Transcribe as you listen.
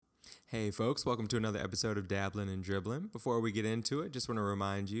Hey folks, welcome to another episode of Dabblin' and Dribblin'. Before we get into it, just want to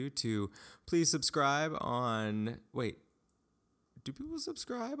remind you to please subscribe on... Wait, do people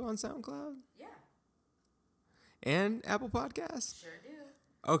subscribe on SoundCloud? Yeah. And Apple Podcasts? Sure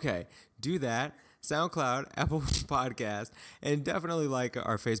do. Okay, do that. SoundCloud, Apple Podcast, and definitely like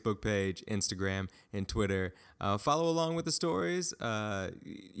our Facebook page, Instagram, and Twitter. Follow along with the stories.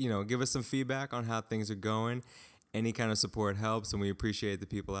 Give us some feedback on how things are going. Any kind of support helps, and we appreciate the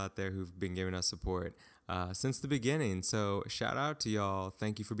people out there who've been giving us support since the beginning. So shout out to y'all.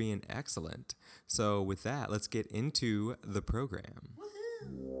 Thank you for being excellent. So with that, let's get into the program.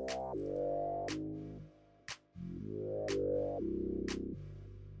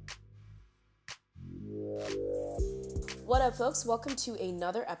 What up, folks? Welcome to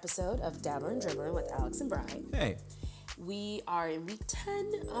another episode of Dabblin' and Dribblin' with Alex and Brian. Hey. We are in week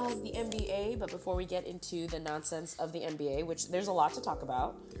 10 of the NBA, but before we get into the nonsense of the NBA, which there's a lot to talk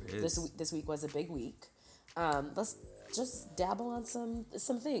about. There is. This week was a big week. Let's just dabble on some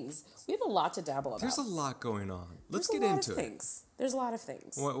things. We have a lot to dabble about. There's a lot going on. Let's There's get a lot into of it. things. There's a lot of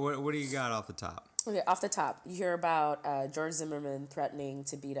things. What do you got off the top? Okay, off the top, you hear about George Zimmerman threatening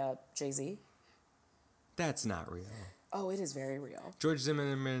to beat up Jay-Z. That's not real. Oh, it is very real. George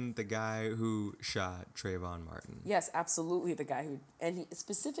Zimmerman, the guy who shot Trayvon Martin. Yes, absolutely. The guy who, and he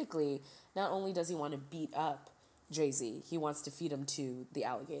specifically, not only does he want to beat up Jay-Z, he wants to feed him to the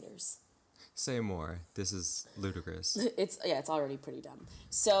alligators. Say more. This is ludicrous. It's already pretty dumb.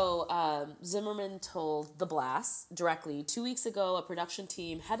 So Zimmerman told The Blast directly 2 weeks ago, a production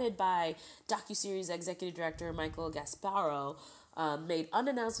team headed by docuseries executive director Michael Gasparo made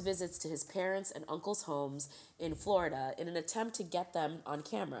unannounced visits to his parents' and uncle's homes in Florida in an attempt to get them on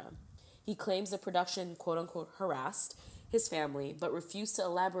camera. He claims the production, quote-unquote, harassed his family, but refused to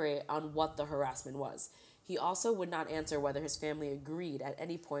elaborate on what the harassment was. He also would not answer whether his family agreed at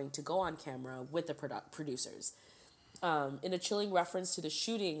any point to go on camera with the producers. In a chilling reference to the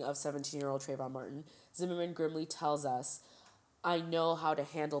shooting of 17-year-old Trayvon Martin, Zimmerman grimly tells us, "I know how to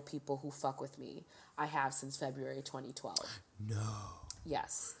handle people who fuck with me. I have since February 2012. No.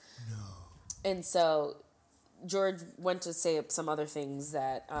 Yes. No. And so George went to say some other things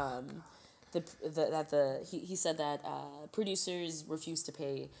that he said that producers refused to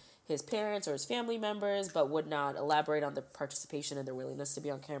pay his parents or his family members, but would not elaborate on the participation and their willingness to be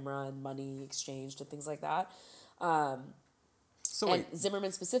on camera and money exchanged and things like that. And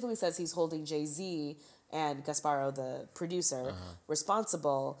Zimmerman specifically says he's holding Jay-Z and Gasparo, the producer,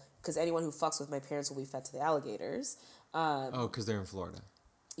 responsible because anyone who fucks with my parents will be fed to the alligators. Because they're in Florida.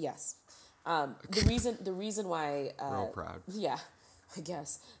 Yes. The reason why... Real proud. Yeah, I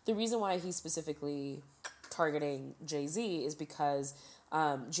guess. The reason why he's specifically targeting Jay-Z is because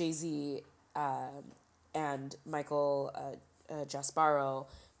Jay-Z and Michael Gasparo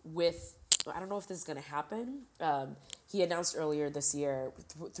I don't know if this is going to happen. He announced earlier this year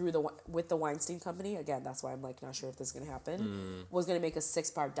with the Weinstein Company, again, that's why I'm not sure if this is going to happen, was going to make a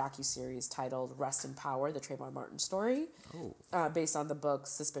 6-part docuseries titled Rest in Power, the Trayvon Martin story, based on the book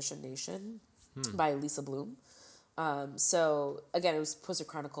Suspicion Nation by Lisa Bloom. So again, it was supposed to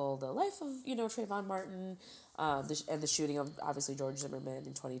chronicle the life of, Trayvon Martin, and the shooting of obviously George Zimmerman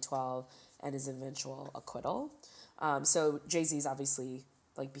in 2012 and his eventual acquittal. So Jay-Z's obviously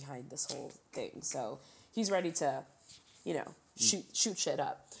behind this whole thing. So he's ready to, shoot shit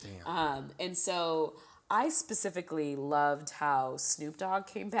up. Damn. And so I specifically loved how Snoop Dogg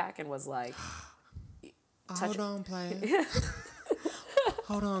came back and was like, Hold on, player.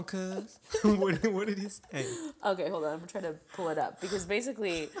 Hold on, cuz. What did he say? Okay, hold on. I'm trying to pull it up. Because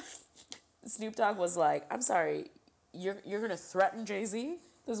basically, Snoop Dogg was like, I'm sorry, you're going to threaten Jay-Z?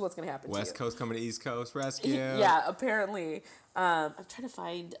 This is what's going to happen West to you. Coast coming to East Coast. Rescue. Yeah, apparently. I'm trying to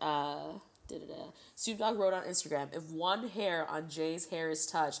find... Snoop Dogg wrote on Instagram, if one hair on Jay's hair is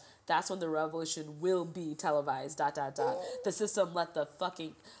touched, that's when the revolution will be televised, ... The system let the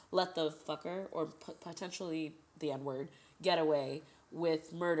fucker, or potentially the N-word, get away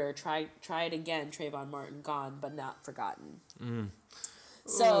with murder. Try it again, Trayvon Martin, gone but not forgotten.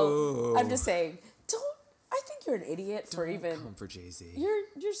 So, Ooh. I'm just saying, I think you're an idiot for even... Don't come for Jay-Z.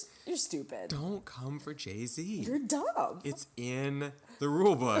 You're stupid. Don't come for Jay-Z. You're dumb. It's in the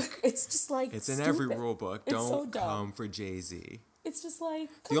rule book. It's just It's in every rule book. It's so Don't dumb. come for Jay-Z. It's just like...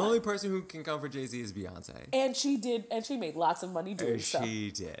 The only person who can come for Jay-Z is Beyonce. And she made lots of money doing so.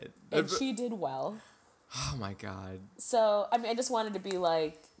 She did. And she did well. Oh my God. So, I just wanted to be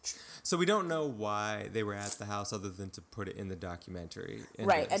like... So we don't know why they were at the house other than to put it in the documentary.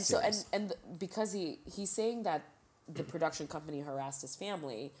 Right. And series. Because he's saying that the production company harassed his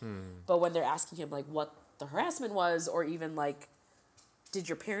family, but when they're asking him what the harassment was, or even did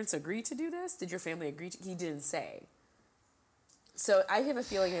your parents agree to do this? Did your family agree to? He didn't say. So I have a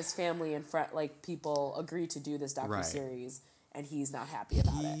feeling his family and people agreed to do this docuseries, and he's not happy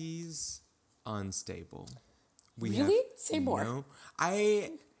about it. He's unstable. Really? Say more.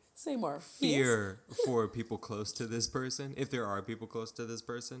 I Say more. fear for people close to this person, if there are people close to this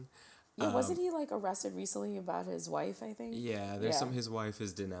person. Yeah, wasn't he arrested recently about his wife, I think? Yeah, his wife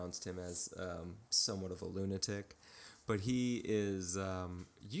has denounced him as somewhat of a lunatic. But he is,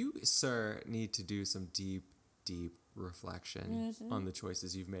 you, sir, need to do some deep, deep reflection on the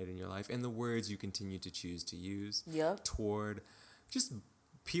choices you've made in your life and the words you continue to choose to use toward just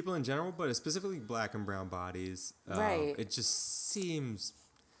people in general, but specifically black and brown bodies. Right. It just seems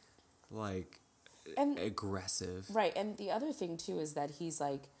like aggressive. Right, and the other thing too is that he's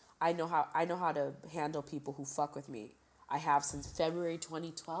like, I know how to handle people who fuck with me. I have since February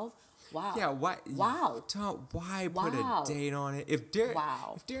 2012. Wow. Yeah, why? Wow. Why put a date on it? If Darren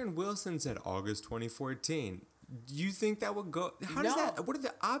Wow. Wilson said August 2014, do you think that would go? How does that? What are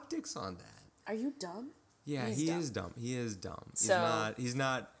the optics on that? Are you dumb? Yeah, he is dumb. He is dumb. So, he's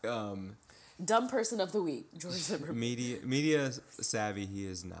not dumb person of the week, George Zimmerman. media savvy. He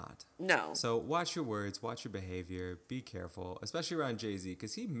is not. No. So watch your words, watch your behavior, be careful, especially around Jay-Z,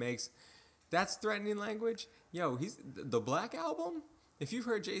 because that's threatening language. Yo, he's the Black Album. If you've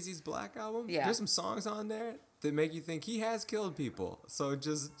heard Jay-Z's Black Album, there's some songs on there that make you think he has killed people. So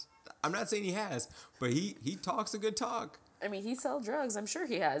I'm not saying he has, but he talks a good talk. I mean, he sells drugs. I'm sure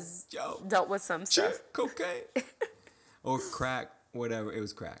he has Yo, dealt with some stuff. Cocaine. Or crack, whatever. It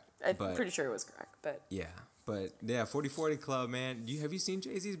was crack. I'm pretty sure it was crack, but... Yeah, 4040 Club, man. Have you seen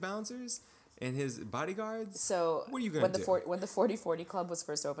Jay-Z's bouncers and his bodyguards? So, what are you going to do? When the 4040 Club was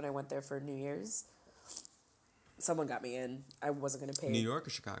first open, I went there for New Year's. Someone got me in. I wasn't going to pay. New York or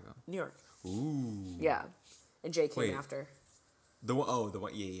Chicago? New York. Ooh. Yeah. And Jay came after. The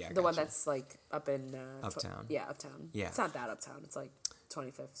one, yeah. The one that's up in... Uptown. Uptown. Yeah. It's not that uptown. It's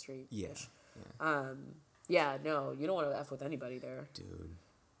 25th Street. Yeah. Yeah, no, you don't want to F with anybody there. Dude.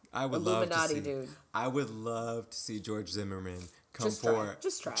 I would love to see George Zimmerman come forward.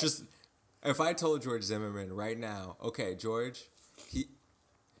 Just try. If I told George Zimmerman right now, okay, George,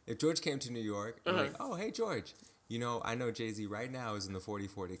 if George came to New York, and like, oh, hey, George, I know Jay-Z right now is in the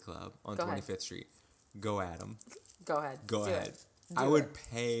 4040 Club on 25th Street. Go at him. Go ahead. Go ahead. I would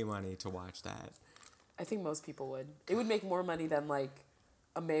pay money to watch that. I think most people would. It would make more money than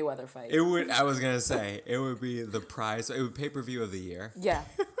a Mayweather fight. It would. I was gonna say it would be the prize. It would pay-per-view of the year. Yeah.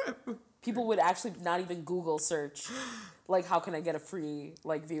 People would actually not even Google search, how can I get a free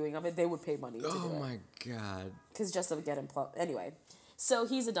viewing of it? They would pay money to do it. Oh my god. Because just to get him anyway. So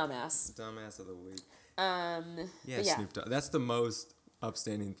he's a dumbass. Dumbass of the week. Yeah. Snoop Dogg. That's the most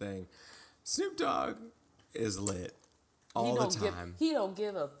upstanding thing. Snoop Dogg is lit all the time. He don't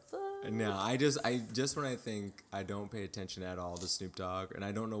give a fuck. No, I just when I think I don't pay attention at all to Snoop Dogg, and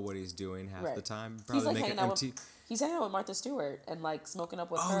I don't know what he's doing half the time. Probably he's hanging out with Martha Stewart and smoking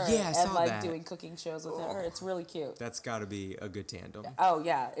up with her yeah, I saw and that. Doing cooking shows with her. It's really cute. That's got to be a good tandem. Oh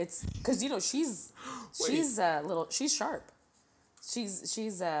yeah, it's because she's sharp. She has she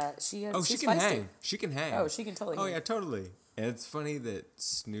can feisty. hang. She can hang. Oh, she can totally. Oh hang. yeah, totally. And it's funny that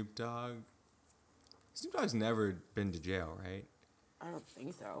Snoop Dogg's never been to jail, right? I don't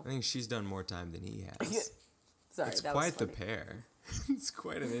think so. I think she's done more time than he has. Sorry, it's that quite was the pair. It's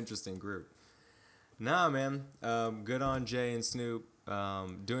quite an interesting group. Nah, man. Good on Jay and Snoop. I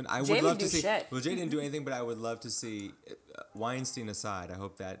would love to see. Shit. Well, Jay didn't do anything, but I would love to see. Weinstein aside, I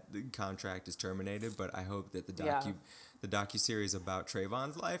hope that the contract is terminated. But I hope that the docuseries about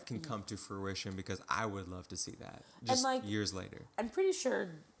Trayvon's life can come to fruition because I would love to see that. Just years later. I'm pretty sure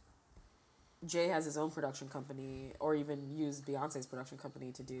Jay has his own production company, or even used Beyonce's production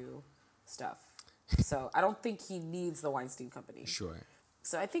company to do stuff. So I don't think he needs the Weinstein Company. Sure.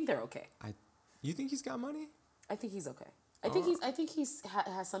 So I think they're okay. You think he's got money? I think he's okay. I think he's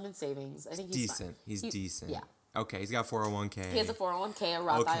has some in savings. I think he's decent. Fine. He's decent. Yeah. Okay, he's got 401k. He has a 401k, a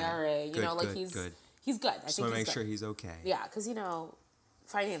Roth IRA. He's good. He's good. Just want to make sure he's okay. Yeah, because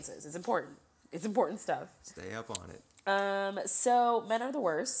finances. It's important. It's important stuff. Stay up on it. So Men Are the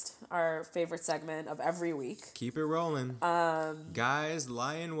Worst, our favorite segment of every week. Keep it rolling. Guys,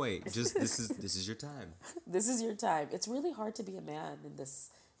 lie in wait. Just this is your time. This is your time. It's really hard to be a man in this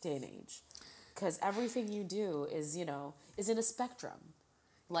day and age, because everything you do is in a spectrum,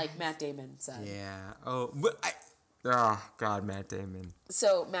 like Matt Damon said. Yeah. Oh, God, Matt Damon.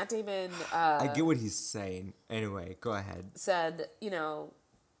 So Matt Damon. I get what he's saying. Anyway, go ahead. Said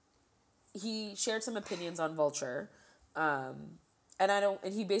he shared some opinions on Vulture. And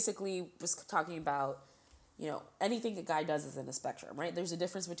he basically was talking about, anything a guy does is in a spectrum, right? There's a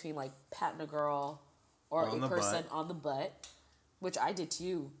difference between like patting a girl or On a the person butt. on the butt, which I did to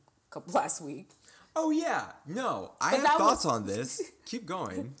you last week Oh, yeah. No, I But have that thoughts was- on this. Keep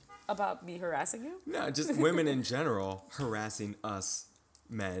going. about me harassing you. No, just women in general harassing us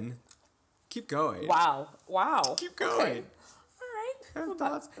men. Keep going. Wow. Keep going. Okay. All right. I have Well,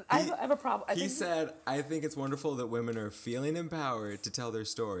 thoughts. I have a problem. He said, I think it's wonderful that women are feeling empowered to tell their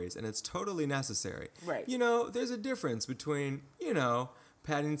stories, and it's totally necessary. Right. There's a difference between,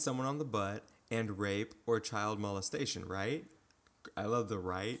 patting someone on the butt and rape or child molestation, right? I love the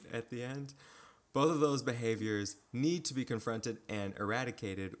right at the end. Both of those behaviors need to be confronted and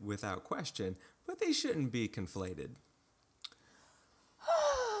eradicated without question, but they shouldn't be conflated.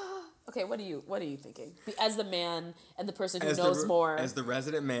 Okay, what are you thinking? As the man and the person who As knows more. As the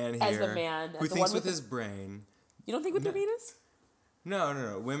resident man here. As the man, who as the thinks one with with his brain. You don't think with your penis?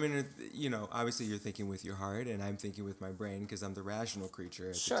 No. Women are, obviously you're thinking with your heart, and I'm thinking with my brain because I'm the rational creature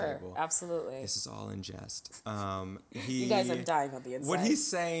at the table. Absolutely. This is all in jest. You guys are dying on the inside. What he's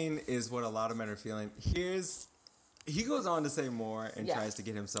saying is what a lot of men are feeling. He goes on to say more and tries to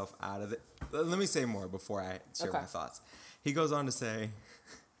get himself out of it. Let me say more before I share my thoughts. He goes on to say,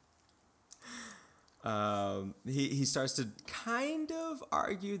 he starts to kind of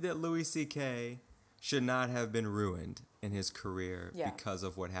argue that Louis C.K. should not have been ruined in his career because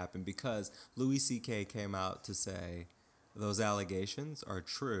of what happened. Because Louis C.K. came out to say, those allegations are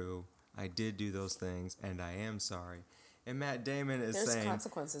true. I did do those things, and I am sorry. And Matt Damon is saying... There's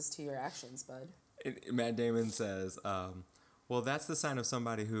consequences to your actions, bud. Matt Damon says, well, that's the sign of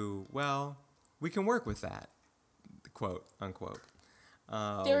somebody who, we can work with that, quote, unquote.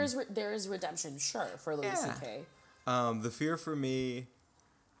 There is redemption, sure, for Louis C.K. The fear for me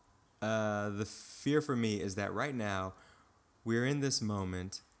is that right now we're in this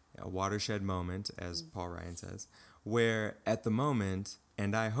moment, a watershed moment, as Paul Ryan says, where at the moment,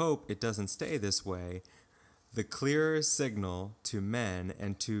 and I hope it doesn't stay this way, the clearer signal to men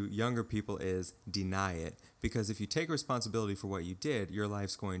and to younger people is deny it. Because if you take responsibility for what you did, your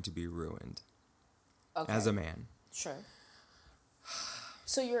life's going to be ruined. Okay. As a man. Sure.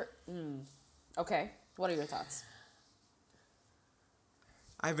 So you're... Okay. What are your thoughts?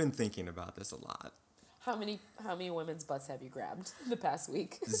 I've been thinking about this a lot. How many women's butts have you grabbed the past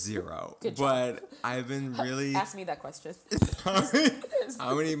week? 0. Good job. But I've been really... Ask me that question.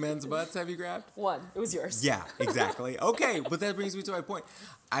 How many men's butts have you grabbed? 1. It was yours. Yeah, exactly. Okay, but that brings me to my point.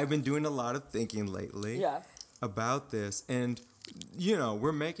 I've been doing a lot of thinking lately about this, and,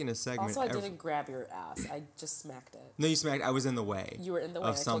 we're making a segment... Also, I didn't grab your ass. I just smacked it. No, you smacked... I was in the way. You were in the way.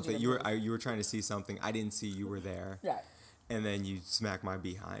 Of something. You were trying to see something. I didn't see you were there. Yeah. And then you smacked my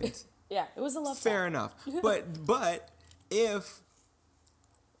behind. Yeah, it was a love Fair enough. But if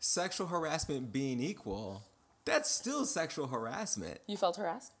sexual harassment being equal, that's still sexual harassment. You felt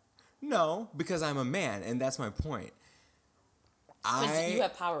harassed? No, because I'm a man, and that's my point. Because you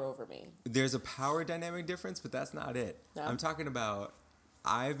have power over me. There's a power dynamic difference, but that's not it. No? I'm talking about,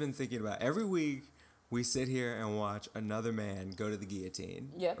 I've been thinking about every week we sit here and watch another man go to the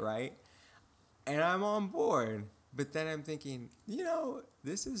guillotine. Yep. Right? And I'm on board. But then I'm thinking,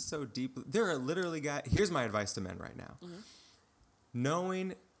 this is so deep. There are literally guys. Here's my advice to men right now. Mm-hmm.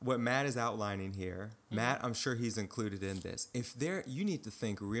 Knowing what Matt is outlining here, Matt, I'm sure he's included in this. You need to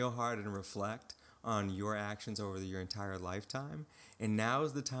think real hard and reflect on your actions over your entire lifetime. And now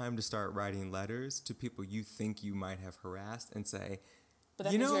is the time to start writing letters to people you think you might have harassed and say, but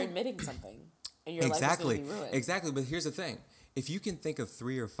that means you're admitting something. And your life is going to be ruined. Exactly. But here's the thing. If you can think of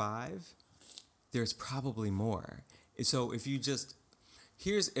 3 or 5, there's probably more. So if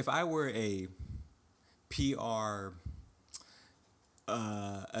I were a PR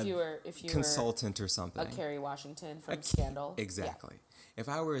if you consultant were or something. A Kerry Washington from Scandal. Exactly. Yeah. If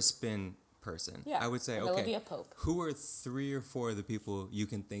I were a spin person, I would say, Olivia Pope. Who are 3 or 4 of the people you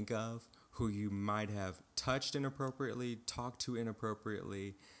can think of who you might have touched inappropriately, talked to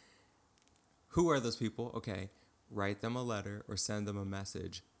inappropriately? Who are those people? Okay, write them a letter or send them a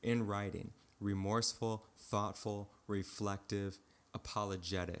message in writing. Remorseful, thoughtful, reflective,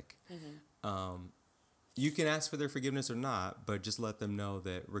 apologetic. Mm-hmm. You can ask for their forgiveness or not, but just let them know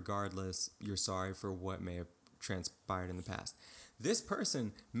that regardless, you're sorry for what may have transpired in the past. This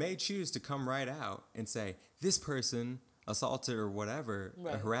person may choose to come right out and say, this person assaulted or whatever,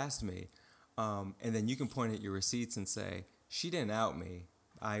 harassed me. And then you can point at your receipts and say, she didn't out me.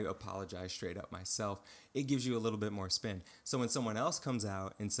 I apologize straight up myself. It gives you a little bit more spin. So when someone else comes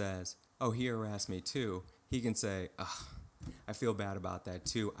out and says, oh, he harassed me too, he can say, I feel bad about that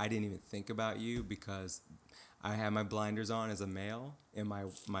too. I didn't even think about you because I have my blinders on as a male and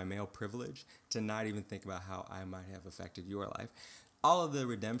my male privilege to not even think about how I might have affected your life. All of the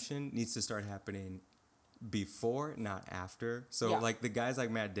redemption needs to start happening before, not after. So like the guys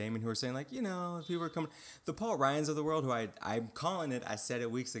like Matt Damon who are saying like, you know, if people are coming, the Paul Ryans of the world who I'm calling it, I said it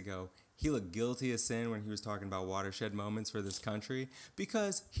weeks ago, he looked guilty as sin when he was talking about watershed moments for this country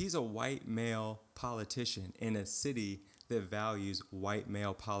because he's a white male politician in a city that values white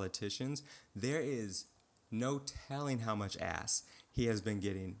male politicians. There is no telling how much ass he has been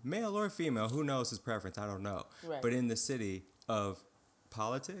getting, male or female, who knows his preference, I don't know. Right. But in the city of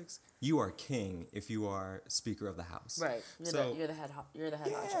politics, you are king if you are Speaker of the House. Right. You're the head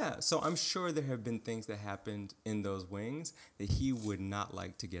honcho. Yeah. So I'm sure there have been things that happened in those wings that he would not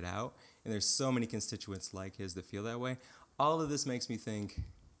like to get out. And there's so many constituents like his that feel that way. All of this makes me think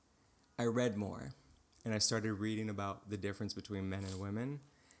I read more and I started reading about the difference between men and women.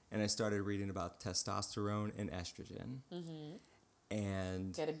 And I started reading about testosterone and estrogen. Mm-hmm.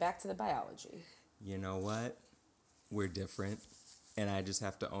 And getting back to the biology. You know what? We're different. And I just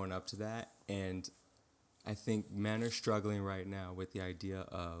have to own up to that. And I think men are struggling right now with the idea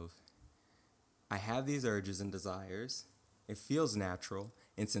of, I have these urges and desires. It feels natural.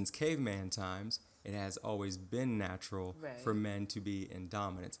 And since caveman times, it has always been natural for men to be in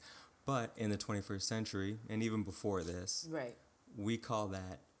dominance. But in the 21st century, and even before this, we call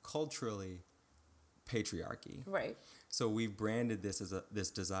that culturally patriarchy. Right. So we've branded this as this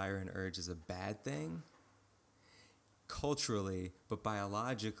desire and urge as a bad thing. Culturally, but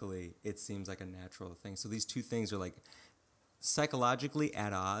biologically, it seems like a natural thing. So these two things are like psychologically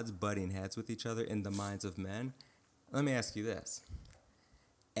at odds, butting heads with each other in the minds of men. Let me ask you this.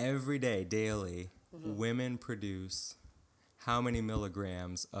 Every day, daily, women produce how many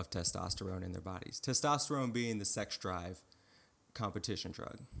milligrams of testosterone in their bodies? Testosterone being the sex drive competition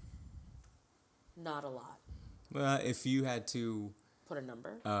drug. Not a lot. Well, if you had to put a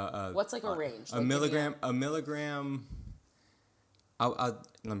number, what's like a range? A milligram.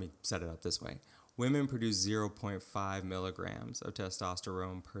 Let me set it up this way. Women produce 0.5 milligrams of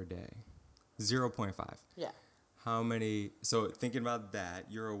testosterone per day. 0.5. Yeah. How many? So thinking about that,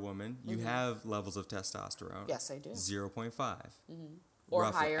 you're a woman. You have levels of testosterone. Yes, I do. 0.5. Mm-hmm. Or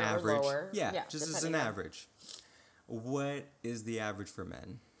roughly, higher average. or lower. Yeah, just as an average. What is the average for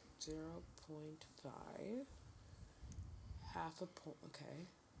men? 0.5. Half a point. Okay.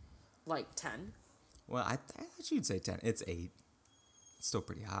 Like 10. Well, I thought you'd say 10. It's 8. It's still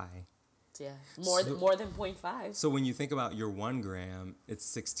pretty high. Yeah. More than 0.5. So when you think about your 1 gram, it's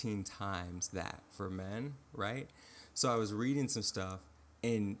 16 times that for men, right? So I was reading some stuff,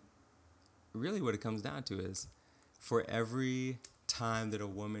 and really what it comes down to is for every time that a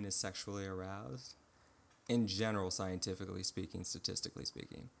woman is sexually aroused, in general, scientifically speaking, statistically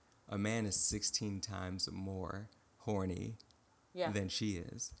speaking, a man is 16 times more horny than she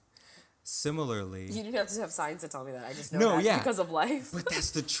is. Similarly, you didn't have to have science to tell me that. I just know that because of life. But that's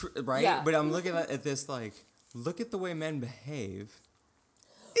the truth, right? Yeah. But I'm looking at this like, look at the way men behave.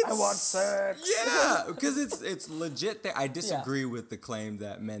 I want sex. Yeah, because it's legit. I disagree with the claim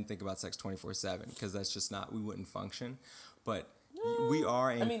that men think about sex 24/7 because that's just not. We wouldn't function. But we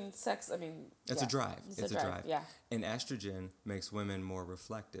are. Sex. It's a drive. It's a drive. Yeah. And estrogen makes women more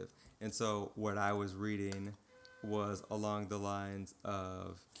reflective. And so what I was reading was along the lines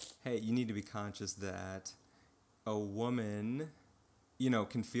of, hey, you need to be conscious that a woman,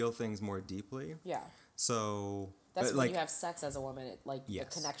 can feel things more deeply. Yeah. So that's when you have sex as a woman. The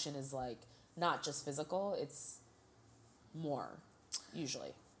connection is not just physical. It's more,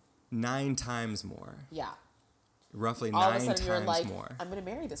 usually. 9 times more. Yeah. Roughly all 9 of a sudden times you're more. I'm gonna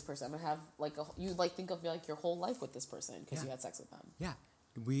marry this person. I'm gonna have you think of your whole life with this person because you had sex with them. Yeah,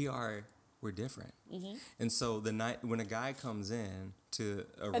 we're different. Mm-hmm. And so the night when a guy comes in to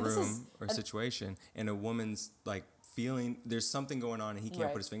a room or situation and a woman's feeling there's something going on and he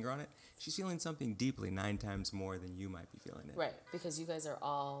can't put his finger on it, she's feeling something deeply 9 times more than you might be feeling it. Right, because you guys are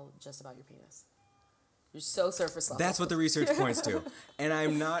all just about your penis. You're so surface level. That's what the research points to. And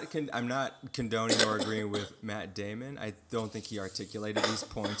I'm not condoning or agreeing with Matt Damon. I don't think he articulated these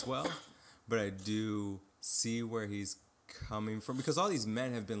points well, but I do see where he's coming from because all these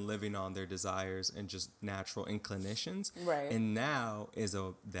men have been living on their desires and just natural inclinations. Right. And now is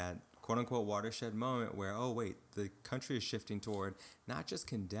that quote unquote watershed moment where, oh wait, the country is shifting toward not just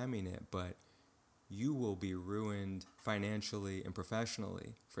condemning it, but you will be ruined financially and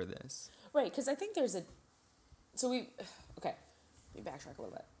professionally for this. Right, because I think there's let me backtrack a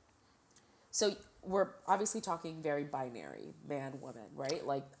little bit. So we're obviously talking very binary, man, woman, right?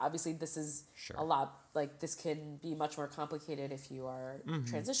 Obviously this is a lot, this can be much more complicated if you are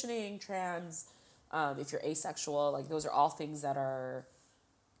transitioning, trans, if you're asexual, like those are all things that are,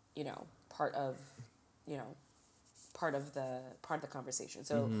 you know, part of, you know, part of the conversation.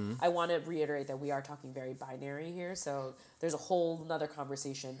 So I want to reiterate that we are talking very binary here. So there's a whole nother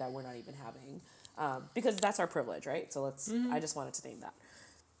conversation that we're not even having, because that's our privilege, right? So I just wanted to name that.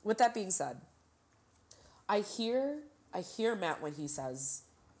 With that being said, I hear Matt when he says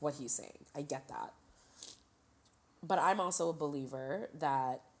what he's saying. I get that. But I'm also a believer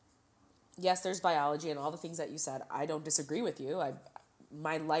that, yes, there's biology and all the things that you said. I don't disagree with you.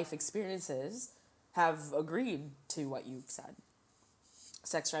 My life experiences have agreed to what you've said.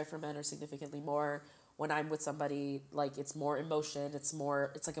 Sex drive for men are significantly more. When I'm with somebody, like, it's more emotion. It's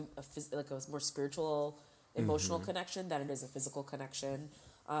like a more spiritual, emotional connection than it is a physical connection.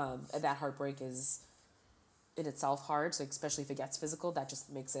 And that heartbreak is in itself hard. So especially if it gets physical, that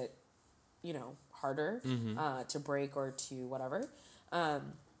just makes it, you know, harder to break or to whatever.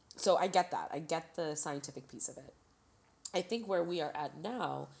 So I get that. I get the scientific piece of it. I think where we are at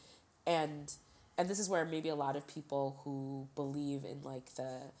now, and this is where maybe a lot of people who believe in like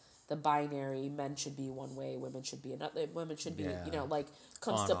the binary, men should be one way, women should be another, women should be, you know, like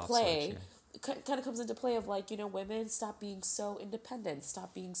comes to play, kind of comes into play of like, you know, women, stop being so independent,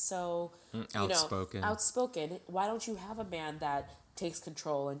 stop being so, outspoken. Why don't you have a man that takes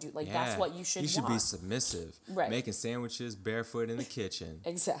control and do like that's what you should want. You should be submissive, right? Making sandwiches barefoot in the kitchen.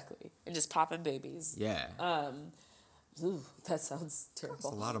 Exactly. And just popping babies. Yeah. Ooh, that sounds terrible.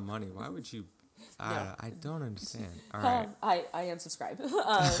 That's a lot of money. Why would you? I don't understand. All right. I unsubscribe.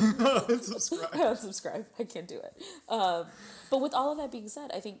 I unsubscribe. I can't do it. But with all of that being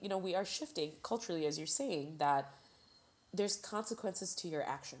said, I think, you know, we are shifting culturally, as you're saying, that there's consequences to your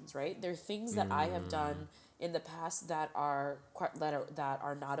actions, right? There are things that I have done in the past that are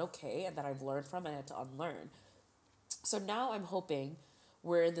not okay and that I've learned from and had to unlearn. So now I'm hoping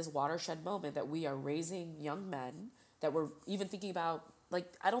we're in this watershed moment that we are raising young men, that we're even thinking about, like,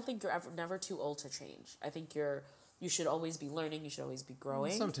 I don't think you're never too old to change. I think you should always be learning. You should always be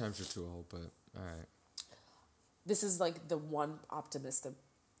growing. Sometimes you're too old, but all right. This is like the one optimistic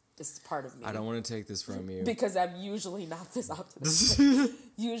this part of me. I don't want to take this from you. Because I'm usually not this optimistic.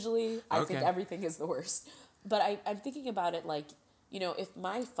 Usually, I think everything is the worst. But I'm thinking about it like, you know, if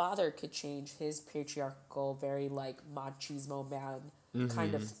my father could change his patriarchal, very like machismo man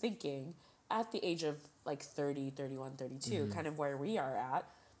kind of thinking at the age of like 30, 31, 32, kind of where we are at,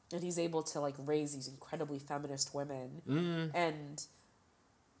 and he's able to like raise these incredibly feminist women and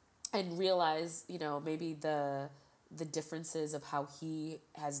realize, you know, maybe the differences of how he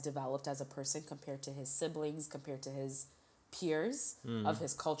has developed as a person compared to his siblings, compared to his peers of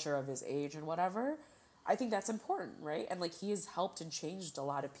his culture, of his age and whatever. I think that's important, right? And like he has helped and changed a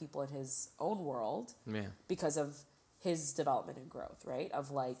lot of people in his own world because of his development and growth, right?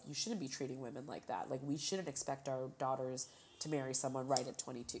 Of like, you shouldn't be treating women like that. Like we shouldn't expect our daughters to marry someone right at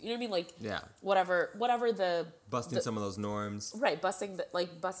 22. You know what I mean? Like whatever the busting some of those norms. Right, busting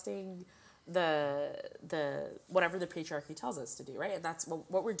the whatever the patriarchy tells us to do, right? And that's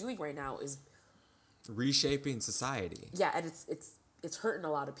what we're doing right now is reshaping society. Yeah, and it's hurting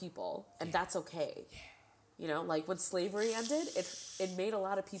a lot of people, and that's okay. Yeah. You know, like when slavery ended, it made a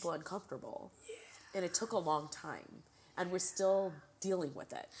lot of people uncomfortable. Yeah. And it took a long time, and we're still dealing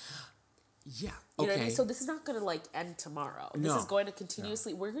with it. Yeah. Okay. You know what I mean? So this is not going to like end tomorrow. This is going to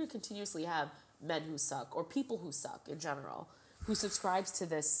continuously we're going to continuously have men who suck or people who suck in general who subscribes to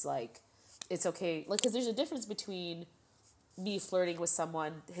this like it's okay, like, because there's a difference between me flirting with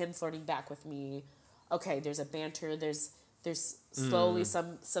someone, him flirting back with me. Okay, there's a banter, there's slowly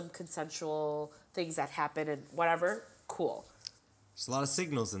some consensual things that happen and whatever. Cool. There's a lot of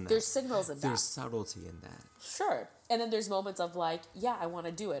signals in that. There's signals in that. There's subtlety in that. Sure. And then there's moments of like, yeah, I want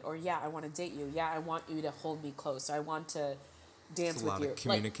to do it, or yeah, I want to date you. Yeah, I want you to hold me close. Or I want to dance with you. There's a lot of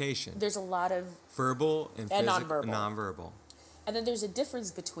communication. Like, there's a lot of verbal and nonverbal. And then there's a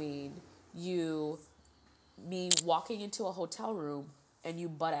difference between me walking into a hotel room and you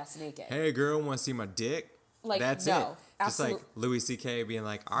butt ass naked. Hey girl, want to see my dick? Like, that's no, it. Absolutely. Just like Louis C.K. being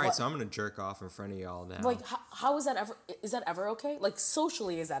like, all right, so I'm going to jerk off in front of y'all now. Like, how is that ever okay? Like,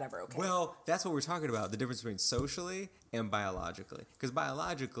 socially, is that ever okay? Well, that's what we're talking about, the difference between socially and biologically. Because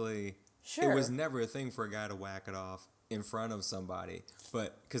biologically, it was never a thing for a guy to whack it off in front of somebody,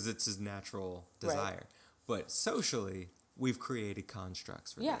 but because it's his natural desire. Right. But socially, we've created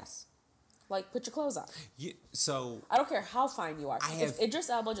constructs for this. Like, put your clothes on. So I don't care how fine you are. If Idris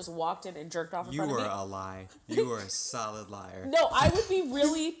Elba just walked in and jerked off in front of me, you are a lie. You are a solid liar. No, I would be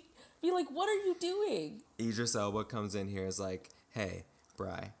like, what are you doing? Idris Elba comes in here, is like, hey, Bri,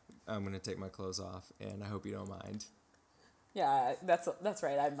 I'm gonna take my clothes off, and I hope you don't mind. Yeah, that's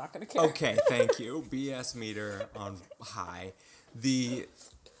right. I'm not gonna care. Okay, thank you. BS meter on high.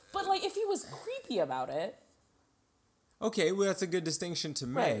 But like, if he was creepy about it, Okay, well, that's a good distinction to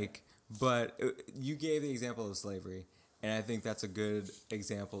Right. make, but you gave the example of slavery, and I think that's a good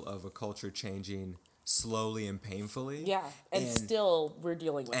example of a culture changing slowly and painfully. yeah, and still we're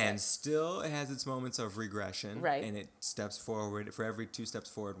dealing with And it. still, it has its moments of regression, Right. and it steps forward. For every 2 steps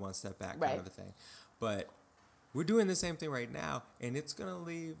forward, 1 step back, Right. kind of a thing. But we're doing the same thing right now, and it's gonna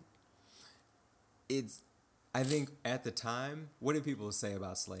leave. It's, I think, at the time, what did people say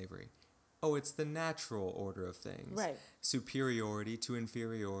about slavery? Oh, it's the natural order of things. Right. Superiority to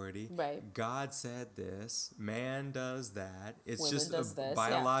inferiority. Right. God said this. Man does that. It's Women just does a this, yeah.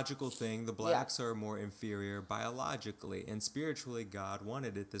 biological thing. The blacks are more inferior biologically. And spiritually, God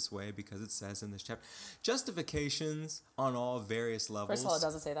wanted it this way because it says in this chapter. Justifications on all various levels. First of all, it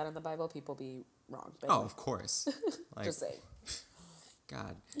doesn't say that in the Bible. People be wrong. But Oh, anyway, of course. Like, just saying.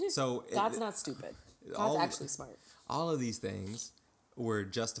 God. So God's not stupid. God's all- actually smart. all of these things were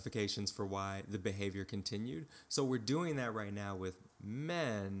justifications for why the behavior continued. So we're doing that right now with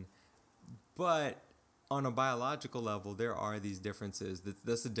men, but on a biological level, there are these differences.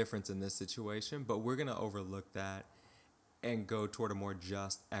 That's the difference in this situation, but we're going to overlook that and go toward a more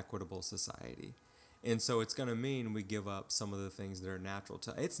just, equitable society. And so it's going to mean we give up some of the things that are natural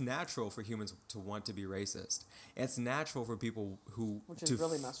to. It's natural for humans to want to be racist. It's natural for people Which is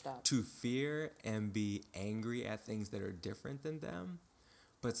really messed up. to fear and be angry at things that are different than them.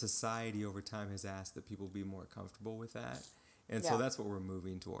 But society over time has asked that people be more comfortable with that. And so Yeah. that's what we're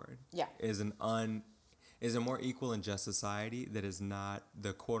moving toward. Yeah. Is a more equal and just society that is not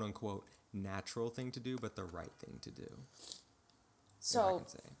the quote unquote natural thing to do, but the right thing to do. If I So, can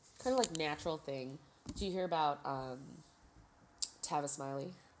say. kind of like natural thing. Do you hear about Tavis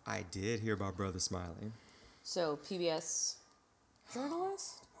Smiley? I did hear about Brother Smiley. So PBS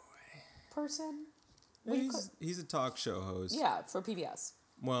journalist person. What do you He's a talk show host. Yeah, for PBS.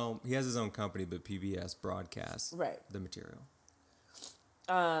 Well, he has his own company, but PBS broadcasts Right. the material.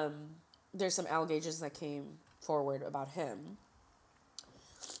 There's some allegations that came forward about him.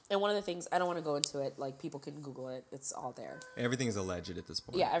 And one of the things, I don't want to go into it, like people can Google it, it's all there. Everything is alleged at this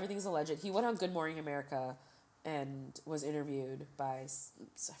point. Yeah, everything's alleged. He went on Good Morning America and was interviewed by,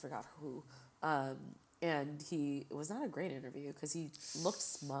 I forgot who. And it was not a great interview because he looked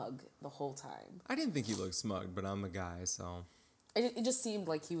smug the whole time. I didn't think he looked smug, but I'm a guy, so. It just seemed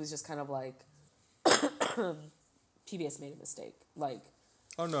like he was just kind of like, PBS made a mistake. Like,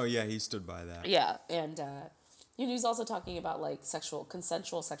 Oh, no, yeah, he stood by that. yeah, and he was also talking about like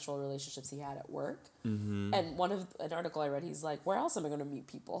consensual sexual relationships he had at work. Mm-hmm. And an article I read, he's like, "Where else am I going to meet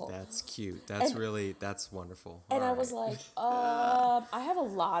people?" That's cute. That's wonderful. And All I was right. like, I have a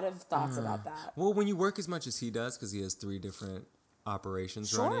lot of thoughts about that. Well, when you work as much as he does, because he has 3 different operations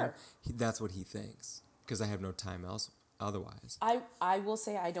Sure. running, that's what he thinks. Because I have no time else otherwise. I will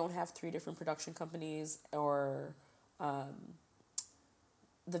say I don't have 3 different production companies or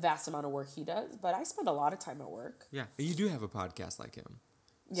the vast amount of work he does, but I spend a lot of time at work. Yeah, you do have a podcast like him.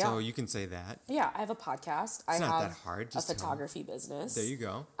 Yeah. So you can say that. Yeah, I have a podcast. I not have that hard, a just tell 'em. photography business. There you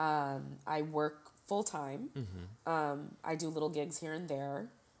go. I work full time. Mm-hmm. I do little gigs here and there.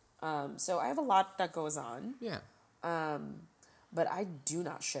 So I have a lot that goes on. Yeah. But I do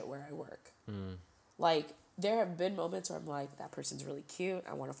not shit where I work. Mm. Like, there have been moments where I'm like, that person's really cute.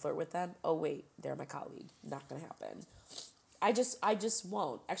 I want to flirt with them. Oh, wait, they're my colleague. Not going to happen. I just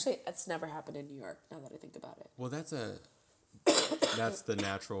won't. Actually, it's never happened in New York, now that I think about it. Well, that's the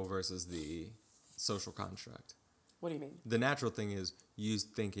natural versus the social construct. What do you mean? The natural thing is you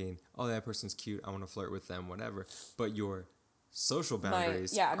thinking, oh, that person's cute. I want to flirt with them, whatever. But your social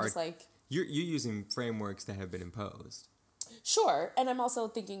boundaries I'm just like... You're using frameworks that have been imposed. Sure. And I'm also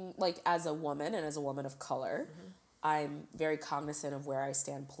thinking, like, as a woman and as a woman of color, I'm very cognizant of where I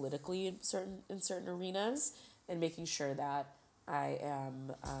stand politically in certain arenas and making sure that I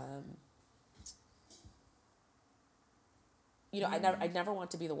am, I never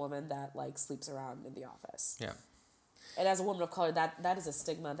want to be the woman that, like, sleeps around in the office. Yeah. And as a woman of color, that is a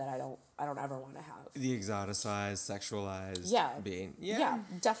stigma that I don't ever want to have. The exoticized, sexualized Yeah. being. Yeah,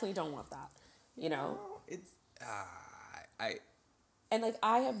 definitely don't want that. You know? It's And, like,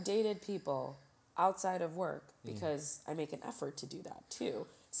 I have dated people outside of work because I make an effort to do that, too.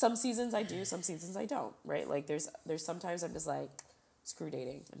 Some seasons I do, some seasons I don't, right? Like, there's sometimes I'm just like, screw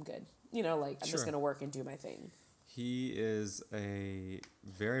dating, I'm good. You know, like, I'm just Sure. going to work and do my thing. He is a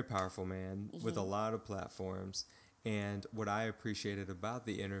very powerful man with a lot of platforms. And what I appreciated about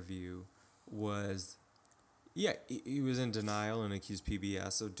the interview was, yeah, he was in denial and accused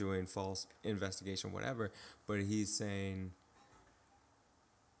PBS of doing false investigation, whatever. But he's saying,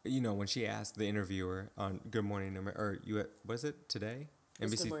 when she asked the interviewer on Good Morning America, or was it today?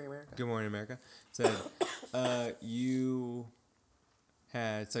 NBC. Good Morning America. Good Morning America said, you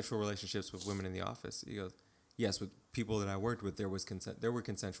had sexual relationships with women in the office. He goes, yes, with people that I worked with, there were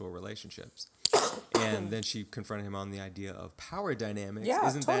consensual relationships. And then she confronted him on the idea of power dynamics. Yeah,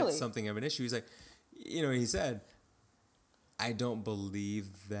 Isn't totally. that something of an issue? He's like, he said, I don't believe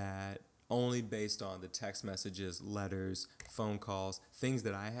that only based on the text messages, letters, phone calls, things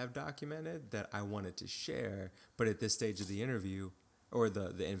that I have documented that I wanted to share. But at this stage of the interview or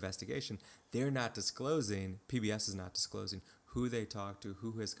the investigation, they're not disclosing, PBS is not disclosing who they talked to,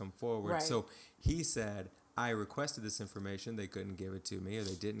 who has come forward. Right. So he said, I requested this information. They couldn't give it to me, or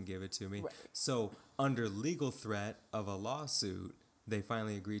they didn't give it to me. Right. So under legal threat of a lawsuit, they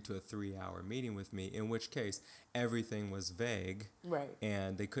finally agreed to a 3-hour meeting with me, in which case everything was vague. Right.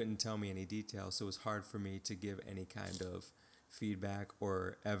 And they couldn't tell me any details. So it was hard for me to give any kind of feedback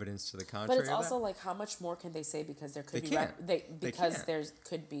or evidence to the contrary. But it's also like, how much more can they say, because there could there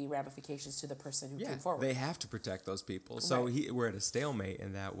could be ramifications to the person who came forward. They have to protect those people. So Right. we're at a stalemate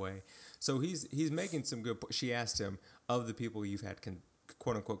in that way. So he's making some good. She asked him, of the people you've had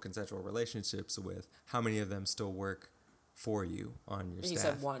quote unquote consensual relationships with, how many of them still work for you on your staff? He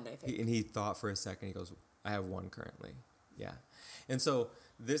said one, I think. And he thought for a second. He goes, I have one currently. Yeah. And so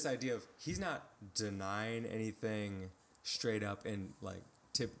this idea of he's not denying anything straight up and like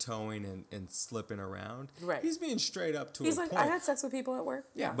tiptoeing and slipping around. Right. He's being straight up to He's a like, point. I had sex with people at work.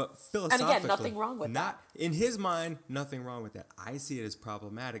 Yeah, but philosophically, and again, nothing wrong with that. In his mind, nothing wrong with that. I see it as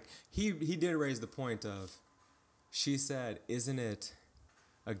problematic. He did raise the point of, she said, isn't it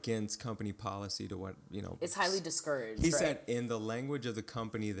against company policy to what, It's highly discouraged. He right? said, in the language of the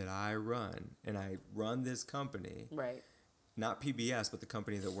company that I run, and I run this company, Right. not PBS, but the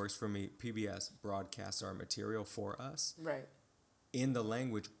company that works for me, PBS broadcasts our material for us. Right. In the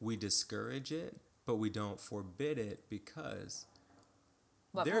language, we discourage it, but we don't forbid it because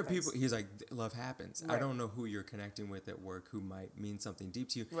Love there happens. are people, he's like, love happens. I Right. don't know who you're connecting with at work who might mean something deep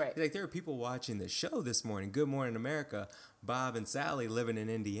to you. Right. He's like, there are people watching the show this morning, Good Morning America, Bob and Sally living in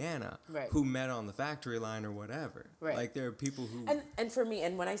Indiana, Right. who met on the factory line or whatever. Right. Like, there are people who... And for me,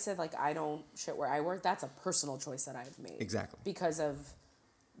 and when I said like I don't shit where I work, that's a personal choice that I've made. Exactly. Because of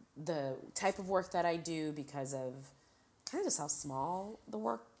the type of work that I do, because of kind of just how small the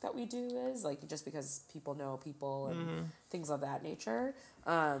work that we do is, like just because people know people and things of that nature.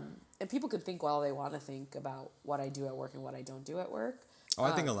 And people can think all they want to think about what I do at work and what I don't do at work. Oh,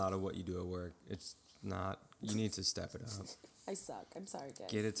 I think a lot of what you do at work, it's not... You need to step it up. I suck. I'm sorry, guys.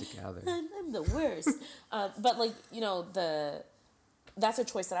 Get it together. I'm the worst. But like, that's a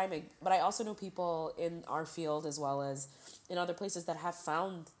choice that I make. But I also know people in our field as well as in other places that have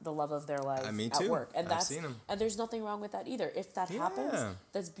found the love of their life Me at too. work. And I've seen 'em. And there's nothing wrong with that either. If that happens, Yeah.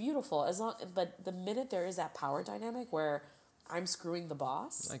 that's beautiful. But the minute there is that power dynamic where I'm screwing the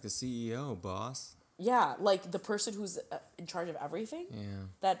boss. Like the CEO, boss. Yeah, like the person who's in charge of everything. Yeah.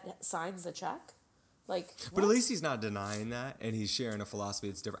 That signs the check. Like, But at least he's not denying that, and he's sharing a philosophy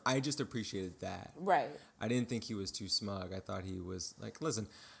that's different. I just appreciated that. Right. I didn't think he was too smug. I thought he was like, listen,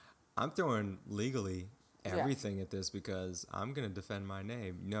 I'm throwing legally everything at this because I'm going to defend my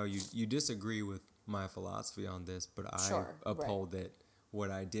name. No, you disagree with my philosophy on this, but I Sure, uphold that what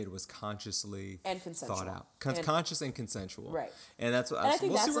I did was consciously And consensual. thought out. And- conscious and consensual. Right. And that's what And I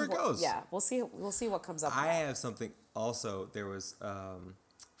think we'll that's see where it important. goes. Yeah, we'll see what comes up. I have something also. There was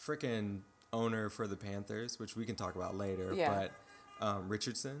freaking owner for the Panthers, which we can talk about later. Yeah. But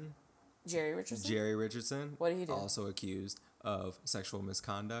Richardson, Jerry Richardson. Jerry Richardson, What did he do? Also accused of sexual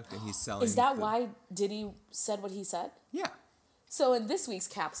misconduct, and he's selling. Is that why Diddy said what he said? Yeah. So in this week's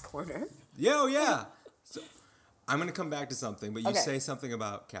Caps Corner, Yeah. So I'm gonna come back to something, but you Okay. say something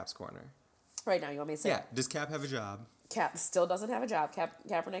about Cap's Corner. right now, you want me to say Yeah. it? Does Cap have a job? Cap still doesn't have a job.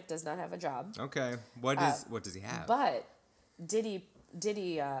 Kaepernick does not have a job. Okay. What does he have? But Diddy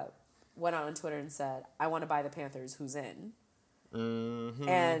went out on Twitter and said, "I want to buy the Panthers. Who's in?" Mm-hmm.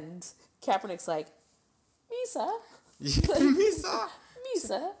 And Kaepernick's like, "Misa, Misa,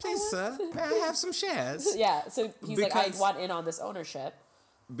 Misa, please, sir, may I have some shares? yeah." So he's like, "I Because- want in on this ownership."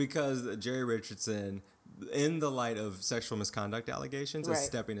 Because Jerry Richardson, in the light of sexual misconduct allegations, is Right.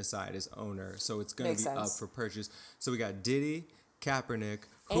 stepping aside as owner. So it's going Makes to be up sense. for purchase. So we got Diddy, Kaepernick,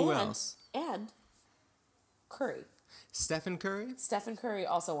 who else? And Curry. Stephen Curry, Stephen Curry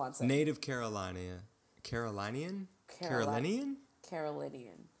also wants it. native Carolinian? Carolinian.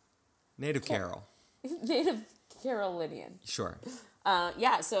 Native Carol. Native Carolinian. Sure.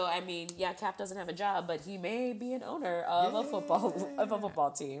 Yeah, so I mean, yeah, Cap doesn't have a job, but he may be an owner of a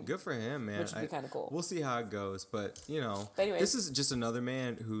football team, Good for him, man. which would be kind of cool. We'll see how it goes, but But anyways. this is just another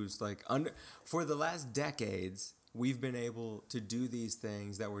man who's like for the last decades, we've been able to do these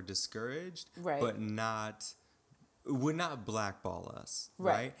things that were discouraged, Right. but would not blackball us,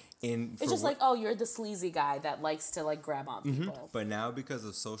 right? It's just like, oh, you're the sleazy guy that likes to like grab on people. But now because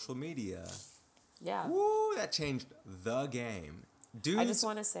of social media, Yeah. woo, that changed the game. Dudes, I just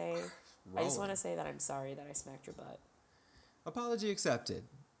want to say rolling. that I'm sorry that I smacked your butt. Apology accepted.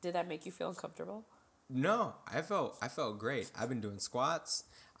 Did that make you feel uncomfortable? No, I felt great. I've been doing squats.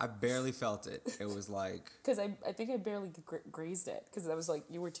 I barely felt it. It was like Because I think I barely grazed it because I was like,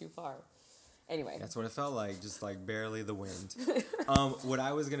 you were too far. Anyway. that's what it felt like, just like barely the wind. What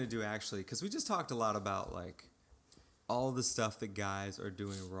I was gonna do actually, because we just talked a lot about like all the stuff that guys are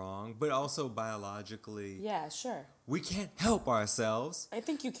doing wrong, but also biologically, Yeah, sure. we can't help ourselves. I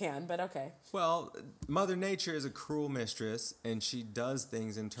think you can, but okay. Well, Mother Nature is a cruel mistress, and she does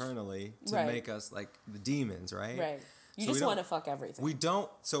things internally to Right. make us like the demons, right? Right. You So we just don't- want to fuck everything. We don't.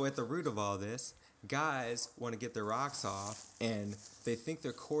 So at the root of all this, guys want to get their rocks off, and they think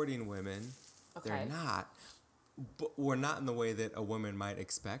they're courting women. They're Okay. not. But we're not in the way that a woman might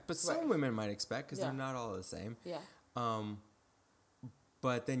expect, but some Right. women might expect because Yeah. they're not all the same. Yeah.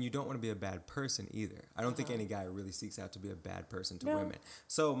 But then you don't want to be a bad person either. I don't think any guy really seeks out to be a bad person to No. women.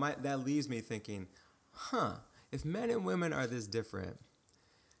 So that leaves me thinking, if men and women are this different,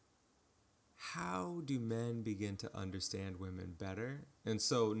 how do men begin to understand women better? And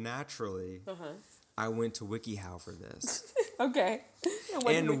so naturally, I went to WikiHow for this. Okay. And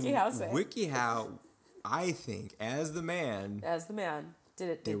what did WikiHow say? WikiHow, I think, as the man, As the man,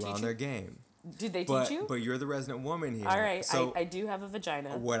 they they were teach on you? their game. Did they But teach you? but you're the resident woman here. All right. So I do have a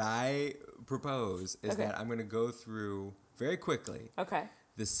vagina. what I propose is Okay. that I'm going to go through very quickly Okay.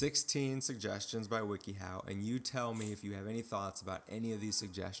 the 16 suggestions by WikiHow, and you tell me if you have any thoughts about any of these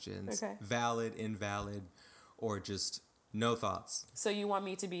suggestions, Okay. valid, invalid, or just no thoughts. So you want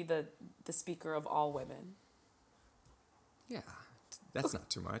me to be the speaker of all women? Yeah, that's not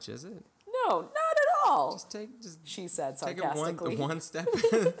too much, is it? No, not at all. Just She said take it sarcastically. one step,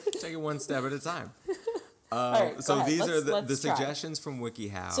 take it one step at a time. right, go So ahead. these are the Let's try. suggestions from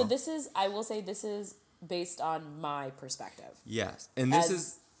WikiHow. So I will say this is based on my perspective. Yes, and this as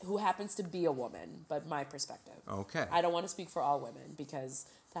is who happens to be a woman, but my perspective. okay. I don't want to speak for all women because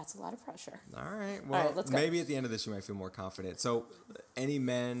that's a lot of pressure. All right. Well, let's go. maybe at the end of this you might feel more confident. So, any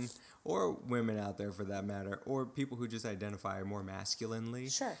men or women out there, for that matter, or people who just identify more masculinely,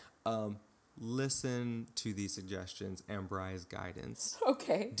 Sure. listen to these suggestions and Bry's guidance.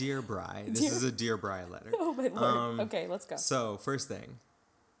 Okay. Dear Bry, this is a Dear Bry letter. Oh my lord. Okay, let's go. So, first thing,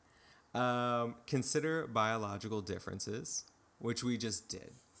 consider biological differences, which we just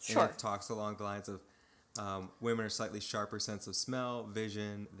did. Sure. And it talks along the lines of women are slightly sharper sense of smell,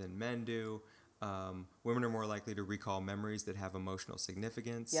 vision than men do. Women are more likely to recall memories that have emotional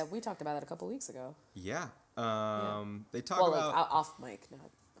significance. Yeah, we talked about that a couple weeks ago. Yeah. They talk Well, about... like off mic, not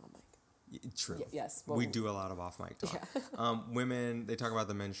on mic. True. Yes. We do a lot of off-mic talk. Women, they talk about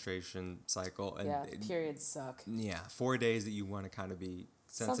the menstruation cycle. And Yeah, periods suck. 4 days that you want to kind of be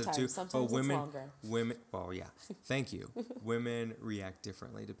sensitive to. Sometimes But it's women, longer. well, yeah, thank you. Women react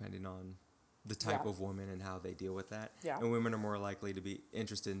differently depending on the type Yeah. of woman and how they deal with that. Yeah. And women are more likely to be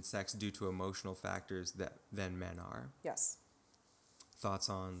interested in sex due to emotional factors than men are. Yes, Thoughts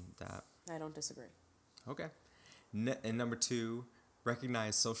on that? I don't disagree. Okay. And number 2,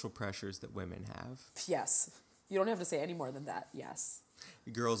 recognize social pressures that women have. Yes. You don't have to say any more than that. Yes.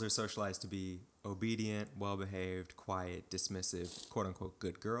 Girls are socialized to be obedient, well-behaved, quiet, dismissive, quote-unquote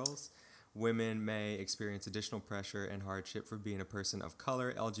good girls. Women may experience additional pressure and hardship for being a person of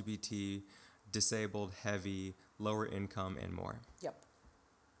color, LGBT, disabled, heavy, lower income, and more. Yep.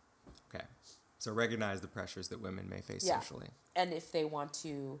 Okay. So recognize the pressures that women may face Yeah. socially. And if they want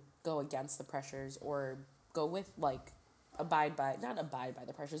to go against the pressures or go with like not abide by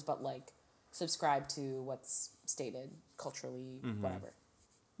the pressures, but like subscribe to what's stated culturally, whatever.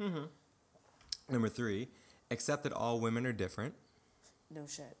 Number 3, accept that all women are different. No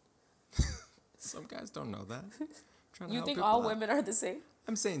shit. Some guys don't know that. I'm trying to You help think people all out. women are the same?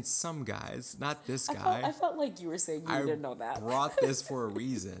 I'm saying some guys, not this I guy. felt like you were saying you didn't know that. brought this for a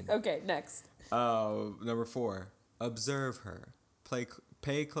reason. Okay, next. Number 4, observe her.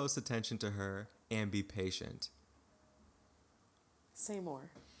 Pay close attention to her and be patient. Say more.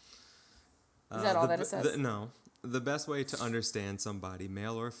 Is that all that it says? No. The best way to understand somebody,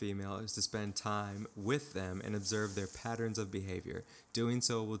 male or female, is to spend time with them and observe their patterns of behavior. Doing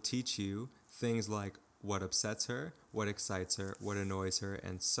so will teach you things like what upsets her, what excites her, what annoys her,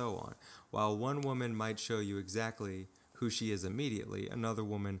 and so on. While one woman might show you exactly who she is immediately, another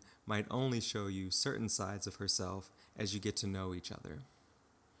woman might only show you certain sides of herself as you get to know each other.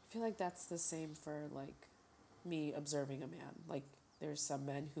 I feel like that's the same for like me observing a man. Like there's some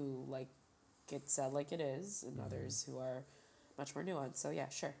men who like get said like it is, and others who are much more nuanced. So yeah,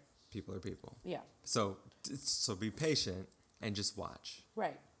 sure. People are people. Yeah. So be patient and just watch.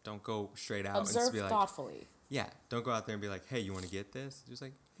 Right. Don't go straight out and Observe just be like, thoughtfully. yeah, don't go out there and be like, hey, you want to get this? Just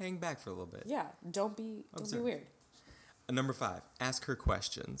like hang back for a little bit. Yeah. Don't be weird. Number 5, ask her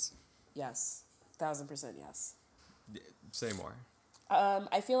questions. Yes. 1000% yes. Say more.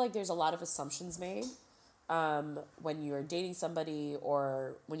 I feel like there's a lot of assumptions made when you're dating somebody,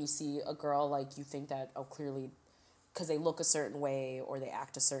 or when you see a girl, like you think that, oh, clearly because they look a certain way or they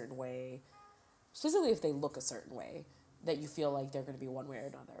act a certain way, specifically if they look a certain way, that you feel like they're going to be one way or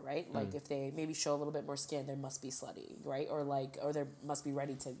another, right? Like if they maybe show a little bit more skin, they must be slutty, right? Or they must be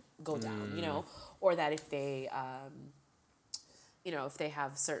ready to go down, you know? Or that if they, if they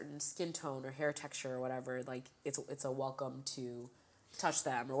have certain skin tone or hair texture or whatever, like it's a welcome to touch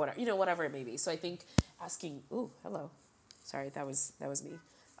them or whatever, whatever it may be. So I think asking, ooh, hello. Sorry, that was me.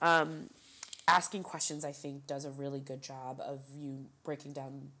 Asking questions, I think, does a really good job of you breaking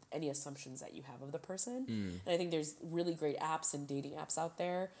down any assumptions that you have of the person. And I think there's really great apps and dating apps out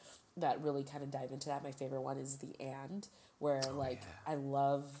there that really kind of dive into that. My favorite one is The And, where I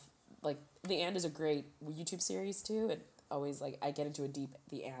love, like, The And is a great YouTube series too. It always, like, I get into a deep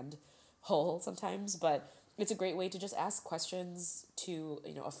The And hole sometimes, but it's a great way to just ask questions to,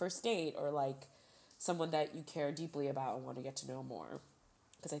 a first date, or like someone that you care deeply about and want to get to know more.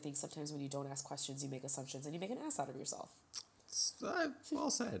 Because I think sometimes when you don't ask questions, you make assumptions and you make an ass out of yourself. Well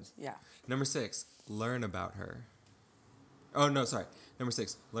said. Yeah. Number 6, learn about her. Oh, no, sorry. Number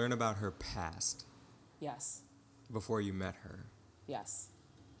 6, learn about her past. Yes. Before you met her. Yes.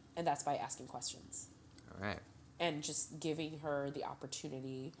 And that's by asking questions. All right. And just giving her the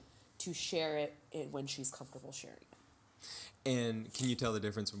opportunity to share it when she's comfortable sharing it. And can you tell the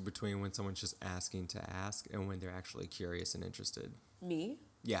difference between when someone's just asking to ask and when they're actually curious and interested? Me?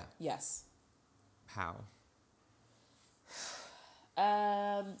 Yeah. Yes. How?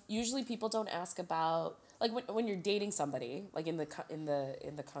 Usually people don't ask about, like, when you're dating somebody, like in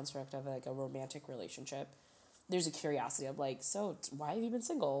the construct of like a romantic relationship, there's a curiosity of like, so why have you been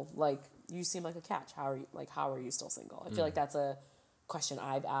single? Like, you seem like a catch. How are you still single? I feel like that's a question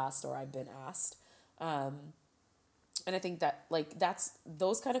I've asked or I've been asked. And I think that, like,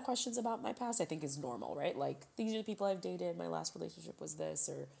 those kind of questions about my past, I think, is normal, right? Like, these are the people I've dated, my last relationship was this,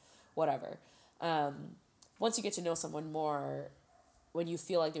 or whatever. Once you get to know someone more, when you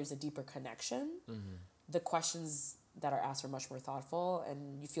feel like there's a deeper connection, the questions that are asked are much more thoughtful,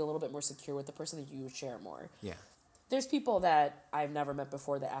 and you feel a little bit more secure with the person that you would share more. Yeah. There's people that I've never met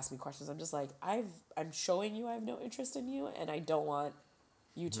before that ask me questions. I'm just like, I'm showing you I have no interest in you, and I don't want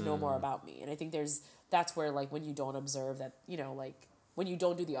you to know more about me. And I think that's where, like, when you don't observe that, like, when you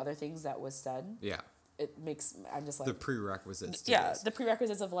don't do the other things that was said. Yeah. I'm just like. The prerequisites. The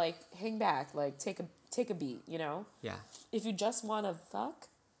prerequisites of, like, hang back, like, take a beat, Yeah. If you just want to fuck,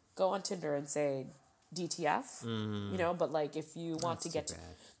 go on Tinder and say DTF, but, like, if you want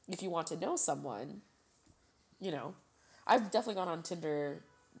if you want to know someone, I've definitely gone on Tinder,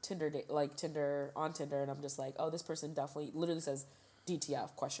 and I'm just like, oh, this person definitely literally says DTF ?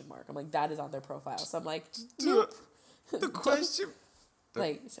 I'm like, that is on their profile. So I'm like, nope. The question.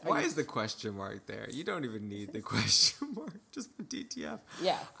 Like, why is the question mark there? You don't even need the question mark. Just put DTF.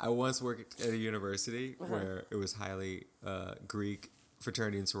 Yeah. I once worked at a university where it was highly Greek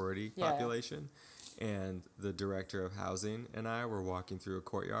fraternity and sorority population. And the director of housing and I were walking through a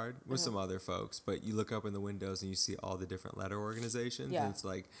courtyard with some other folks. But you look up in the windows and you see all the different letter organizations. Yeah. And it's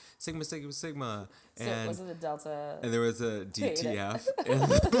like Sigma, Sigma, Sigma. And so wasn't the Delta? And there was a DTF in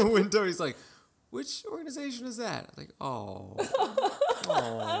the window. He's like, which organization is that? I'm like, oh.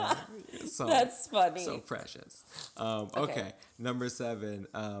 So, that's funny. So precious. Okay. Number 7.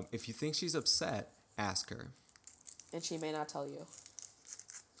 If you think she's upset, ask her. And she may not tell you.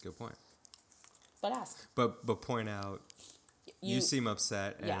 Good point. But ask. But point out, you seem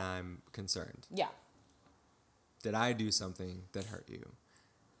upset and I'm concerned. Yeah. Did I do something that hurt you?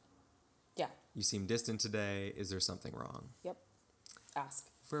 Yeah. You seem distant today. Is there something wrong? Yep. Ask.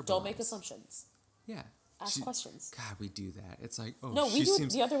 Verbalize. Don't make assumptions. Yeah. Ask questions. God, we do that. It's like, oh, no, we do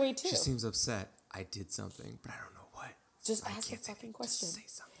it the other way too. She seems upset. I did something, but I don't know what. Just ask a fucking question. Just say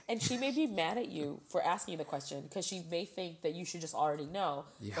something. And she may be mad at you for asking the question because she may think that you should just already know.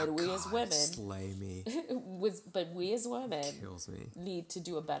 Yeah, but we God, as women, slay me. but we as women Kills me. need to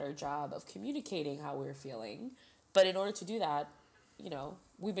do a better job of communicating how we're feeling. But in order to do that, you know,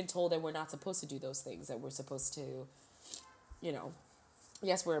 we've been told that we're not supposed to do those things, that we're supposed to, you know,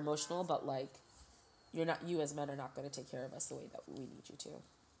 yes, we're emotional, but like, you as men are not going to take care of us the way that we need you to.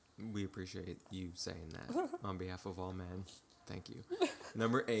 We appreciate you saying that on behalf of all men. Thank you.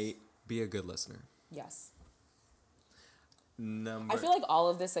 Number 8, be a good listener. Yes. I feel like all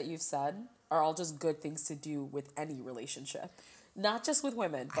of this that you've said are all just good things to do with any relationship. Not just with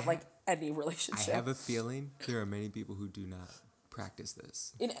women, but like any relationship. I have a feeling there are many people who do not practice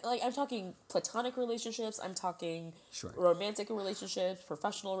this. I'm talking platonic relationships, I'm talking Sure. romantic relationships,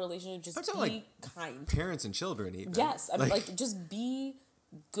 professional relationships, just be like kind. Parents and children even. Yes, I mean, like just be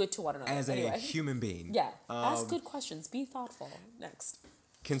good to one another. As a human being. Yeah. Ask good questions. Be thoughtful. Next.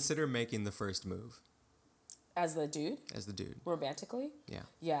 Consider making the first move. As the dude? As the dude. Romantically? Yeah.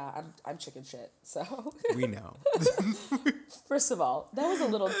 Yeah, I'm chicken shit. So We know. first of all, that was a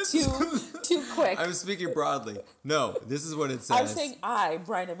little too quick. I'm speaking broadly. No, this is what it says. I'm saying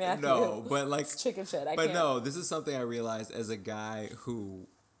Brian and Matthew. No, but like it's chicken shit. I but can't. no, this is something I realized as a guy who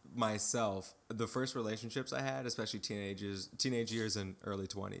myself, the first relationships I had, especially teenage years and early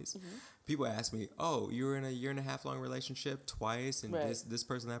 20s, people ask me, "Oh, you were in a 1.5 year long relationship twice, and Right. this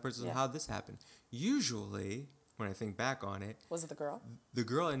person, that person. Yeah. How'd this happen?" Usually, when I think back on it, Was it the girl? the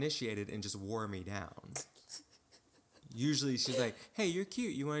girl initiated and just wore me down. Usually she's like, "Hey, you're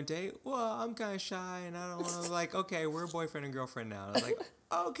cute. You want to date?" "Well, I'm kind of shy and I don't want to." Like, "Okay, we're boyfriend and girlfriend now." And I was like,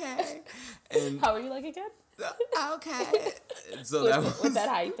 "Okay." And How are you like again? okay. So that was with that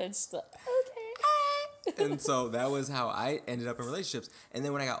high pitched. Okay. and so that was how I ended up in relationships. And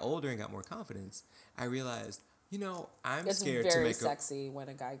then when I got older and got more confidence, I realized, I'm It's scared to very make sexy when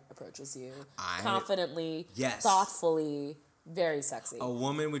a guy approaches you confidently, Yes. thoughtfully. Very sexy. a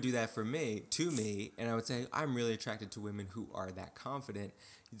woman would do that to me, and I would say, I'm really attracted to women who are that confident.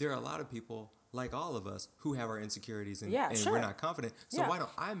 There are a lot of people, like all of us, who have our insecurities and sure. we're not confident. So Yeah. why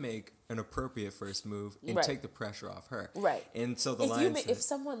don't I make an appropriate first move and Right. take the pressure off her? Right. And so the If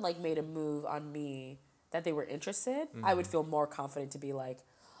someone like made a move on me that they were interested, I would feel more confident to be like,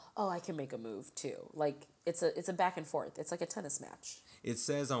 oh, I can make a move too. Like it's a back and forth. It's like a tennis match. It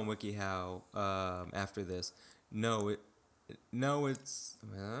says on WikiHow after this, it's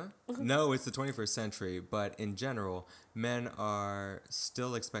the 21st century, but in general, men are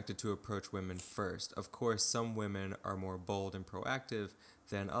still expected to approach women first. Of course, some women are more bold and proactive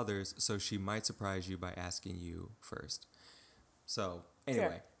than others, so she might surprise you by asking you first. So,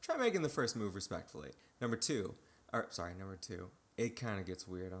 anyway, Try making the first move respectfully. Number two. It kind of gets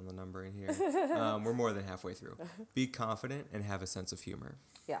weird on the numbering here. We're more than halfway through. Be confident and have a sense of humor.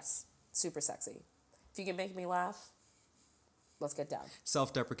 Yes. Super sexy. If you can make me laugh, let's get down.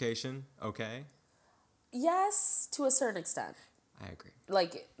 Self-deprecation, okay? Yes, to a certain extent. I agree.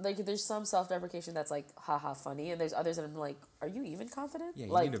 Like there's some self-deprecation that's like haha funny, and there's others that I'm like, are you even confident? Yeah,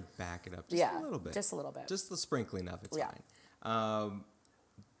 you like, need to back it up just a little bit. Just a little bit. Just the sprinkling of it's fine.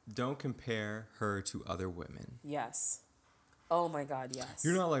 Don't compare her to other women. Yes. Oh my God, yes.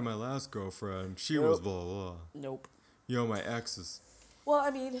 You're not like my last girlfriend. She was blah, blah. Nope. My exes. Well,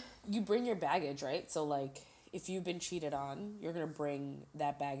 I mean, you bring your baggage, right? So, like, if you've been cheated on, you're going to bring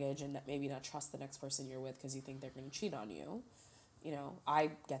that baggage and maybe not trust the next person you're with because you think they're going to cheat on you.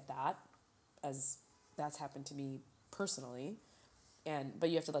 I get that, as that's happened to me personally. But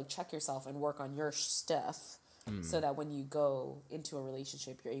you have to, like, check yourself and work on your stuff so that when you go into a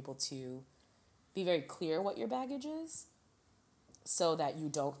relationship, you're able to be very clear what your baggage is. So that you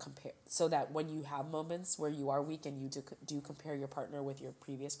don't compare, so that when you have moments where you are weak and you do compare your partner with your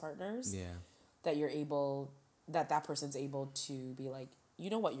previous partners, that you're able, that person's able to be like,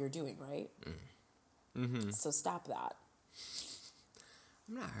 you know what you're doing, right? Mm-hmm. So stop that.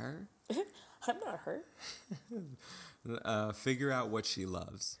 I'm not her. I'm not her. Figure out what she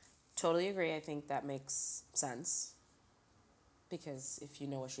loves. Totally agree. I think that makes sense. Because if you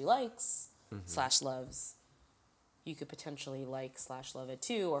know what she likes / loves, you could potentially like / love it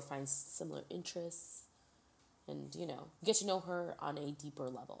too, or find similar interests, and get to know her on a deeper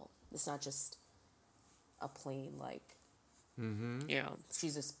level. It's not just a plain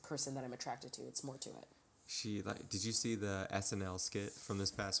she's this person that I'm attracted to. It's more to it. Did you see the SNL skit from this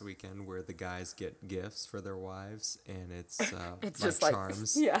past weekend where the guys get gifts for their wives and it's It's like just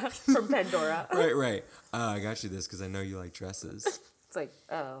charms? From Pandora. Right. I got you this because I know you like dresses. It's like,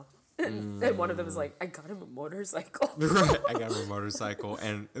 oh. And one of them is like, I got him a motorcycle. Right. I got him a motorcycle,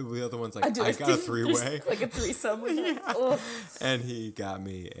 and the other one's like, I got a three-way. Like a threesome with him. And he got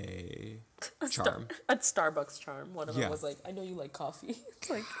me a charm. A Starbucks charm. One of them Yeah. was like, I know you like coffee.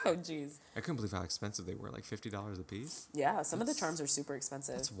 Like, oh, jeez. I couldn't believe how expensive they were, like $50 a piece. Yeah, some of the charms are super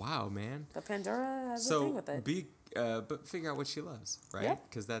expensive. That's wow, man. But Pandora has a thing with it. But figure out what she loves, right? Yeah.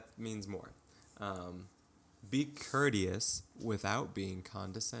 Because that means more. Be courteous without being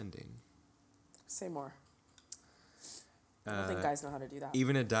condescending. Say more. I don't think guys know how to do that.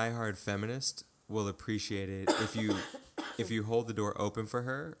 Even a diehard feminist will appreciate it if you hold the door open for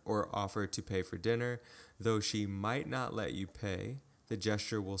her or offer to pay for dinner. Though she might not let you pay, the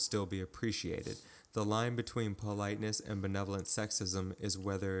gesture will still be appreciated. The line between politeness and benevolent sexism is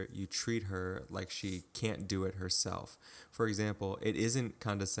whether you treat her like she can't do it herself. For example, it isn't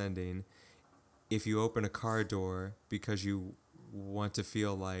condescending if you open a car door because you want to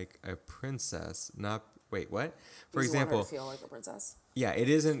feel like a princess, not... Wait, what? For You just want her example... to feel like a princess. Yeah, it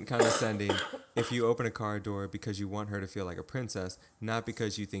isn't condescending if you open a car door because you want her to feel like a princess, not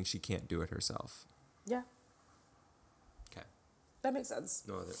because you think she can't do it herself. Yeah, Okay. that makes sense.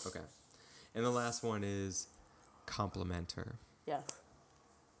 No other. Okay. And the last one is compliment her. Yeah.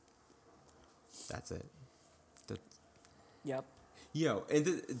 That's it. That, Yep. yo,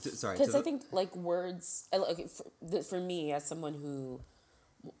 and sorry. Because I think like words. Okay, for me as someone who,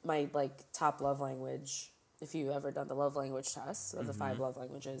 my like top love language. If you ever done the love language test of the 5 love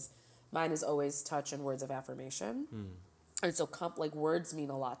languages, mine is always touch and words of affirmation. And so like words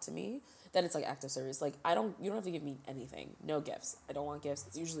mean a lot to me. Then it's like acts of service. Like you don't have to give me anything. No gifts. I don't want gifts.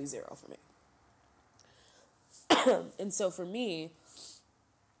 It's usually 0 for me. And so for me,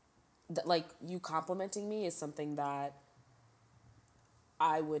 like you complimenting me is something that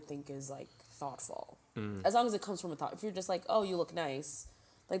I would think is like thoughtful. As long as it comes from a thought. If you're just like, oh, you look nice,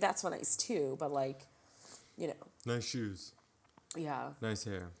 like that's nice too. But like, you know. Nice shoes. Yeah. Nice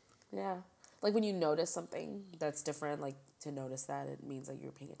hair. Yeah. Like when you notice something that's different, like to notice that it means like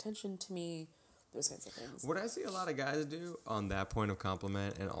you're paying attention to me, those kinds of things. What I see a lot of guys do on that point of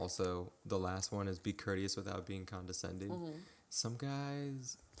compliment, and also the last one is be courteous without being condescending. Some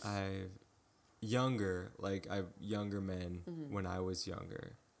guys, younger men, when I was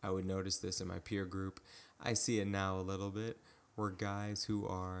younger, I would notice this in my peer group. I see it now a little bit, where guys who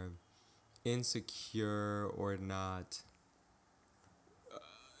are insecure or not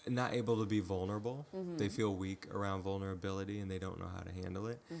able to be vulnerable, they feel weak around vulnerability and they don't know how to handle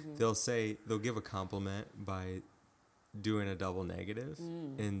it. They'll give a compliment by doing a double negative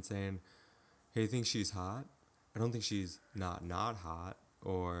and saying, hey, you think she's hot? I don't think she's not hot.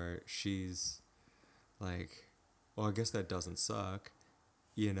 Or she's like, well, I guess that doesn't suck,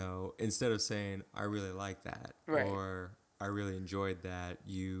 you know, instead of saying, I really like that. Right. Or I really enjoyed that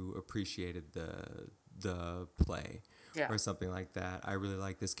you appreciated the play. Yeah. Or something like that. I really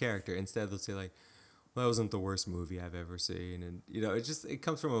like this character. Instead, they'll say like, well, that wasn't the worst movie I've ever seen. And, you know, it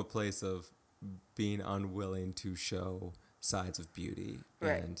comes from a place of being unwilling to show sides of beauty.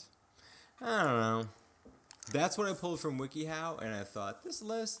 Right. And I don't know. That's what I pulled from WikiHow, and I thought this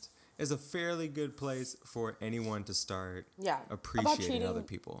list is a fairly good place for anyone to start appreciating other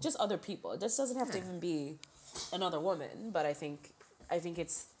people. Just other people. This doesn't have to even be another woman, but I think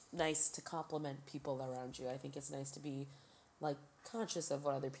it's nice to compliment people around you. I think it's nice to be like conscious of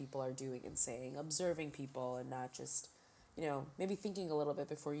what other people are doing and saying, observing people and not just, you know, maybe thinking a little bit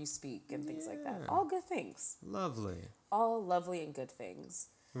before you speak and things like that. All good things. Lovely. All lovely and good things.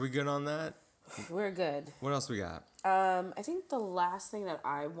 Are we good on that? We're good. What else we got? I think the last thing that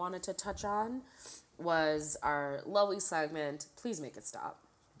I wanted to touch on was our lovely segment, Please Make It Stop.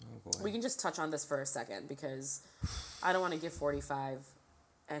 Oh boy. We can just touch on this for a second because I don't want to give 45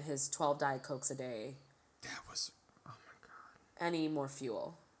 and his 12 Diet Cokes a day That was, oh my God. any more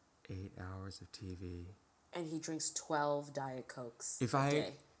fuel. 8 hours of TV. And he drinks 12 Diet Cokes If a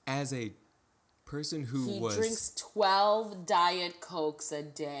day. as a person who He drinks 12 Diet Cokes a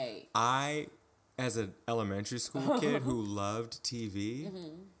day. As an elementary school kid who loved TV,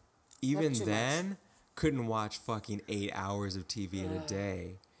 even Never too then, couldn't watch fucking 8 hours of TV in a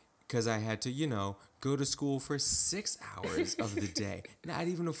day. Because I had to, you know, go to school for 6 hours of the day. Not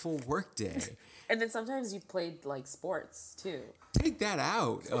even a full work day. And then sometimes you played like sports too. Take that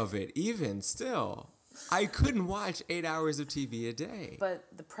out of it, even still. I couldn't watch 8 hours of TV a day. But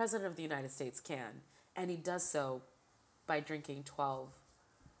the President of the United States can. And he does so by drinking 12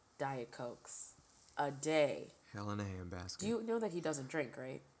 Diet Cokes a day. Hell in a handbasket. Do you know that he doesn't drink,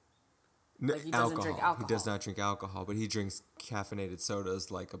 right? No, Like he doesn't drink alcohol. He does not drink alcohol, but he drinks caffeinated sodas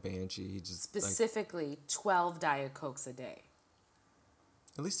like a banshee. He just Specifically 12 Diet Cokes a day.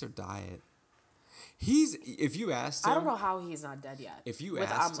 At least their diet. If you asked him, I don't know how he's not dead yet. If you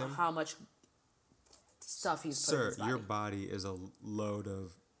asked him how much stuff he's put in his sir, body. your body is a load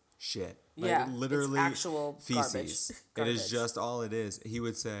of shit. Yeah, literally it's actual feces. garbage. It is just all it is. He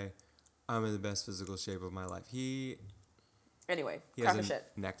would say, I'm in the best physical shape of my life. Anyway, he crack has of a shit.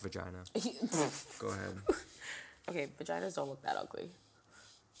 neck vagina. Go ahead. Okay, vaginas don't look that ugly.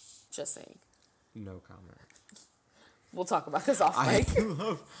 Just saying. No comment. We'll talk about this off mic.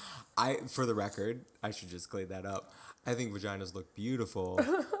 For the record, I should just clean that up. I think vaginas look beautiful,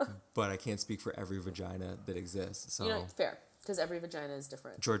 but I can't speak for every vagina that exists. So, fair, because every vagina is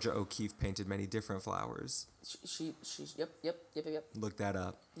different. Georgia O'Keeffe painted many different flowers. Yep. Look that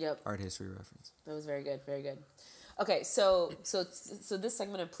up. Yep. Art history reference. That was very good, very good. Okay, so this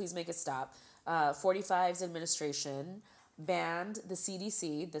segment of Please Make It Stop, 45's administration banned the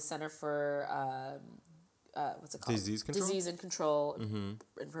CDC, the Center for what's it called? Disease Control? Disease and Control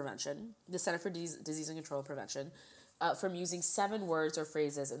and Prevention. The Center for Disease and Control and Prevention from using 7 words or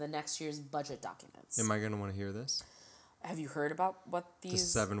phrases in the next year's budget documents. Am I going to want to hear this? Have you heard about what these...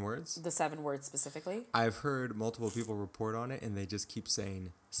 The 7 words? The 7 words specifically? I've heard multiple people report on it, and they just keep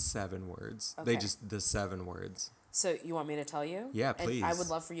saying 7 words. Okay. The 7 words. So you want me to tell you? Yeah, please. And I would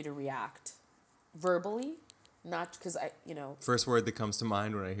love for you to react verbally, not because First word that comes to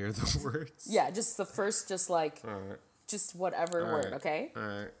mind when I hear the words. Yeah, just the first, just like, Alright. just whatever word, Alright. okay?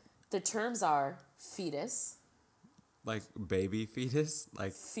 Alright. The terms are fetus. Like baby fetus?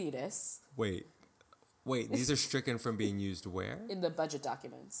 Like, Fetus. wait, these are stricken from being used where? In the budget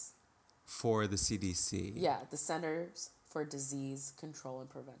documents. For the CDC. Yeah, the Centers for Disease Control and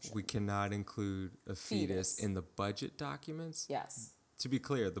Prevention. We cannot include a fetus in the budget documents? Yes. To be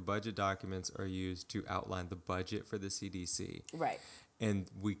clear, the budget documents are used to outline the budget for the CDC. Right. And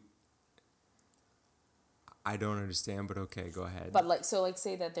I don't understand, but okay, go ahead. But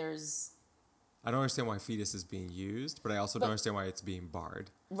say that there's... I don't understand why fetus is being used, but I also don't understand why it's being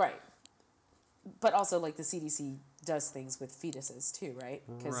barred. Right. But also, the CDC does things with fetuses too, right?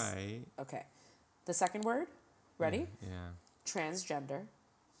 Right. Okay. The second word, ready? Yeah. Transgender.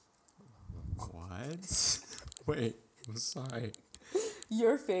 What? Wait, I'm sorry.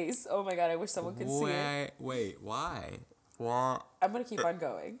 Your face. Oh my God, I wish someone could see it. Wait, why? What? I'm going to keep on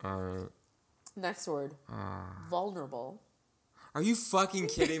going. Next word, vulnerable. Are you fucking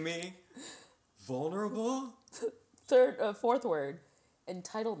kidding me? Vulnerable? Fourth word,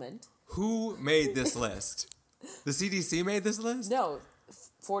 entitlement. Who made this list? The CDC made this list? No,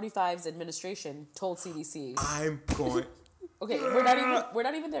 45's administration told CDC. I'm going. Okay, we're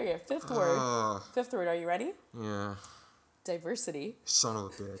not even there yet. Fifth word, are you ready? Yeah. Diversity. Son of a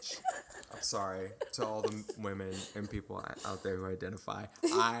bitch. I'm sorry to all the women and people out there who identify.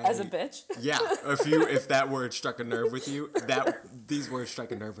 As a bitch? Yeah. If that word struck a nerve with you, these words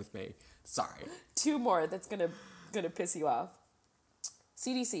struck a nerve with me. Sorry. 2 more that's gonna piss you off.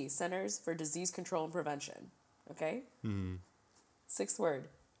 CDC, Centers for Disease Control and Prevention. Okay? Mm-hmm. 6th word,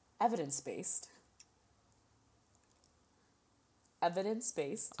 evidence-based.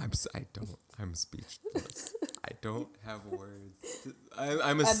 Evidence-based. I'm speechless. I don't have words.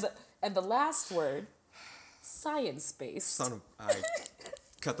 And the last word, science-based.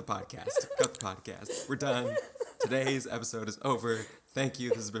 Cut the podcast. We're done. Today's episode is over. Thank you.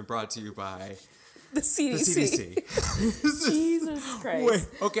 This has been brought to you by the CDC. Jesus Christ. Wait,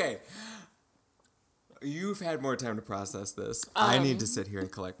 okay. You've had more time to process this. I need to sit here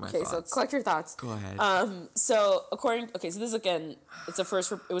and collect my thoughts. Okay, so collect your thoughts. Go ahead. So this is again, it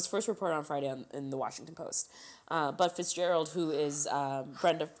was first reported on Friday in the Washington Post. But Fitzgerald, who is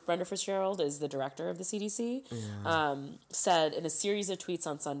Brenda Fitzgerald, is the director of the CDC, said in a series of tweets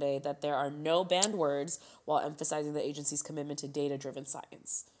on Sunday that there are no banned words while emphasizing the agency's commitment to data-driven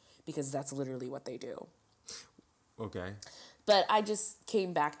science, because that's literally what they do. Okay. But I just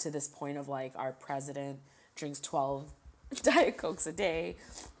came back to this point of our president drinks 12 Diet Cokes a day,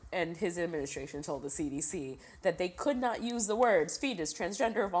 and his administration told the CDC that they could not use the words fetus,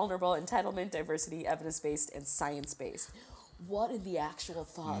 transgender, vulnerable, entitlement, diversity, evidence-based, and science-based. What in the actual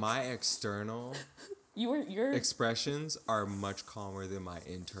fuck? My external your expressions are much calmer than my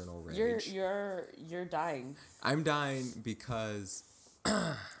internal rage. You're dying. I'm dying because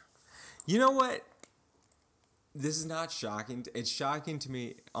you know what? This is not shocking. It's shocking to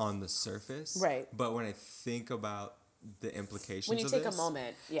me on the surface. Right. But when I think about the implications when you of take this, a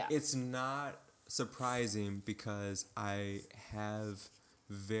moment, yeah. It's not surprising because I have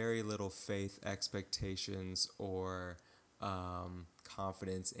very little faith, expectations, or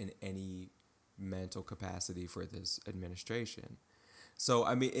confidence in any mental capacity for this administration. So,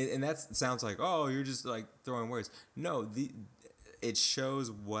 I mean, and that sounds like, oh, you're just throwing words. No, it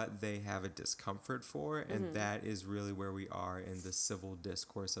shows what they have a discomfort for, and that is really where we are in the civil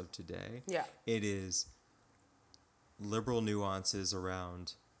discourse of today. Yeah. It is liberal nuances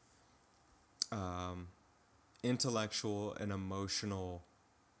around intellectual and emotional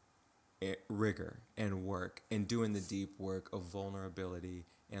rigor and work, and doing the deep work of vulnerability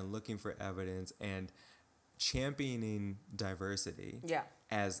and looking for evidence and championing diversity Yeah.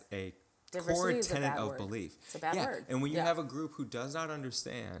 as a Diversity core is a tenet bad of word. belief. It's a bad word. And when you Yeah. have a group who does not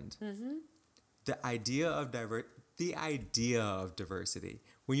understand the idea of diversity,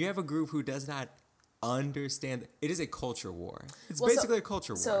 when you have a group who does not understand, it is a culture war. It's basically a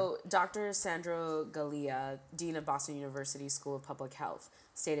culture war. So Dr. Sandro Galea, Dean of Boston University School of Public Health,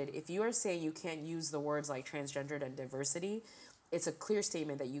 stated, if you are saying you can't use the words like transgendered and diversity, it's a clear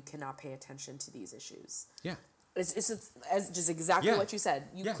statement that you cannot pay attention to these issues. Yeah. It's just exactly Yeah. what you said.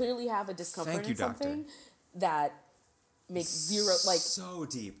 You clearly have a discomfort Thank you, in something doctor. that makes zero, like, so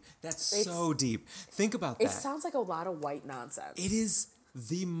deep. That's so deep. Think about it that. sounds like a lot of white nonsense. It is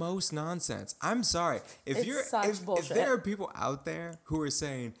the most nonsense. I'm sorry. If bullshit. there are people out there who are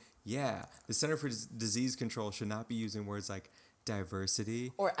saying, yeah, the Center for Disease Control should not be using words like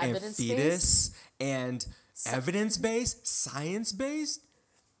diversity Or and evidence-based. fetus and evidence-based, science-based.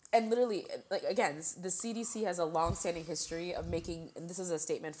 And literally, like, again, the CDC has a long-standing history of making, and this is a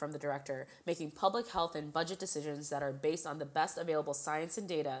statement from the director, making public health and budget decisions that are based on the best available science and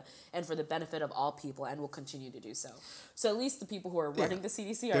data and for the benefit of all people, and will continue to do so. So at least the people who are running the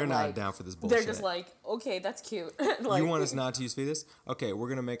CDC are They're not like, down for this bullshit. they're just like, okay, that's cute. Like, You want us not to use fetus? Okay, we're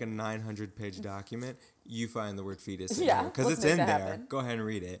gonna make a 900-page document. You find the word fetus in Yeah, there because let's it's make in that there. happen. Go ahead and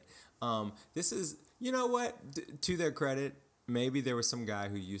read it. This is, you know what? To their credit, maybe there was some guy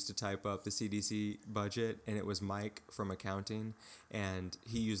who used to type up the CDC budget, and it was Mike from accounting, and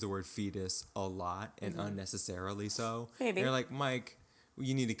he used the word fetus a lot and unnecessarily so. Maybe. They're like, Mike,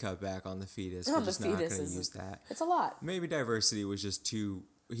 you need to cut back on the fetus. No, We're the just not fetus going to is- use that. it's a lot. Maybe diversity was just too.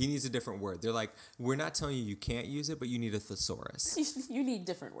 He needs a different word. They're like, we're not telling you can't use it, but you need a thesaurus. You need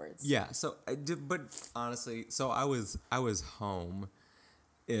different words. Yeah. So, but honestly, so I was home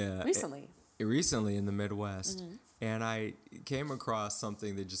recently in the Midwest, and I came across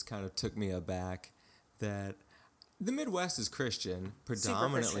something that just kind of took me aback. That the Midwest is Christian,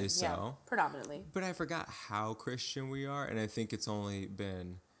 predominantly Super Christian, so. yeah, predominantly. But I forgot how Christian we are, and I think it's only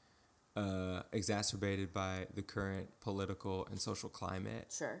been exacerbated by the current political and social climate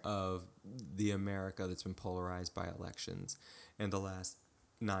Sure. of the America that's been polarized by elections in the last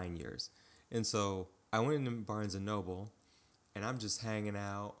 9 years. And so I went into Barnes & Noble, and I'm just hanging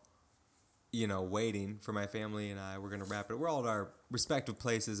out, waiting for my family and I. We're going to wrap it. We're all at our respective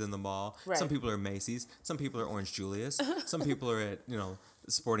places in the mall. Right. Some people are Macy's. Some people are Orange Julius. Some people are at,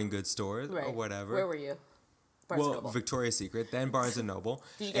 sporting goods stores or Right. whatever. Where were you? Barnes & Noble. Victoria's Secret, then Barnes & Noble.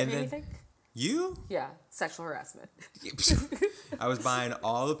 Did you get me anything? You? Yeah, sexual harassment. I was buying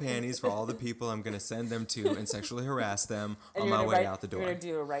all the panties for all the people I'm going to send them to and sexually harass them And on you're my gonna way write- out the door.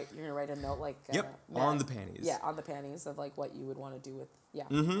 You're gonna write a note like. Yep, on the panties. Yeah, on the panties of like what you would want to do with. Yeah.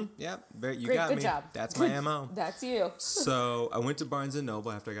 Mm-hmm. Yep. You Great, got good me. job. That's my MO. That's you. So I went to Barnes &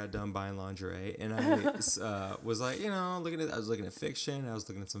 Noble after I got done buying lingerie, and I was like, I was looking at fiction, I was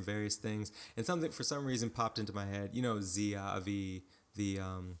looking at some various things, and something for some reason popped into my head. Zia Avi,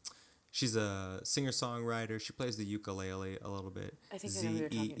 she's a singer-songwriter. She plays the ukulele a little bit. I think I know who you're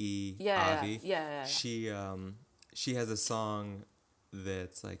talking- Zee Yeah, Avi. yeah. She has a song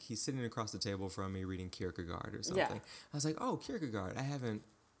that's like, he's sitting across the table from me reading Kierkegaard or something. Yeah. I was like, oh, Kierkegaard. I haven't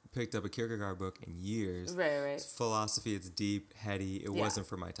picked up a Kierkegaard book in years. Right. It's philosophy, it's deep, heady. It wasn't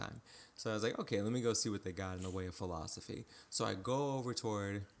for my time. So I was like, okay, let me go see what they got in the way of philosophy. So I go over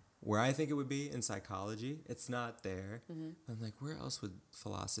toward where I think it would be in psychology. It's not there. I'm like, where else would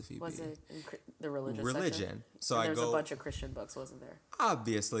philosophy Was be? it in the religious Religion. section? So And I there was go, a bunch of Christian books, wasn't there?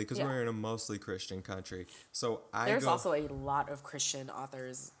 obviously, because Yeah. we're in a mostly Christian country. So There's also a lot of Christian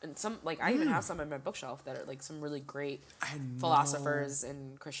authors, and some I even have some on my bookshelf that are like some really great philosophers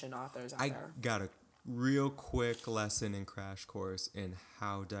and Christian authors out there. got a real quick lesson and crash course in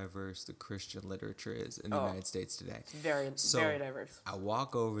how diverse the Christian literature is in the United States today. Very diverse. I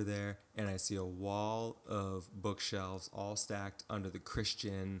walk over there and I see a wall of bookshelves all stacked under the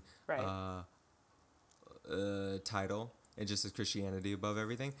Christian Right. title. It just says Christianity above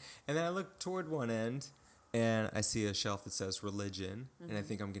everything. And then I look toward one end and I see a shelf that says religion. And I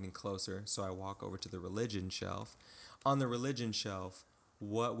think I'm getting closer. So I walk over to the religion shelf. On the religion shelf,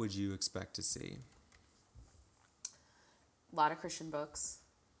 what would you expect to see? A lot of Christian books,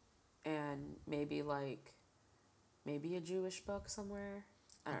 and maybe a Jewish book somewhere.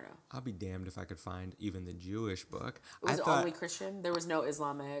 I don't know. I'll be damned if I could find even the Jewish book. Was it only Christian? There was no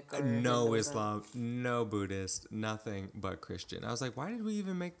Islamic? Or no Islam, no Buddhist, nothing but Christian. I was like, why did we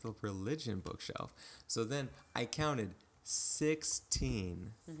even make the religion bookshelf? So then I counted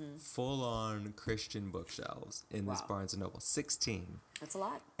 16 full-on Christian bookshelves in this Barnes & Noble. 16. That's a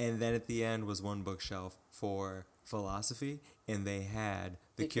lot. And then at the end was one bookshelf for philosophy, and they had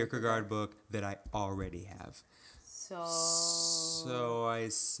the Kierkegaard book that I already have. So I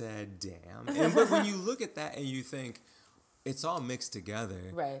said, damn. But when you look at that and you think it's all mixed together,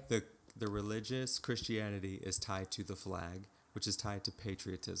 right? The religious Christianity is tied to the flag, which is tied to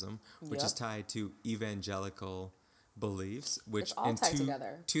patriotism, which is tied to evangelical beliefs, which it's all in tied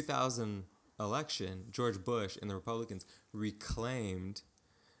together. 2000 election, George Bush and the Republicans reclaimed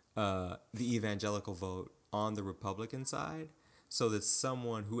the evangelical vote on the Republican side, so that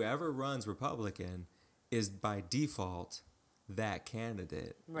whoever runs Republican is by default that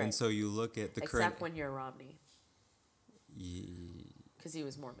candidate. Right. And so you look at the current... Except when you're Romney. Because he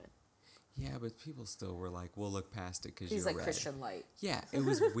was Mormon. Yeah, but people still were like, we'll look past it because he's you're like red. Christian light. Yeah, it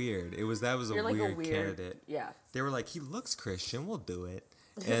was weird. That was a weird candidate. Yeah. They were like, he looks Christian, we'll do it.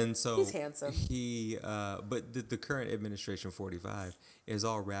 And so he's handsome. But the current administration 45 is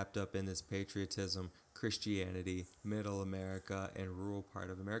all wrapped up in this patriotism, Christianity, middle America, and rural part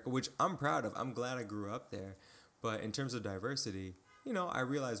of America, which I'm proud of. I'm glad I grew up there. But in terms of diversity, I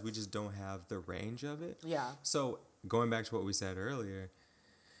realize we just don't have the range of it. Yeah. So going back to what we said earlier,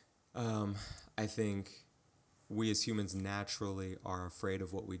 I think we as humans naturally are afraid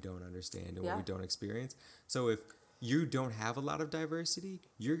of what we don't understand and what we don't experience. So if you don't have a lot of diversity,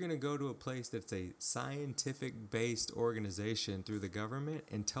 you're going to go to a place that's a scientific-based organization through the government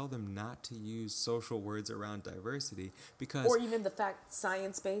and tell them not to use social words around diversity because... Or even the fact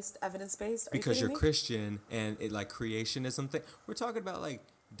science-based, evidence-based. Because you're Christian and it like creationism thing. We're talking about like,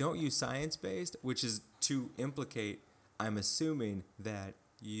 don't use science-based, which is to implicate, I'm assuming, that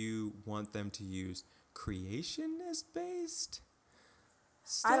you want them to use creationist-based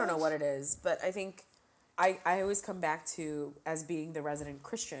stuff? I don't know what it is, but I think... I always come back to as being the resident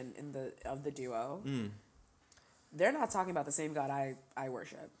Christian of the duo. They're not talking about the same God I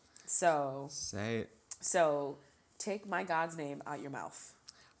worship. So say it. So take my God's name out your mouth.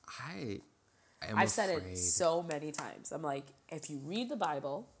 I've said it so many times. I'm like, if you read the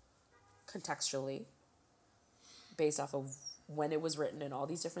Bible contextually, based off of when it was written and all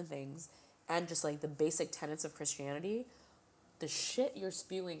these different things, and just like the basic tenets of Christianity, the shit you're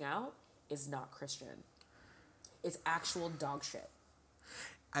spewing out is not Christian. It's actual dog shit.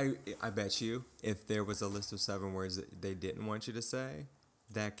 I bet you if there was a list of 7 words that they didn't want you to say,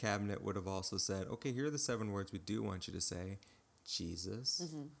 that cabinet would have also said, okay, here are the 7 words we do want you to say. Jesus,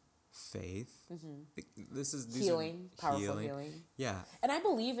 faith. This is healing, powerful healing. Yeah. And I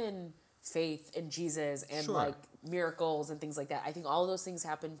believe in faith in Jesus and like miracles and things like that. I think all of those things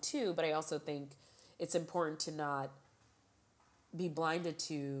happen too, but I also think it's important to not be blinded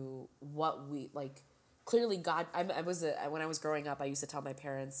to what we like. Clearly, God. When I was growing up, I used to tell my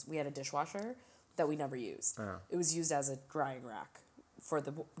parents we had a dishwasher that we never used. It was used as a drying rack for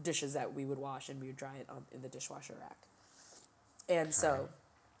the dishes that we would wash, and we would dry it in the dishwasher rack. And so,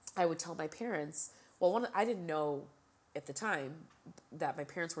 I would tell my parents. Well, I didn't know at the time that my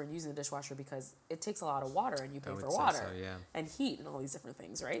parents weren't using the dishwasher because it takes a lot of water, and you pay for water and heat and all these different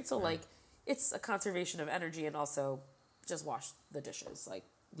things, right? So like, it's a conservation of energy, and also just wash the dishes, like.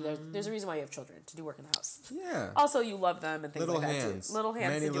 There's a reason why you have children, to do work in the house. Yeah. Also, you love them and things little like hands. that too. Little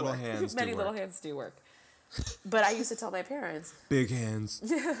hands. Many little hands. Many little hands do work. But I used to tell my parents. Big hands.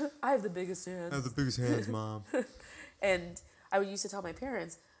 I have the biggest hands. I have the biggest hands, Mom. And I would used to tell my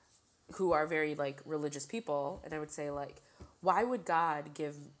parents, who are very like religious people, and I would say like, why would God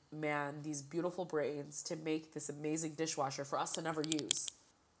give man these beautiful brains to make this amazing dishwasher for us to never use?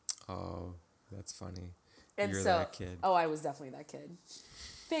 Oh, that's funny. And You're so, that kid. Oh, I was definitely that kid.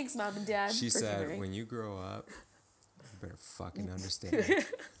 Thanks, Mom and Dad. She said, hearing. when you grow up, you better fucking understand.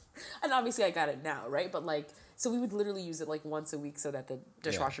 And obviously I got it now, right? But like, so we would literally use it like once a week so that the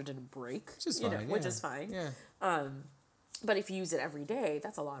dishwasher didn't break. Which is fine. Which is fine. Yeah. But if you use it every day,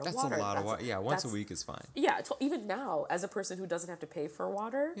 that's a lot of water. That's a lot of water. Yeah, once a week is fine. Yeah, even now, as a person who doesn't have to pay for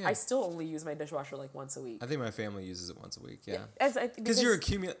water, I still only use my dishwasher like once a week. I think my family uses it once a week, yeah. Because you're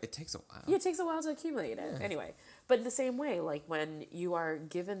accumulating, it takes a while. Yeah, it takes a while to accumulate it. Yeah. Anyway, but in the same way, like when you are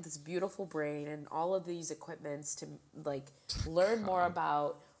given this beautiful brain and all of these equipments to like learn more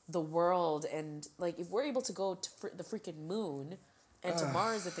about the world, and like if we're able to go to the freaking moon and to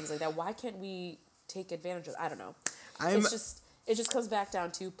Mars and things like that, why can't we take advantage of it? I don't know. it just comes back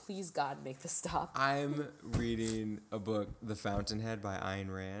down to, please God, make this stop. I'm reading a book, The Fountainhead by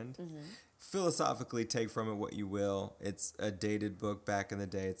Ayn Rand. Mm-hmm. Philosophically, take from it what you will. It's a dated book back in the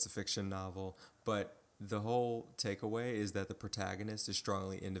day. It's a fiction novel. But the whole takeaway is that the protagonist is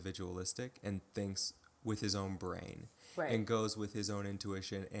strongly individualistic and thinks with his own brain. Right. And goes with his own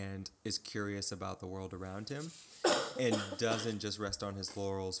intuition and is curious about the world around him and doesn't just rest on his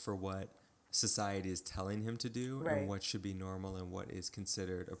laurels for what society is telling him to do Right. and what should be normal and what is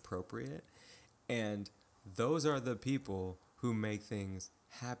considered appropriate. And those are the people who make things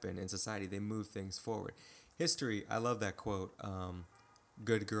happen in society. They move things forward. History, I love that quote,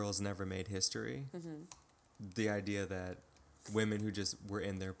 good girls never made history. Mm-hmm. The idea that women who just were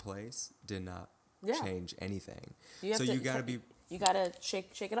in their place did not change anything. You gotta shake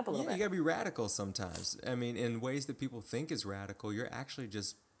it up a little bit. You gotta be radical sometimes. I mean, in ways that people think is radical, you're actually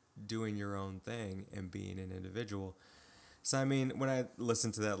just doing your own thing and being an individual. So I mean, when I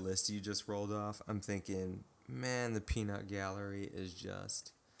listen to that list you just rolled off, I'm thinking, man, the peanut gallery is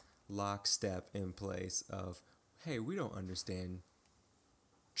just lockstep in place of, hey, we don't understand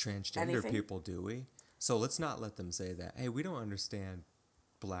transgender people, do we? So let's not let them say that. Hey, we don't understand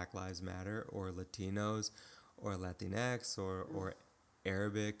Black Lives Matter or Latinos or Latinx or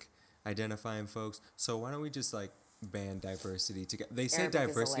Arabic identifying folks. So why don't we just like ban diversity together? They say Arabic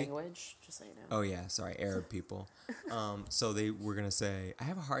diversity. is a language, just so you know. Oh yeah, sorry, Arab people. So they were gonna say, I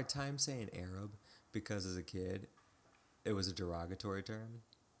have a hard time saying Arab because as a kid, it was a derogatory term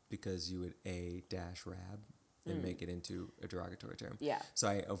because you would A-rab and make it into a derogatory term. Yeah. So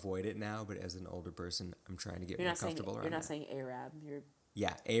I avoid it now, but as an older person, I'm trying to get more comfortable around it. You're not saying Arab.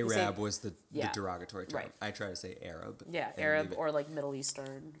 Yeah, Arab was the derogatory term. Right. I try to say Arab. Yeah, Arab or like Middle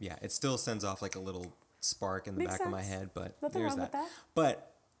Eastern. Yeah, it still sends off like a little spark in the back of my head, but Nothing there's wrong with that.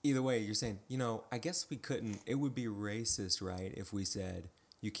 But either way, you're saying, I guess we couldn't, it would be racist, right, if we said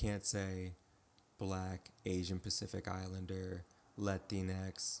you can't say Black, Asian Pacific Islander,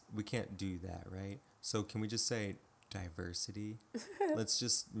 Latinx. We can't do that, right? So can we just say diversity? Let's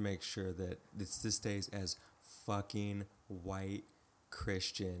just make sure that this stays as fucking white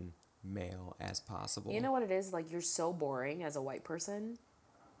Christian male as possible. You know what it is? Like, you're so boring as a white person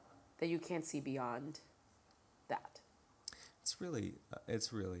that you can't see beyond that. It's really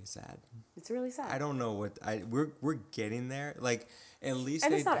sad. It's really sad. I don't know what we're getting there. Like, at least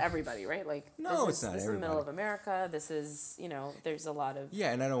and it's not everybody, right? Like, no, it's not everybody. This is the middle of America. This is, there's a lot of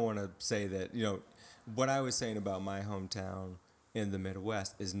and I don't want to say that what I was saying about my hometown in the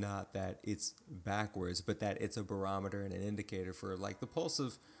Midwest is not that it's backwards, but that it's a barometer and an indicator for like the pulse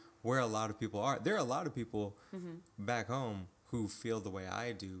of where a lot of people are. There are a lot of people back home who feel the way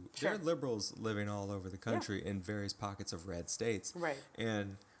I do. Sure. There are liberals living all over the country in various pockets of red states. Right.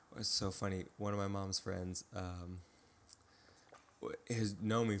 And it's so funny. One of my mom's friends has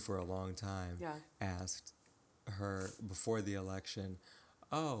known me for a long time. Yeah. Asked her before the election,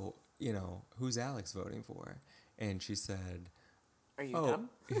 who's Alex voting for? And she said, are you dumb?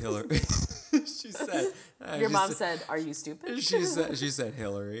 Hillary. She said. Your mom said, "Are you stupid?" She said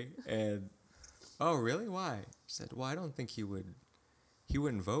Hillary, and oh really? Why? She said, well, I don't think he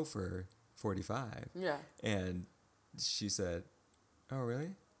wouldn't vote for 45. Yeah. And she said, oh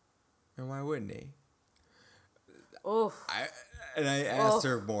really? And why wouldn't he? Oh. I asked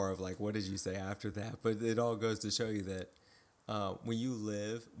her more of like, what did you say after that? But it all goes to show you that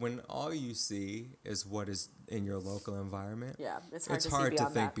when all you see is what is in your local environment, it's hard to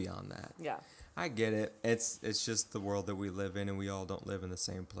think beyond that. Yeah. I get it. It's just the world that we live in, and we all don't live in the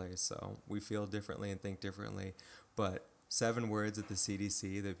same place. So we feel differently and think differently. But 7 words at the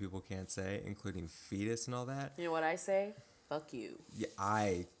CDC that people can't say, including fetus and all that. You know what I say? Fuck you. Yeah,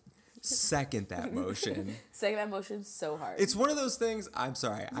 I second that motion. Second that motion so hard. It's one of those things. I'm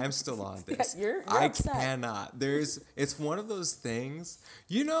sorry. I'm still on this. You're I upset. cannot. It's one of those things.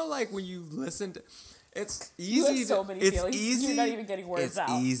 Like when you listen to. It's easy. You have so many feelings. You're not even getting words out.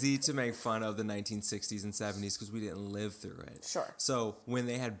 It's easy to make fun of the 1960s and 70s because we didn't live through it. Sure. So when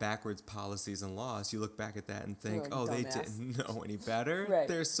they had backwards policies and laws, you look back at that and think, they didn't know any better. Right.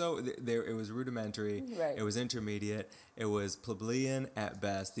 It was rudimentary. Right. It was intermediate. It was plebeian at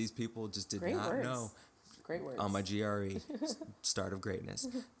best. These people just did not know. Great words. On my GRE, start of greatness.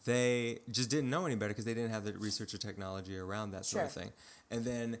 They just didn't know any better because they didn't have the research or technology around that sort of thing. And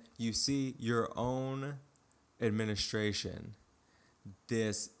then you see your own administration,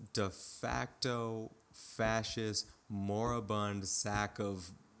 this de facto fascist moribund sack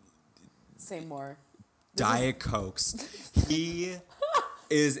of Say more. Diet Cokes. He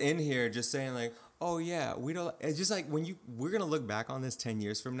is in here just saying like, oh yeah, we don't. It's just like we're gonna look back on this 10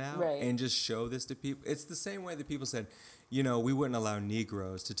 years from now Right. and just show this to people. It's the same way that people said, we wouldn't allow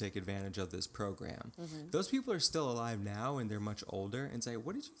Negroes to take advantage of this program. Those people are still alive now and they're much older and say,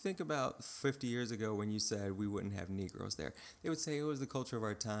 what did you think about 50 years ago when you said we wouldn't have Negroes there? They would say it was the culture of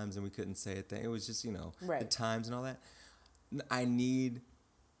our times and we couldn't say it then. It was just, the Right. times and all that. I need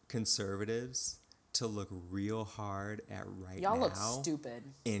conservatives to look real hard at Y'all now look stupid.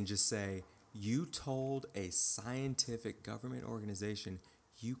 and just say, you told a scientific government organization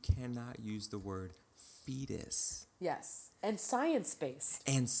you cannot use the word fetus Yes. And science-based.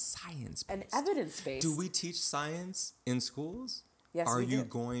 and science And evidence-based. Do we teach science in schools? Yes, Are we you do.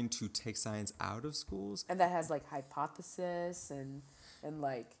 going to take science out of schools? And that has like hypothesis and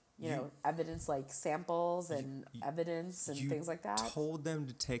like, evidence, like samples and evidence and You things like that. told them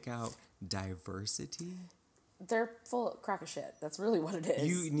to take out diversity? They're full of crack of shit. That's really what it is.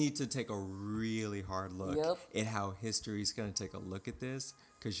 You need to take a really hard look Yep. at how history's going to take a look at this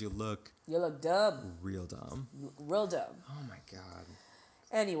because you look You look dumb. real dumb. Real dumb. Oh my God.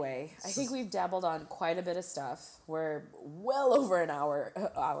 Anyway, I think we've dabbled on quite a bit of stuff. We're well over an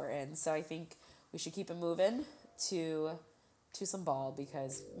hour in, so I think we should keep it moving to some ball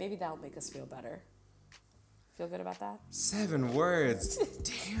because maybe that'll make us feel better. Feel good about that? 7 words.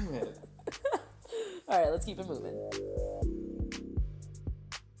 Damn it. All right, let's keep it moving.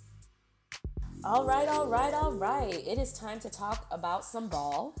 All right. It is time to talk about some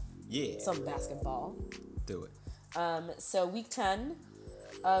ball, Yeah. some basketball. Do it. So week 10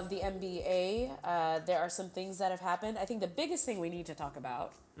 of the NBA, there are some things that have happened. I think the biggest thing we need to talk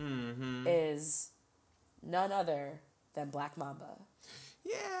about is none other than Black Mamba.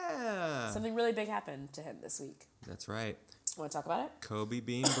 Yeah. Something really big happened to him this week. That's right. Want to talk about it? Kobe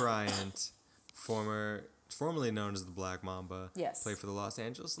Bean Bryant, formerly known as the Black Mamba, Yes. played for the Los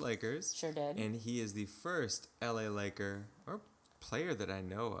Angeles Lakers. Sure did. And he is the first LA Laker or player that I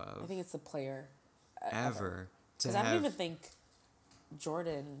know I of think it's the player. ever to Because have. I don't even think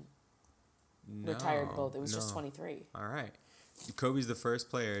Jordan retired both. It was just no. 23. All right. Kobe's the first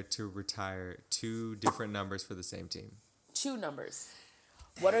player to retire 2 different numbers for the same team. 2 numbers.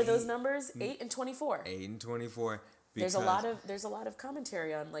 What are those numbers? 8 and 24. 8 and 24. There's a lot of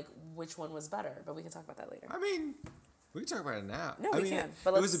commentary on like which one was better, but we can talk about that later. I mean, we can talk about it now. No, I we mean, can,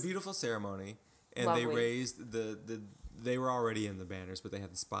 but it was a let's- beautiful ceremony, and Lovely. they raised they were already in the banners, but they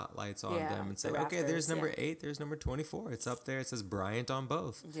had the spotlights on Yeah, them and the said, okay, there's rafters, number yeah. 8, there's number 24. It's up there. It says Bryant on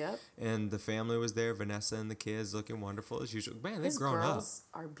both. Yep. And the family was there, Vanessa and the kids looking wonderful as usual. Man, they've His grown up. girls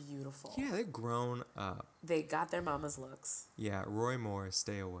are beautiful. Yeah, they've grown up. They got their mama's looks. Yeah, Roy Moore,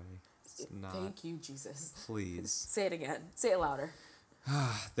 stay away. It's not, Thank you, Jesus. please. Say it again. Say it louder.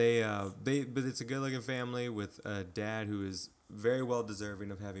 But it's a good-looking family with a dad who is very well deserving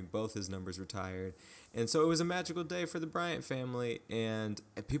of having both his numbers retired. And so it was a magical day for the Bryant family, and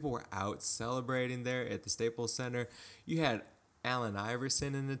people were out celebrating there at the Staples Center. You had Allen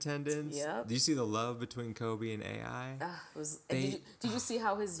Iverson in attendance. Yep. Do you see the love between Kobe and AI? It was. And did you see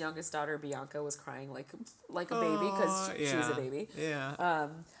how his youngest daughter Bianca was crying like a baby because she was a baby? Yeah.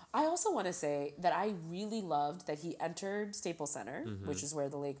 I also want to say that I really loved that he entered Staples Center, Mm-hmm. which is where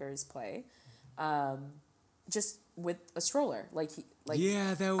the Lakers play, just with a stroller.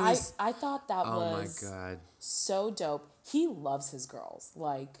 Yeah, that was. I thought that Oh was my God. so dope. He loves his girls.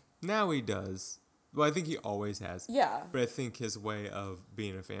 Now he does. Well, I think he always has. Yeah. But I think his way of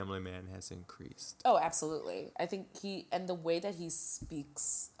being a family man has increased. Oh, absolutely. I think and the way that he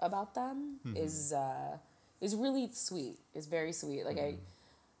speaks about them Mm-hmm. is really sweet. It's very sweet.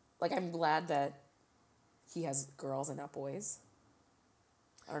 I'm glad that he has girls and not boys.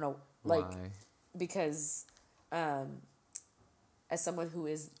 I don't know, Why? because as someone who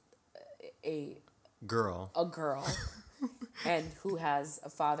is a Girl. girl and who has a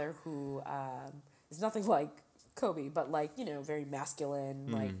father who is nothing like Kobe, but very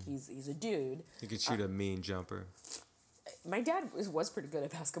masculine. He's a dude. He could shoot a mean jumper. My dad was pretty good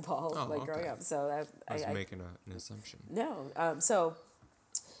at basketball, Oh, growing okay. up. So I was I making an assumption. no. So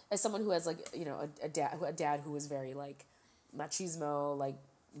as someone who has a dad who was very machismo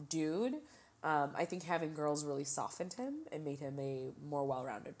dude, I think having girls really softened him and made him a more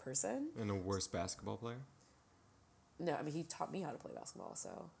well-rounded person. And a worse basketball player? No, I mean he taught me how to play basketball,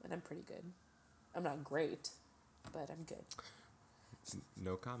 and I'm pretty good. I'm not great, but I'm good.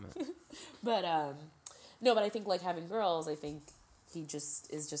 No comment. But no, but I think having girls, I think he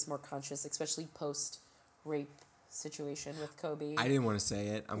is just more conscious, especially post rape situation with Kobe. I didn't want to say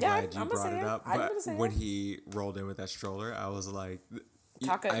it. I'm Yeah, glad you I'm gonna brought say it it. up. I'm But gonna say when it. he rolled in with that stroller, I was like,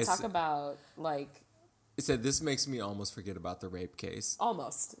 talk about It said, this makes me almost forget about the rape case.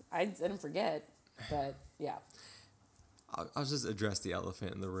 almost. I didn't forget. But yeah. I'll just address the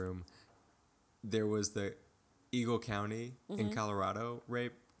elephant in the room. There was the Eagle County in Colorado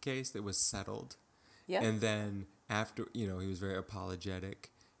rape case that was settled. Yeah. And then after, he was very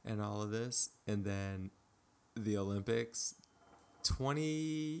apologetic and all of this. And then the Olympics,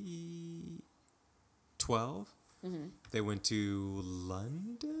 2012, they went to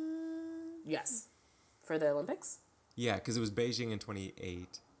London? Yes. For the Olympics? Yeah, because it was Beijing in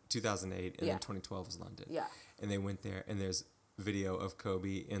 2008, and then 2012 was London. Yeah. And they went there, and there's video of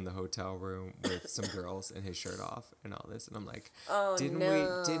Kobe in the hotel room with some girls and his shirt off and all this. And I'm like,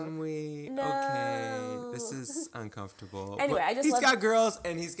 didn't we? No. Okay, this is uncomfortable. Anyway, but he's got girls,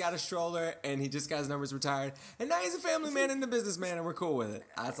 and he's got a stroller, and he just got his numbers retired. And now he's a family man and a businessman, and we're cool with it.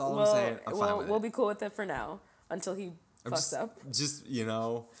 That's all I'm saying. I'm fine with it. We'll be cool with it for now until he fucks up. Just, we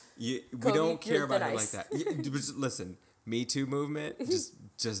Kobe, don't care about him like nice. that. Just listen, Me Too movement,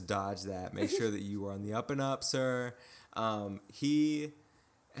 just dodge that. Make sure that you are on the up and up, sir. He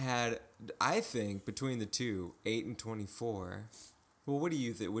had, I think, between the two, 8 and 24. Well, what do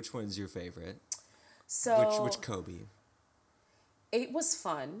you think? Which one's your favorite? So which Kobe? 8 was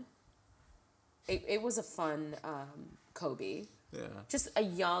fun. It was a fun Kobe. Yeah. Just a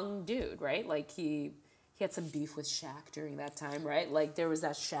young dude, right? Like he had some beef with Shaq during that time, right? Like there was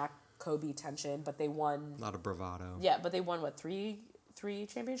that Shaq Kobe tension, but they won. A lot of bravado. Yeah, but they won what, three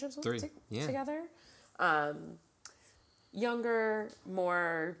championships together. Younger,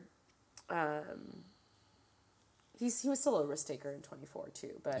 more. He was still a risk taker in 24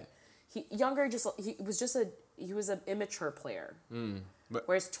 too, but he was an immature player.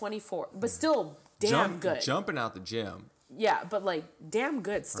 Whereas 24, but still damn good. Jumping out the gym. Yeah, but like damn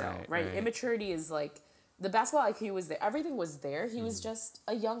good still, right? Right. Immaturity is like the basketball IQ was there. Everything was there. He was just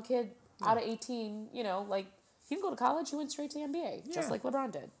a young kid out of 18. Like he didn't go to college. He went straight to the NBA, just like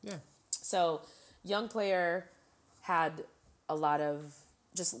LeBron did. Yeah. So young player, had a lot of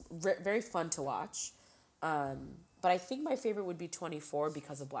just very fun to watch. But I think my favorite would be 24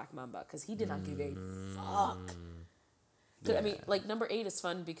 because of Black Mamba, because he did not give a fuck. Yeah. I mean, like number 8 is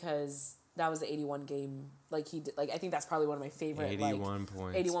fun because that was the 81 game. Like he did, like I think that's probably one of my favorite. 81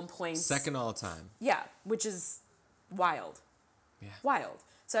 points. 81 points. Second all time. Yeah, which is wild. Yeah. Wild.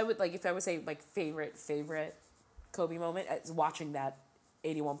 So I would if I would say like favorite Kobe moment is watching that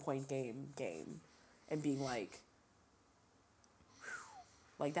 81 point game and being like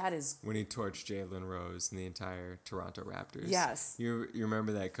that is when he torched Jalen Rose and the entire Toronto Raptors. Yes. You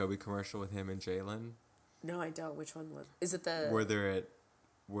remember that Kobe commercial with him and Jalen? No, I don't. Which one was? Is it the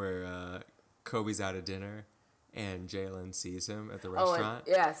where Kobe's out at dinner and Jalen sees him at the restaurant?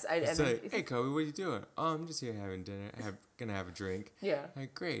 Yes. It's like, hey Kobe, what are you doing? Oh, I'm just here having dinner. Gonna have a drink. Yeah.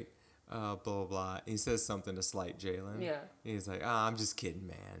 Like, great. Blah blah blah. He says something to slight Jalen. Yeah. He's like, I'm just kidding,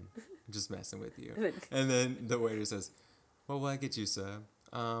 man. I'm just messing with you. And then the waiter says, well, what I get you, sir?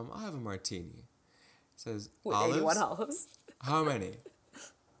 I'll have a martini. He says, with olives? 81 olives. How many?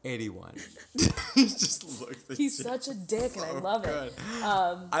 81. He just looks at He's such a dick, and I love it.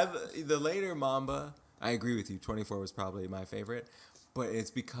 The later Mamba, I agree with you. 24 was probably my favorite, but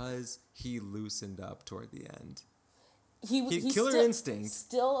it's because he loosened up toward the end. He killer instinct.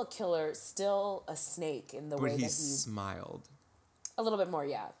 Still a killer, still a snake in the way that he smiled. A little bit more,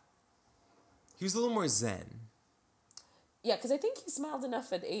 yeah. He was a little more zen. Yeah, because I think he smiled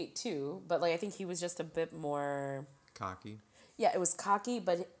enough at 8 too, but like I think he was just a bit more cocky. Yeah, it was cocky,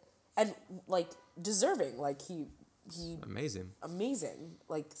 and like deserving. Like he amazing.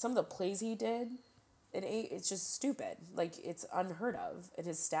 Like some of the plays he did at 8, it's just stupid. Like it's unheard of, and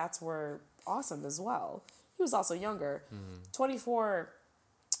his stats were awesome as well. He was also younger. 24,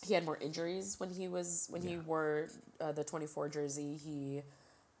 he had more injuries when he wore the 24 jersey. He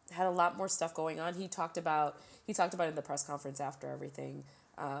had a lot more stuff going on. He talked about in the press conference after everything,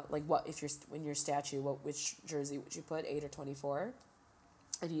 like what if when your statue, which jersey would you put, 8 or 24?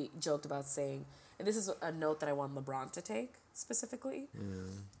 And he joked about saying, and this is a note that I want LeBron to take specifically.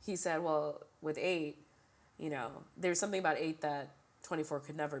 He said, well, with 8, there's something about 8 that 24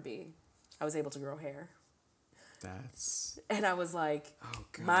 could never be. I was able to grow hair. And I was like, oh,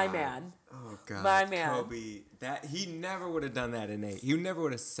 God. My man. Oh, God. My man. Kobe, he never would have done that in 8. He never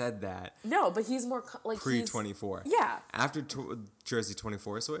would have said that. No, but he's more like pre-24. Yeah. After jersey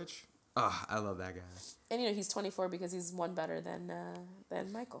 24 switch, I love that guy. And he's 24 because he's one better than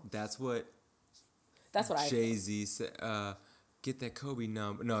Michael. That's what Jay-Z said. Get that Kobe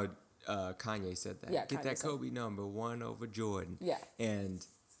number. No, Kanye said that. Yeah, get that Kobe number 1 over Jordan. Yeah.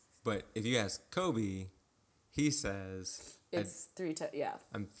 But if you ask Kobe, he says it's 3 times. Yeah.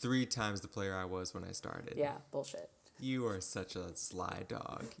 I'm 3 times the player I was when I started. Yeah, bullshit. You are such a sly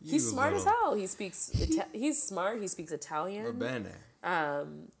dog. He's smart as hell. He speaks. He's smart. He speaks Italian. Va bene. I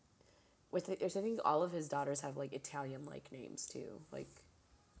think all of his daughters have like Italian-like names too. Like,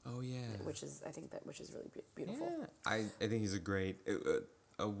 Oh yeah. which is really beautiful. Yeah. I think he's a great,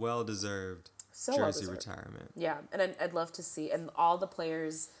 a well-deserved So jersey well-deserved. retirement. Yeah, and I'd love to see, and all the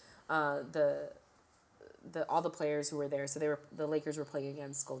players, all the players who were there. So the Lakers were playing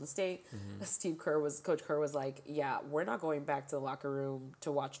against Golden State. Coach Kerr was like, yeah, we're not going back to the locker room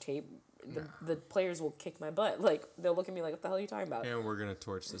to watch tape. The players will kick my butt. Like, they'll look at me like, what the hell are you talking about? And we're gonna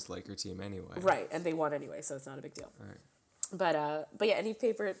torch this Laker team anyway. Right, and they won anyway, so it's not a big deal. All right. But yeah, any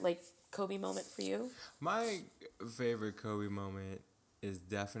favorite like Kobe moment for you? My favorite Kobe moment is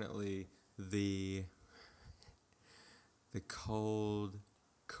definitely the cold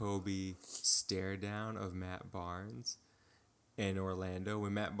Kobe stare down of Matt Barnes in Orlando.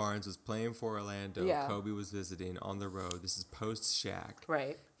 When Matt Barnes was playing for Orlando, Yeah. Kobe was visiting on the road. This is post Shaq.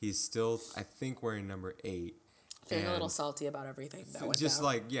 Right. He's still, I think, wearing number 8. Feeling a And little salty about everything that went just down.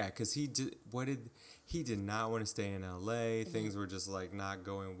 like, yeah, because he did not want to stay in LA. Things were just like not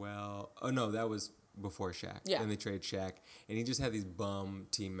going well. Oh no, that was before Shaq. Yeah. Then they trade Shaq, and he just had these bum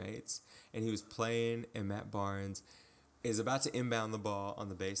teammates, and he was playing, and Matt Barnes is about to inbound the ball on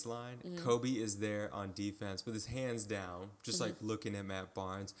the baseline. Kobe is there on defense with his hands down, just like looking at Matt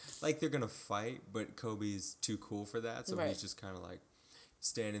Barnes, like they're gonna fight, but Kobe's too cool for that, so Right. he's just kind of like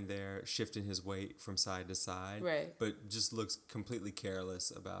standing there, shifting his weight from side to side, Right. but just looks completely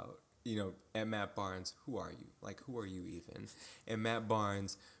careless about, at Matt Barnes, who are you? Like, who are you even? And Matt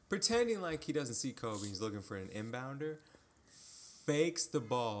Barnes, pretending like he doesn't see Kobe, he's looking for an inbounder, fakes the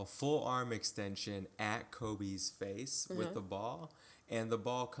ball, full arm extension at Kobe's face with the ball, and the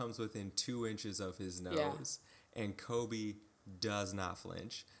ball comes within 2 inches of his nose, and Kobe does not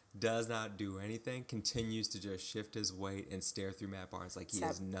flinch. Does not do anything, continues to just shift his weight and stare through Matt Barnes like he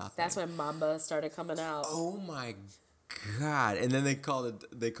is nothing. That's when Mamba started coming out. Oh my God. And then they called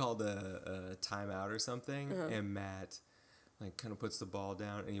a timeout or something, and Matt like kind of puts the ball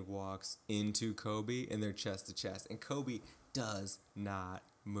down and he walks into Kobe and they're chest to chest, and Kobe does not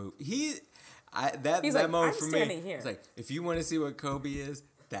move. He's That like, moment "I'm for me, standing here." it's like, if you want to see what Kobe is,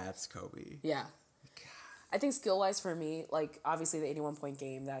 that's Kobe. Yeah. I think skill-wise for me, like, obviously the 81-point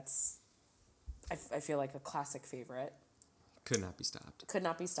game, that's, I feel like a classic favorite. Could not be stopped. Could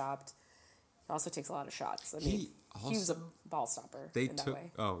not be stopped. He also takes a lot of shots. I mean, he was a ball stopper in that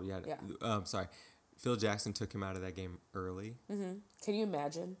way. Oh, yeah. Yeah. Sorry. Phil Jackson took him out of that game early. Can you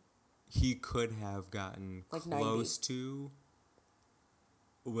imagine? He could have gotten Like close to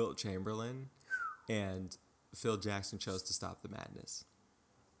Wilt Chamberlain, and Phil Jackson chose to stop the madness.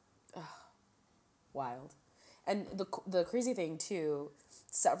 Wild. And the crazy thing, too,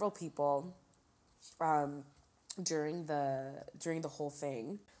 several people during the whole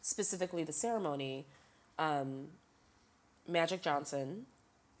thing, specifically the ceremony, Magic Johnson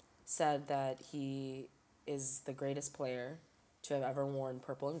said that he is the greatest player to have ever worn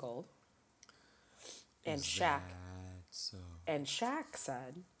purple and gold. And Shaq So,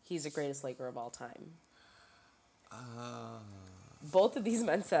 said he's the greatest Laker of all time. Both of these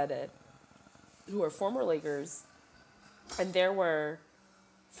men said it, who are former Lakers, and there were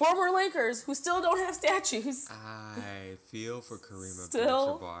former Lakers who still don't have statues. I feel for Kareem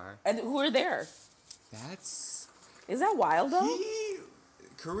Still, Abdul-Jabbar. and who are there? Is that wild though?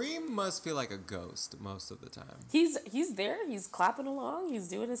 Kareem must feel like a ghost most of the time. He's there. He's clapping along. He's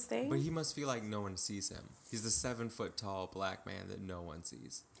doing his thing. But he must feel like no one sees him. He's the 7-foot tall black man that no one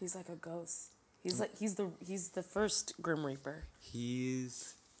sees. He's like a ghost. He's the first Grim Reaper. You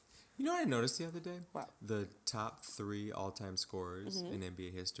know what I noticed the other day? What? The top 3 all-time scorers in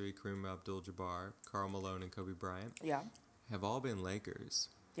NBA history, Kareem Abdul-Jabbar, Karl Malone, and Kobe Bryant, Yeah. have all been Lakers.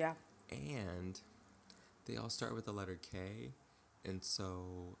 Yeah. And they all start with the letter K, and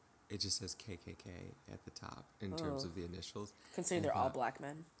so it just says KKK at the top in terms of the initials. Considering And they're I all thought- black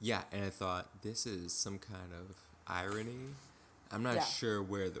men. Yeah, and I thought, this is some kind of irony. I'm not Yeah. sure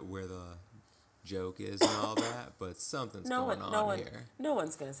where the joke is and all that, but something's going on here. No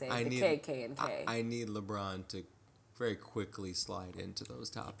one's gonna say the K, K, and K. I need LeBron to very quickly slide into those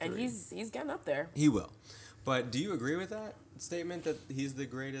top 3. and he's getting up there. He will. But do you agree with that statement that he's the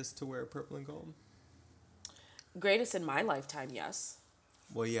greatest to wear purple and gold? Greatest in my lifetime, yes.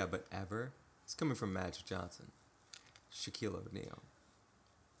 Well, yeah, but ever? It's coming from Magic Johnson. Shaquille O'Neal.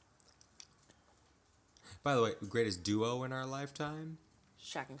 By the way, greatest duo in our lifetime?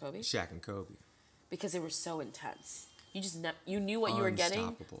 Shaq and Kobe. Shaq and Kobe. Because they were so intense. You just you knew what you were getting,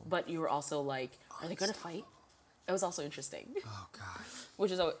 Unstoppable. but you were also like, are they gonna fight? It was also interesting. Oh, God.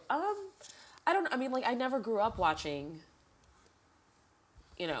 Which is always, I don't. I mean, like I never grew up watching.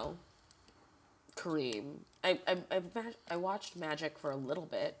 You know, Kareem. I watched Magic for a little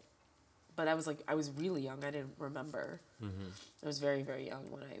bit, but I was really young. I didn't remember. I was very, very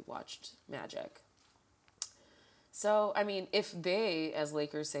young when I watched Magic. So, I mean, if they, as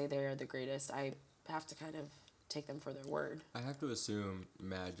Lakers, say they're the greatest, I have to kind of take them for their word. I have to assume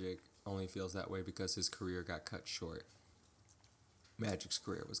Magic only feels that way because his career got cut short. Magic's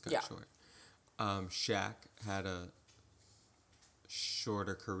career was cut short. Shaq had a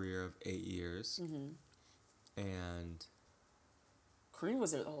shorter career of 8 years. And Kareem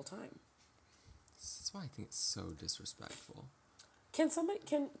was there the whole time. that's why I think it's so disrespectful. Can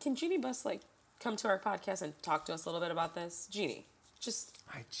Jeannie Buss come to our podcast and talk to us a little bit about this? Jeannie,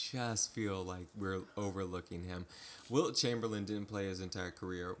 I just feel like we're overlooking him. Wilt Chamberlain didn't play his entire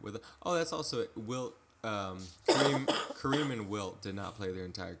career with. That's also it. Kareem and Wilt did not play their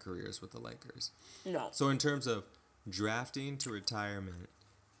entire careers with the Lakers. No. So in terms of drafting to retirement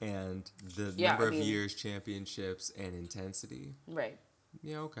and the number of years, championships, and intensity. Right.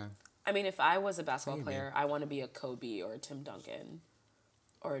 Yeah. Okay. I mean, if I was a basketball player, I want to be a Kobe or a Tim Duncan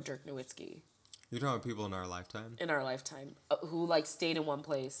or a Dirk Nowitzki. You're talking about people in our lifetime? In our lifetime. Who, stayed in one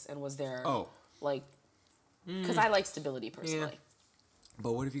place and was there. Oh. Because I like stability, personally. Yeah.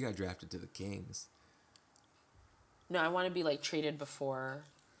 But what if you got drafted to the Kings? No, I want to be, traded before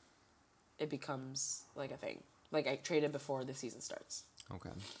it becomes, a thing. I traded before the season starts.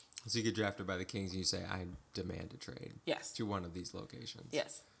 Okay. So you get drafted by the Kings and you say, I demand a trade. Yes. To one of these locations.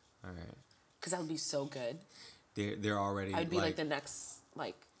 Yes. All right. Because that would be so good. They're already. I'd be the next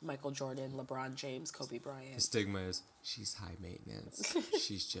Michael Jordan, LeBron James, Kobe Bryant. The stigma is she's high maintenance.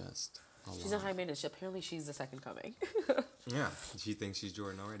 She's just She's not high maintenance. Apparently she's the second coming. Yeah. She thinks she's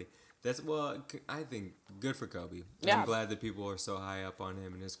Jordan already. I think good for Kobe. Yeah. I'm glad that people are so high up on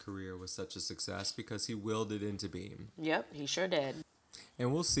him and his career was such a success because he willed it into being. Yep, he sure did.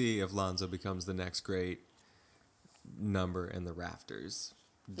 And we'll see if Lonzo becomes the next great number in the rafters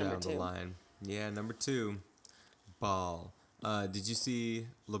down the line. Yeah, number 2, Ball. Did you see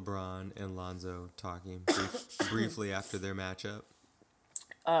LeBron and Lonzo talking briefly after their matchup?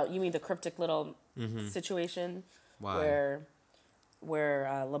 You mean the cryptic little situation? Why? Where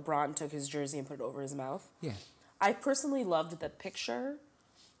LeBron took his jersey and put it over his mouth? Yeah. I personally loved the picture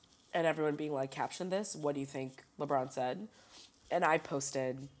and everyone being caption this. What do you think LeBron said? And I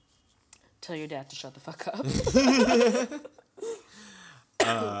posted, tell your dad to shut the fuck up.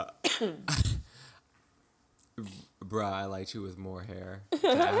 Bruh, I liked you with more hair. The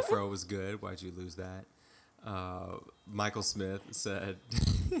afro was good. Why'd you lose that? Michael Smith said,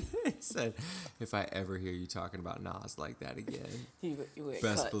 if I ever hear you talking about Nas like that again,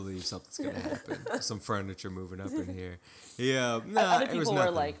 best believe something's gonna happen. Some furniture moving up in here. Yeah, other people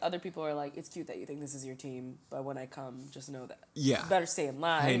are like, it's cute that you think this is your team, but when I come, just know that. Yeah, better stay in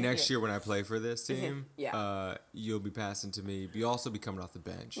line. Hey, next year when I play for this team, yeah, you'll be passing to me. You'll also be coming off the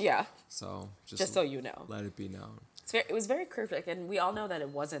bench. Yeah. So just so you know, let it be known. It was very cryptic, and we all know that it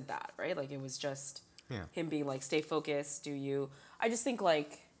wasn't that, right? It was just. Yeah. Him being stay focused, do you? I just think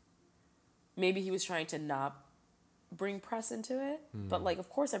maybe he was trying to not bring press into it, but of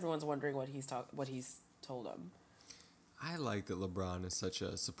course everyone's wondering what he's told them. I like that LeBron is such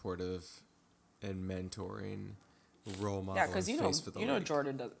a supportive and mentoring role model. Yeah, because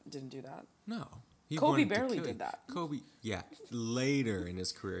Jordan didn't do that. No. Kobe barely did that. Kobe, yeah, later in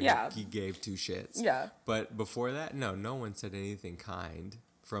his career, he gave 2 shits. Yeah. But before that, no one said anything kind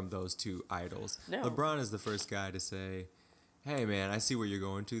from those 2 idols. No. LeBron is the first guy to say, hey, man, I see where you're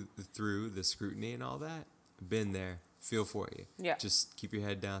going through the scrutiny and all that. Been there. Feel for you. Yeah. Just keep your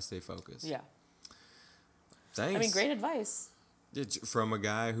head down, stay focused. Yeah. Thanks. I mean, great advice. It's from a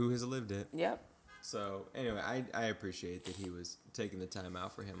guy who has lived it. Yep. So, anyway, I appreciate that he was taking the time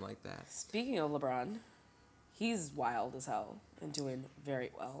out for him like that. Speaking of LeBron, he's wild as hell and doing very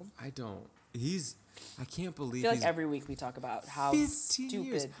well. I can't believe I feel every week we talk about how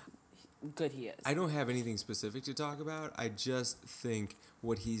stupid good he is. I don't have anything specific to talk about. I just think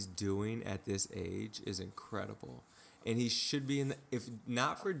what he's doing at this age is incredible. And he should be if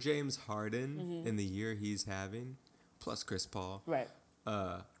not for James Harden in the year he's having, plus Chris Paul. Right.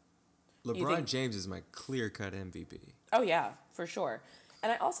 LeBron James is my clear-cut MVP. Oh yeah, for sure.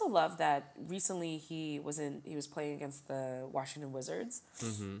 And I also love that recently he was playing against the Washington Wizards.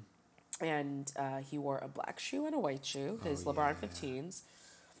 Mm-hmm. And he wore a black shoe and a white shoe, his LeBron 15s,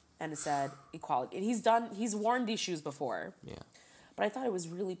 and it said equality. And he's worn these shoes before. Yeah. But I thought it was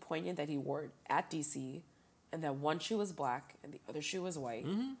really poignant that he wore it at DC, and that one shoe was black and the other shoe was white.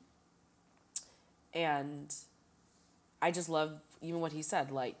 Mm-hmm. And I just love even what he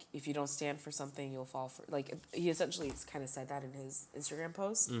said. Like, if you don't stand for something, you'll fall for. Like, he essentially kind of said that in his Instagram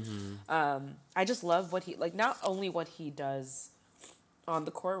post. I just love what he like. Not only what he does on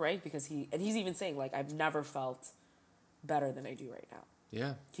the court, right? Because he's even saying like, I've never felt better than I do right now.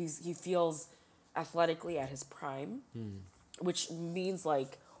 Yeah. He feels athletically at his prime, which means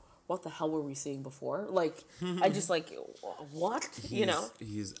like, what the hell were we seeing before? Like, I just like, what?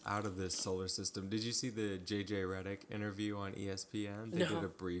 He's out of this solar system. Did you see the JJ Redick interview on ESPN? They No. did a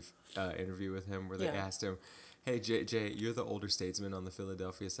brief interview with him where they Yeah. asked him, hey, JJ, you're the older statesman on the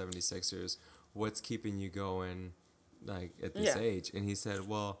Philadelphia 76ers. What's keeping you going like at this age? And he said,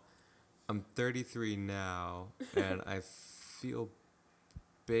 well, I'm 33 now, and I feel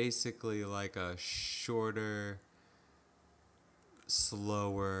basically like a shorter,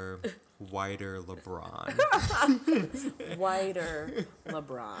 slower, whiter LeBron. Whiter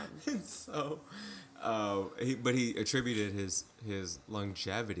LeBron. So, he attributed his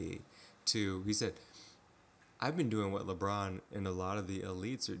longevity to, he said, I've been doing what LeBron and a lot of the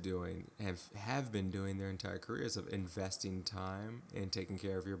elites are doing, have been doing their entire careers, of investing time and taking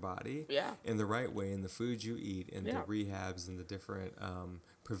care of your body in the right way, in the food you eat, in the rehabs and the different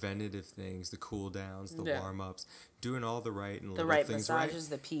preventative things, the cool downs, the warm-ups, doing all the right and The little right things massages,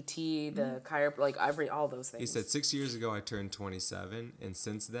 the PT, the like all those things. He said 6 years ago I turned 27, and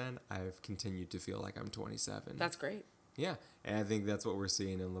since then I've continued to feel like I'm 27. That's great. Yeah, and I think that's what we're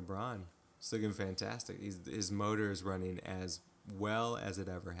seeing in LeBron. He's looking fantastic. His motor is running as well as it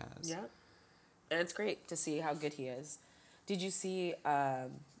ever has. Yeah, and it's great to see how good he is. Did you see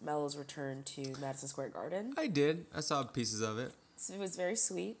Melo's return to Madison Square Garden? I did. I saw pieces of it. So it was very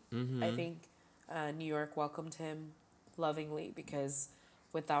sweet. Mm-hmm. I think New York welcomed him lovingly because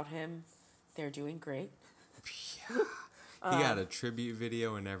without him, they're doing great. Yeah. He got a tribute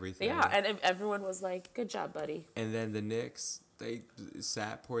video and everything. Yeah, and everyone was like, good job, buddy. And then the Knicks, they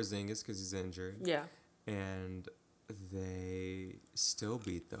sat Porzingis because he's injured. Yeah. And they still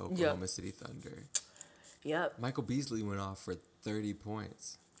beat the Oklahoma City Thunder. Yep. Michael Beasley went off for 30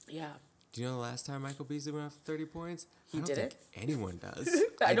 points. Yeah. Do you know the last time Michael Beasley went off for 30 points? He I don't did think it? anyone does.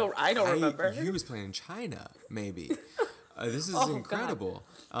 I don't remember. He was playing in China, maybe. This is Oh, incredible.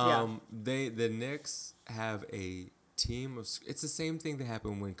 The Knicks have a team of. It's the same thing that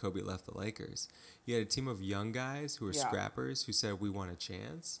happened when Kobe left the Lakers. You had a team of young guys who were scrappers who said we want a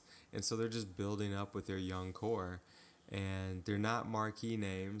chance, and so they're just building up with their young core. And they're not marquee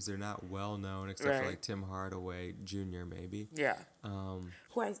names. They're not well known except for like Tim Hardaway Jr. maybe. Yeah.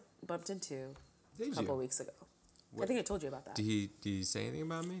 Who I bumped into a couple weeks ago. I think I told you about that. Did he say anything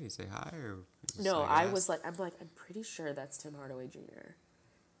about me? Did he say hi or? No, I'm pretty sure that's Tim Hardaway Jr.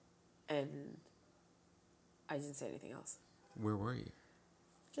 And I didn't say anything else. Where were you?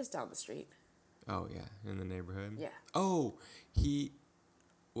 Just down the street. Oh yeah, in the neighborhood. Yeah. Oh,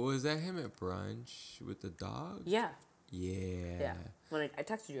 was that him at brunch with the dog? Yeah. Yeah. Yeah. When I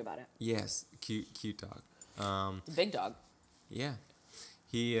texted you about it. Yes, cute dog. The big dog. Yeah.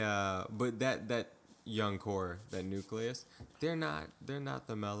 But that young core, that nucleus, they're not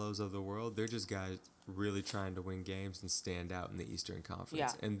the Melos of the world. They're just guys really trying to win games and stand out in the Eastern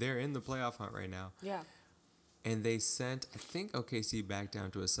Conference. Yeah. And they're in the playoff hunt right now. Yeah. And they sent, I think, OKC back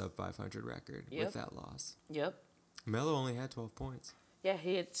down to a sub 500 record with that loss. Yep. Melo only had 12 points. Yeah,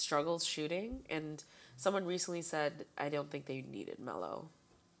 he had struggles shooting, and someone recently said, I don't think they needed Melo.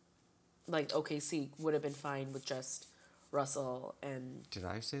 Like, OKC would have been fine with just Russell and... Did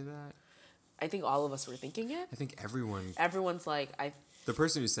I say that? I think all of us were thinking it. I think everyone... Everyone's like, The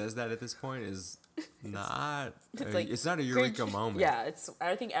person who says that at this point is not... it's not a eureka moment. Yeah,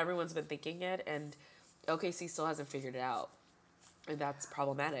 I think everyone's been thinking it, and OKC still hasn't figured it out. And that's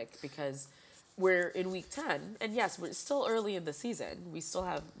problematic, because... We're in week 10, and yes, we're still early in the season. We still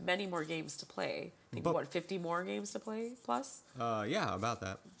have many more games to play. I think, 50 more games to play plus? Yeah, about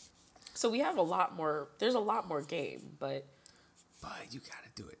that. So we have a lot more. There's a lot more game, but you got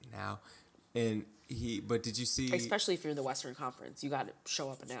to do it now. But did you see... Especially if you're in the Western Conference. You got to show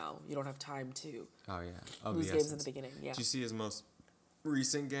up now. You don't have time to lose games in the beginning. Yeah. Did you see his most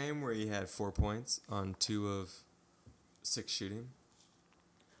recent game where he had 4 points on 2 of 6 shooting?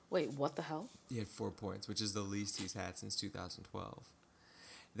 Wait, what the hell? He had 4 points, which is the least he's had since 2012.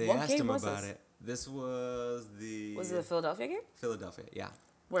 They What asked game him was about this? it. This was the... Was it the Philadelphia game? Philadelphia, yeah.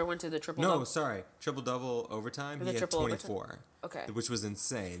 Where it went to the triple No, double? sorry. Triple-double overtime. Was He it had triple 24. overtime? Okay. Which was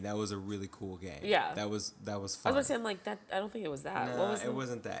insane. That was a really cool game. Yeah. That was I fun. was saying like that. I don't think it was that. Nah, What was it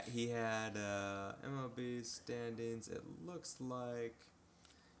wasn't that. He had MLB standings. It looks like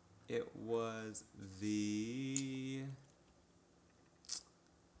it was the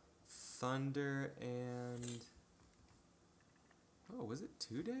Thunder and Oh, was it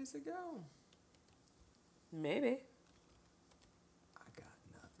 2 days ago? Maybe. I got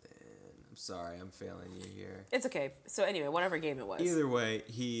nothing. I'm sorry, I'm failing you here. It's okay. So anyway, whatever game it was. Either way,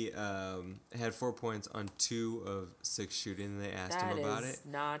 he had 4 points on 2 of 6 shooting. They asked him about it. That is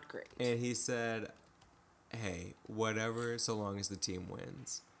not great. And he said, hey, whatever, so long as the team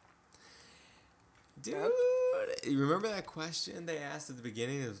wins. Dude, you remember that question they asked at the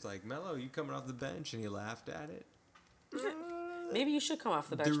beginning? It was like, Melo, you coming off the bench? And he laughed at it. Maybe you should come off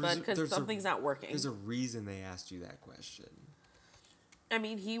the bench, bud, because something's not working. There's a reason they asked you that question. I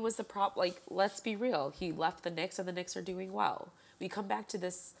mean, he was the prop. Like, let's be real. He left the Knicks, and the Knicks are doing well. We come back to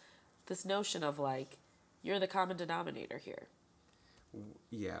this notion of, like, you're the common denominator here.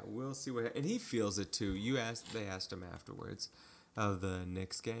 Yeah, we'll see what... And he feels it, too. They asked him afterwards of the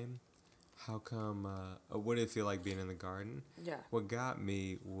Knicks game. How come... what did it feel like being in the Garden? Yeah. What got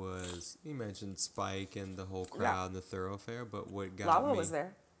me was... He mentioned Spike and the whole crowd and the thoroughfare, but what got Lala me... was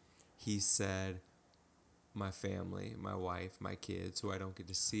there. He said, my family, my wife, my kids, who I don't get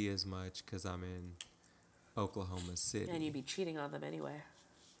to see as much because I'm in Oklahoma City. And you'd be cheating on them anyway.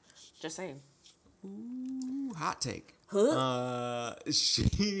 Just saying. Ooh, hot take. Huh?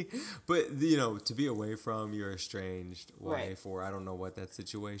 But, you know, to be away from your estranged wife, Right. or I don't know what that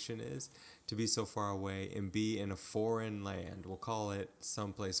situation is, to be so far away and be in a foreign land, we'll call it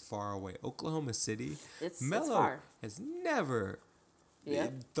someplace far away, Oklahoma City. It's Melo far. has never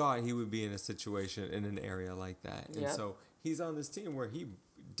Yep. thought he would be in a situation in an area like that. And Yep. so he's on this team where he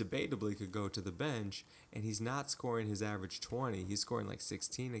debatably could go to the bench, and he's not scoring his average 20. He's scoring like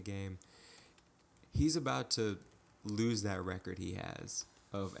 16 a game. He's about to lose that record he has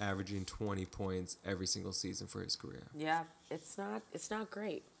of averaging 20 points every single season for his career. Yeah, it's not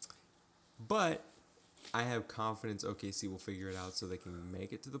great. But I have confidence OKC will figure it out so they can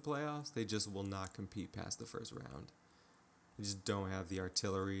make it to the playoffs. They just will not compete past the first round. They just don't have the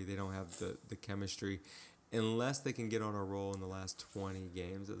artillery. They don't have the chemistry. Unless they can get on a roll in the last 20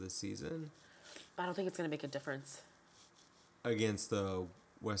 games of the season. I don't think it's going to make a difference. Against the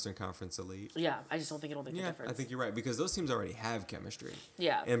Western Conference elite. Yeah, I just don't think it'll make a difference. I think you're right, because those teams already have chemistry.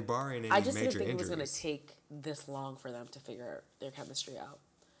 Yeah. And barring any I just major didn't think injuries. it was going to take this long for them to figure their chemistry out.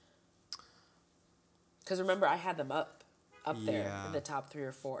 Because remember, I had them up there in the top 3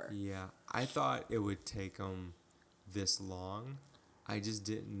 or 4. Yeah, I thought it would take them this long. I just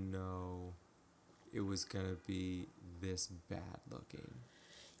didn't know it was going to be this bad looking.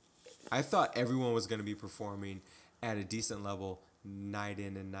 I thought everyone was going to be performing at a decent level night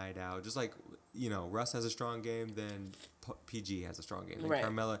in and night out. Just like, you know, Russ has a strong game, then PG has a strong game. Then Right.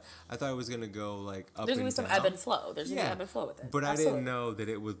 Carmelo, I thought it was going to go like up There's and going to be some down. ebb and flow. There's going to be ebb and flow with it. But Absolutely. I didn't know that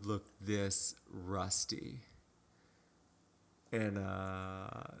it would look this rusty. And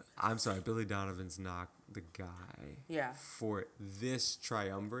I'm sorry, Billy Donovan's not the guy. Yeah. For this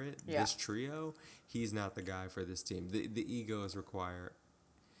triumvirate, this trio, he's not the guy for this team. The egos require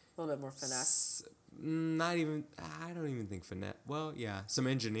A little bit more finesse. not even, I don't even think finesse. Well, yeah, some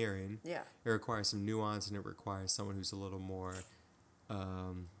engineering. Yeah. It requires some nuance, and it requires someone who's a little more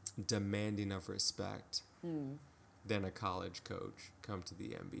demanding of respect than a college coach come to the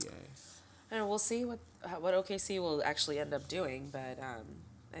NBA. And we'll see what OKC will actually end up doing, but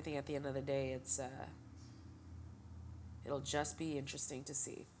I think at the end of the day, it'll just be interesting to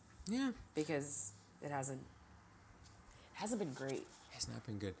see. Yeah. Because it hasn't been great. It's not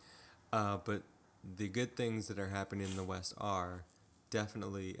been good. But the good things that are happening in the West are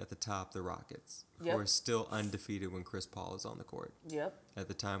definitely at the top, the Rockets, who are still undefeated when Chris Paul is on the court. Yep. At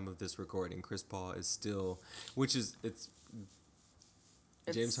the time of this recording, Chris Paul is still,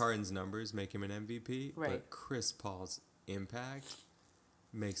 James Harden's numbers make him an MVP, Right. but Chris Paul's impact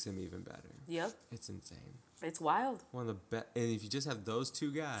makes him even better. Yep. It's insane. It's wild. One of the best, and if you just have those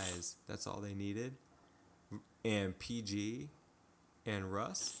two guys, that's all they needed. And PG and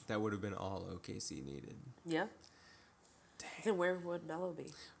Russ, that would have been all OKC needed. Yeah. Dang. Then where would Melo be?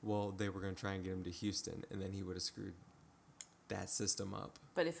 Well, they were going to try and get him to Houston, and then he would have screwed that system up.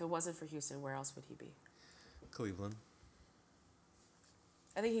 But if it wasn't for Houston, where else would he be? Cleveland.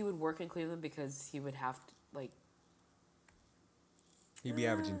 I think he would work in Cleveland because he would have to, like... He'd be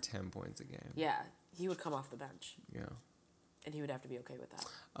averaging 10 points a game. Yeah, he would come off the bench. Yeah. And he would have to be okay with that.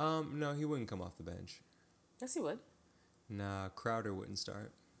 No, he wouldn't come off the bench. Yes, he would. Nah, Crowder wouldn't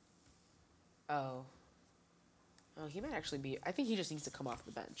start. Oh, he might actually be... I think he just needs to come off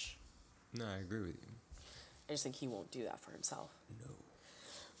the bench. No, I agree with you. I just think he won't do that for himself.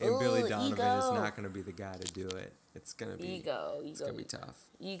 No. And Billy Ooh, Donovan ego. is not going to be the guy to do it. It's going to be... Ego. It's going to be tough.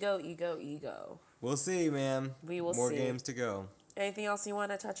 Ego. We'll see, man. We will More see. games to go. Anything else you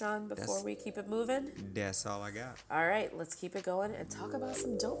want to touch on before we keep it moving? That's all I got. All right, let's keep it going and talk about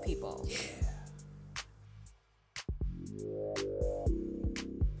some dope people.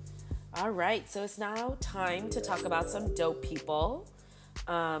 All right, so it's now time to talk about some dope people.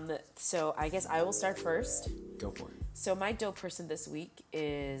 So I guess I will start first. Go for it. So my dope person this week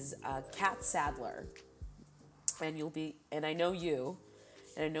is Kat Sadler, and I know you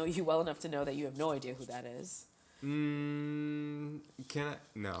well enough to know that you have no idea who that is. Can I?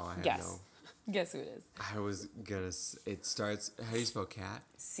 No, I have Guess. Guess who it is. I was gonna. It starts. How do you spell cat?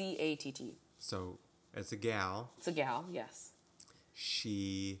 CATT. So it's a gal. It's a gal. Yes.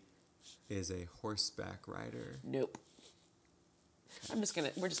 She is a horseback rider. Nope. We're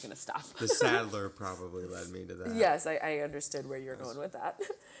just gonna stop. The Sadler probably led me to that. Yes, I understood where you're going with that.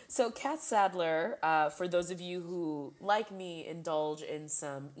 So Kat Sadler, for those of you who, like me, indulge in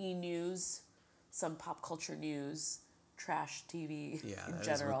some e-news, some pop culture news, trash TV Yeah, in that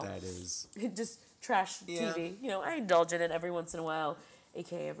general. is what that is. Just trash Yeah. TV. You know, I indulge in it every once in a while,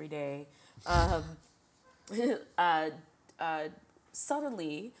 aka every day.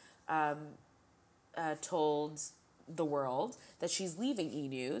 Suddenly told the world that she's leaving E!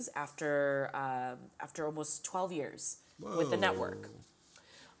 News after almost 12 years with the network.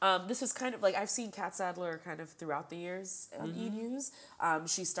 This was kind of like, I've seen Kat Sadler kind of throughout the years on E! News.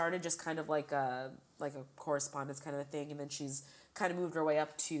 She started just kind of like a correspondence kind of a thing, and then she's kind of moved her way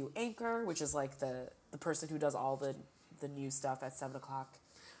up to Anchor, which is like the person who does all the news stuff at 7 o'clock.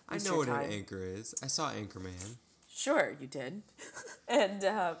 I know what an anchor is. I saw Anchorman. Sure, you did. And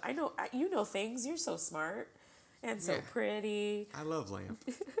I know, you know things. You're so smart and so pretty. I love Lamp.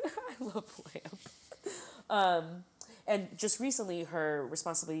 I love Lamp. And just recently, her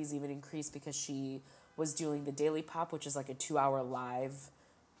responsibilities even increased because she was doing the Daily Pop, which is like a 2-hour live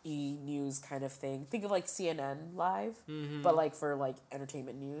e-news kind of thing. Think of like CNN live, but like for like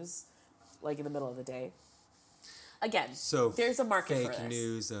entertainment news, like in the middle of the day. Again, So there's a market for this. Fake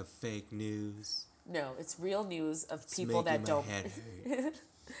news of fake news. No, it's real news of It's people that making don't. my head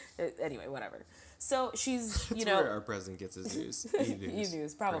hurt. Anyway, whatever. So she's, That's you know, where our president gets his news. E-News.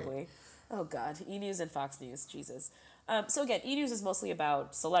 E-News, probably. Great. Oh, God. E-News and Fox News. Jesus. So, again, E-News is mostly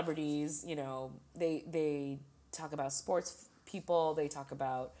about celebrities. You know, they talk about sports people. They talk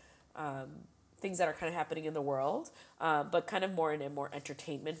about things that are kind of happening in the world, but kind of more in a more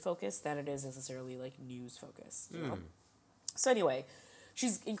entertainment focus than it is necessarily, like, news focus. You know? So, anyway,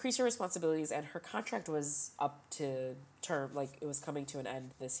 she's increased her responsibilities, and her contract was up to term. Like, it was coming to an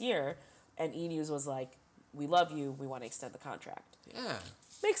end this year, and E-News was like, we love you. We want to extend the contract. Yeah.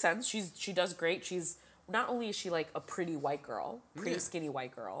 Makes sense. She does great. She's not only is she like a pretty white girl, pretty skinny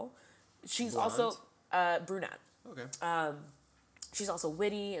white girl, she's Blonde? also brunette. Okay. She's also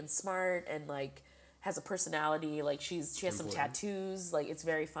witty and smart and like has a personality. Like she has some Important. tattoos. Like it's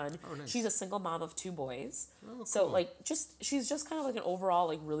very fun. Oh, nice. She's a single mom of 2 boys. Oh, So cool. like she's just kind of like an overall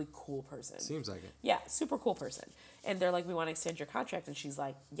like really cool person. Seems like it. Yeah, super cool person. And they're like, we want to extend your contract. And she's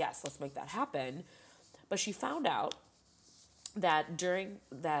like, yes, let's make that happen. But she found out that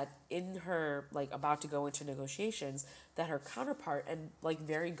in her, like, about to go into negotiations, that her counterpart and, like,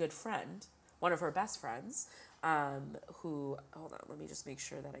 very good friend, one of her best friends, who, hold on, let me just make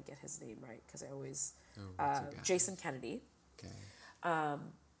sure that I get his name right, because I always, what's the guy? Jason Kennedy, Okay.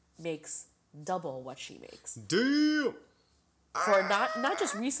 makes double what she makes. Damn! For not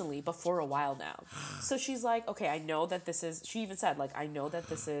just recently, but for a while now. So she's like, okay, I know that this is, she even said, like, I know that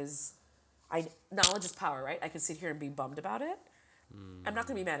this is, knowledge is power, right? I can sit here and be bummed about it. I'm not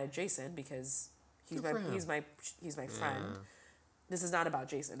gonna be mad at Jason because he's Good for him. he's my friend. This is not about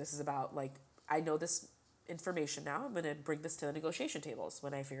Jason. This is about, like, I know this information now. I'm gonna bring this to the negotiation tables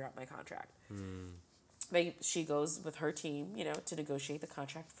when I figure out my contract. She goes with her team, you know, to negotiate the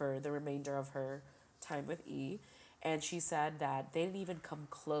contract for the remainder of her time with E. And she said that they didn't even come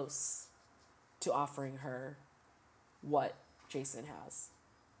close to offering her what Jason has.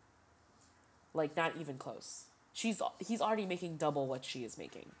 Like, not even close. He's already making double what she is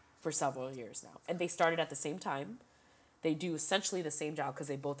making for several years now. And they started at the same time. They do essentially the same job because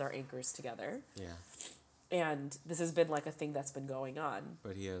they both are anchors together. Yeah. And this has been like a thing that's been going on.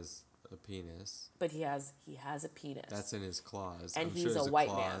 But he has a penis. But he has a penis. That's in his clause. And I'm he's sure a there's white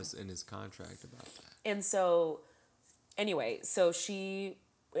clause in his contract about that. And so, anyway, so she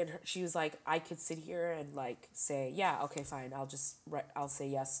was like, I could sit here and like say, yeah, okay, fine, I'll say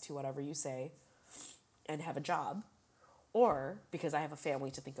yes to whatever you say, and have a job, or because I have a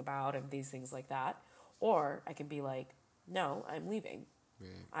family to think about and these things like that, or I can be like, no, I'm leaving. Yeah.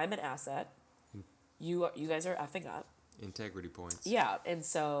 I'm an asset. You guys are effing up. Integrity points. Yeah, and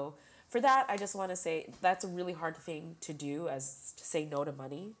so for that, I just want to say that's a really hard thing to do, as to say no to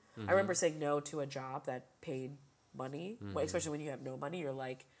money. I remember saying no to a job that paid money, especially when you have no money. You're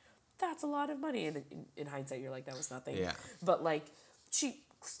like, that's a lot of money. And in hindsight, you're like, that was nothing. Yeah. But like, she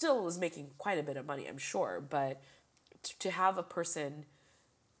still was making quite a bit of money, I'm sure. But to have a person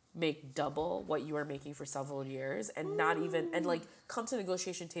make double what you are making for several years and not even, and like come to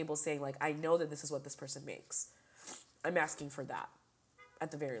negotiation table saying like, I know that this is what this person makes. I'm asking for that at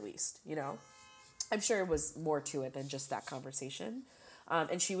the very least, you know? I'm sure it was more to it than just that conversation.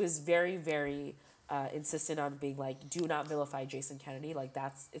 And she was very, very insistent on being like, do not vilify Jason Kennedy. Like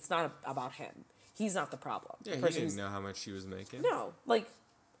it's not about him. He's not the problem. Yeah, the he didn't know how much she was making. No, like,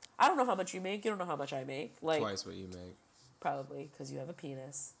 I don't know how much you make. You don't know how much I make. Like Twice what you make. Probably because you have a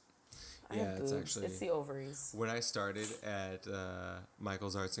penis. I Yeah, have it's boobs. actually... It's the ovaries. When I started at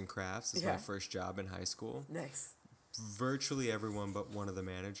Michael's Arts and Crafts, it's my first job in high school. Nice. Virtually everyone but one of the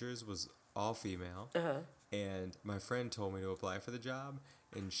managers was all female. And my friend told me to apply for the job,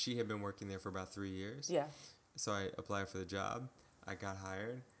 and she had been working there for about 3 years. Yeah. So I applied for the job. I got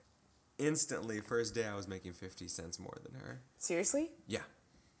hired. Instantly, first day I was making 50 cents more than her. Seriously? Yeah.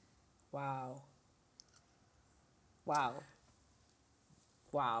 Wow.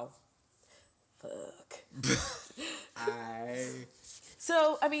 Fuck.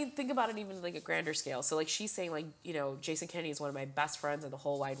 So, I mean, think about it even like a grander scale. So, like, she's saying, like, you know, Jason Kennedy is one of my best friends in the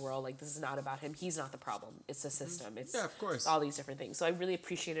whole wide world. Like, this is not about him. He's not the problem. It's the system. It's yeah, of course. All these different things. So, I really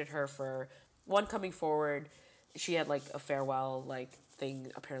appreciated her for, one, coming forward. She had, like, a farewell, like,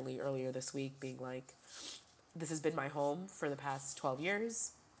 thing apparently earlier this week being like, this has been my home for the past 12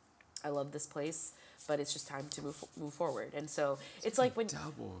 years. I love this place, but it's just time to move forward. And so it's like when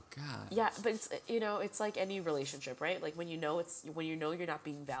double God. Yeah, but it's, you know, it's like any relationship, right? Like when you know you're not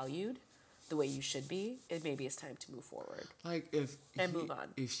being valued the way you should be, maybe it's time to move forward. Like move on.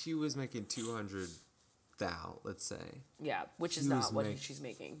 If she was making 200,000, let's say. Yeah, which is not what she's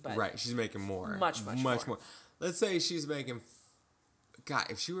making, but right, she's making more. Much more. Let's say she's making God,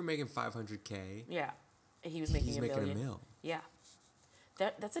 if she were making 500K. Yeah. And he was making a million. $1 million. Yeah.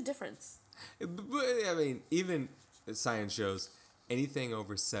 That's a difference. But I mean, even science shows anything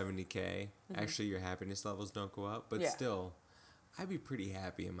over 70K, actually your happiness levels don't go up, but still, I'd be pretty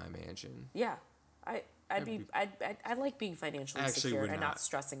happy in my mansion. Yeah. I like being financially secure and not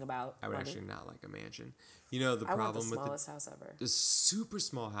stressing about I would money. actually not like a mansion. You know, the problem with the smallest house ever. The super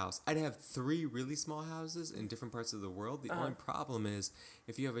small house. I'd have 3 really small houses in different parts of the world. The only problem is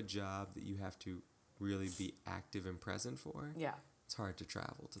if you have a job that you have to really be active and present for. Yeah. It's hard to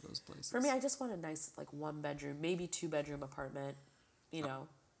travel to those places. For me, I just want a nice, like, 1-bedroom, maybe 2-bedroom apartment, you know.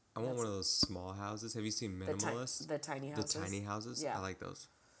 I want one of those small houses. Have you seen Minimalist? The tiny houses? The tiny houses? Yeah. I like those.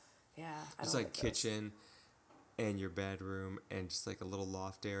 Yeah. It's like kitchen and your bedroom and just like a little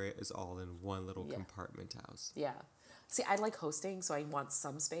loft area is all in one little compartment house. Yeah. See, I like hosting, so I want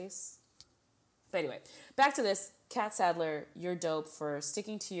some space. But anyway, back to this. Kat Sadler, you're dope for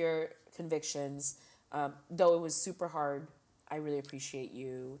sticking to your convictions. Though it was super hard, I really appreciate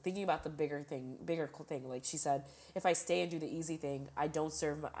you thinking about the bigger thing. Like she said, if I stay and do the easy thing, I don't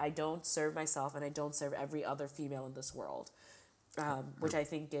serve myself, and I don't serve every other female in this world, which I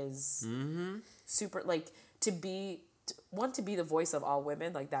think is super. Like to be the voice of all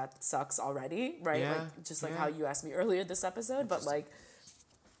women, like that sucks already, right? Yeah, like just like how you asked me earlier this episode, but like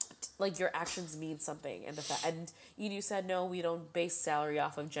your actions mean something, and and you said no, we don't base salary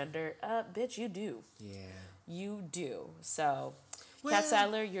off of gender. Bitch, you do. Yeah. You do. So, Kat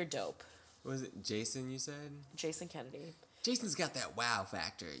Sadler, you're dope. Was it Jason you said? Jason Kennedy. Jason's got that wow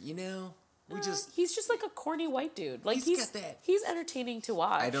factor, you know? He's just like a corny white dude. Like he's got that. He's entertaining to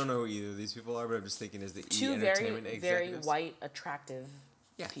watch. I don't know who either of these people are, but I'm just thinking as the two E-Entertainment very, executives. very white, attractive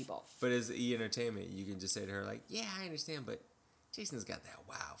people. But as E-Entertainment, you can just say to her, like, yeah, I understand, but Jason's got that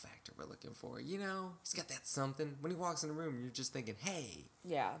wow factor we're looking for, you know? He's got that something. When he walks in the room, you're just thinking, hey,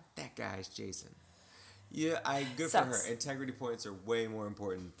 that guy's Jason. Yeah, good for her. Integrity points are way more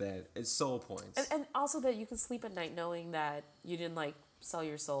important than soul points. And also that you can sleep at night knowing that you didn't, like, sell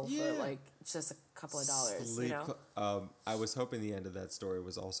your soul for, like, just a couple of dollars, you know? I was hoping the end of that story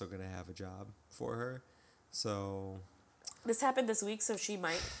was also going to have a job for her, so... This happened this week, so she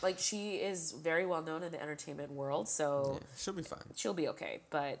might... Like, she is very well known in the entertainment world, so... Yeah, she'll be fine. She'll be okay,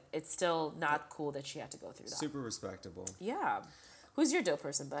 but it's still not cool that she had to go through that. Super respectable. Yeah. Who's your dope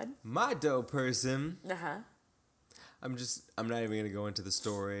person, bud? My dope person? Uh-huh. I'm not even going to go into the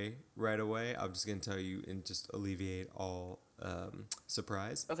story right away. I'm just going to tell you and just alleviate all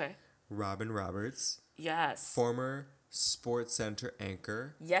surprise. Okay. Robin Roberts. Yes. Former Sports Center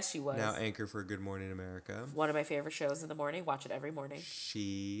anchor. Yes, she was. Now anchor for Good Morning America. One of my favorite shows in the morning. Watch it every morning.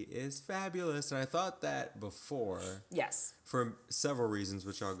 She is fabulous, and I thought that before. Yes. For several reasons,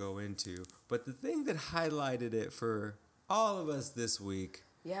 which I'll go into. But the thing that highlighted it for all of us this week.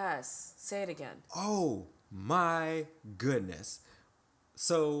 Yes. Say it again. Oh my goodness.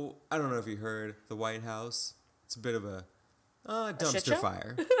 So, I don't know if you heard, the White House, it's a bit of a dumpster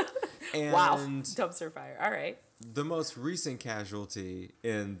fire. And wow. Dumpster fire. All right. the most recent casualty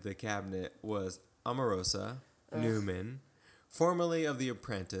in the cabinet was Omarosa Newman, formerly of The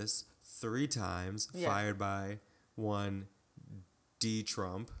Apprentice, 3 times, fired by one D.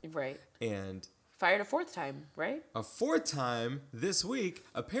 Trump. Right. And fired a 4th time, right? a 4th time this week,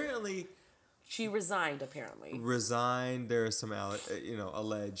 apparently... She resigned, apparently. Resigned. There are some,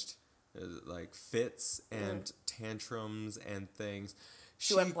 alleged, like, fits and tantrums and things.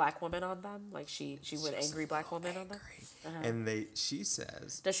 She went black woman on them? Like, she went angry black woman on them? And she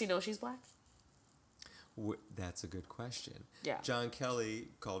says... Does she know she's black? That's a good question. Yeah. John Kelly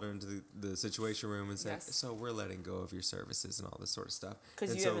called her into the Situation Room and said, Yes. so we're letting go of your services and all this sort of stuff.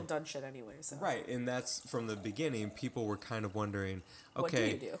 Because you haven't done shit anyway. So. Right, and that's from the beginning. People were kind of wondering, What do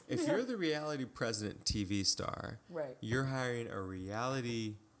okay, you do? if you're the reality president TV star, Right. you're hiring a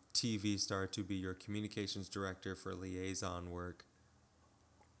reality TV star to be your communications director for liaison work.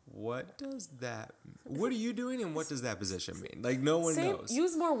 What are you doing and what does that position mean? Like, no one knows.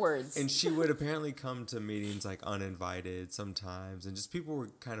 Use more words. And she would apparently come to meetings, like, uninvited sometimes, and just people were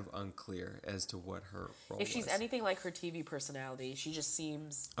kind of unclear as to what her role was. If she's anything like her TV personality, she just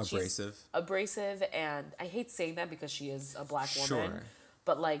seems... Abrasive. Abrasive, and I hate saying that because she is a black woman. Sure.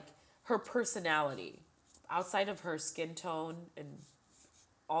 But, like, her personality, outside of her skin tone and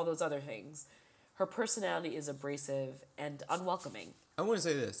all those other things, her personality is abrasive and unwelcoming. I want to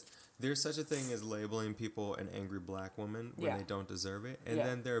say this. There's such a thing as labeling people an angry black woman when they don't deserve it. And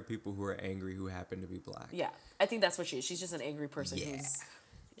then there are people who are angry who happen to be black. Yeah. I think that's what she is. She's just an angry person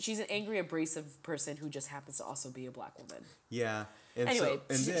she's an angry, abrasive person who just happens to also be a black woman. Yeah. And anyway,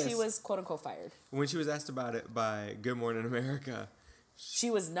 so, she was quote unquote fired. When she was asked about it by Good Morning America,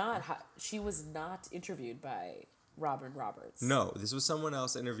 she was not interviewed by Robin Roberts. No, this was someone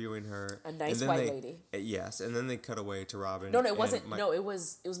else interviewing her. A nice white lady. Yes, and then they cut away to Robin. No, it wasn't. It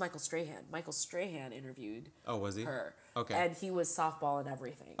was Michael Strahan. Michael Strahan interviewed. Oh, was he? Her. Okay. And he was softball and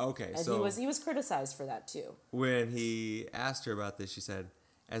everything. Okay, and so he was criticized for that too. When he asked her about this, she said,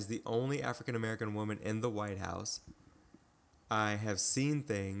 "As the only African American woman in the White House, I have seen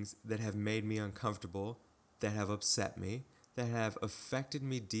things that have made me uncomfortable, that have upset me, that have affected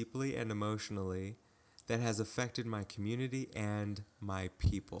me deeply and emotionally." That has affected my community and my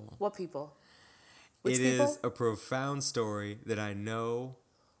people. What people? Which It people? is a profound story that I know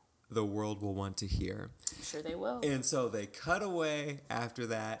the world will want to hear. I'm sure they will. And so they cut away after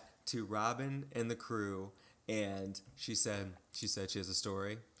that to Robin and the crew, and she said she has a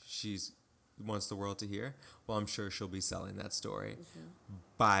story she wants the world to hear. Well, I'm sure she'll be selling that story. Mm-hmm.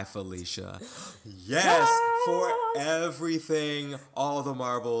 Bye, Felicia. Yes, for everything, all the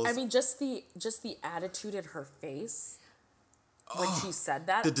marbles. I mean, just the attitude in her face when she said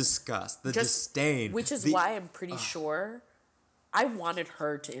that. The disgust, the disdain. Which is why I'm pretty sure I wanted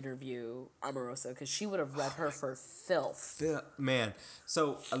her to interview Omarosa because she would have read her for filth. Man,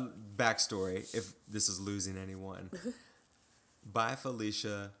 so backstory, if this is losing anyone. Bye,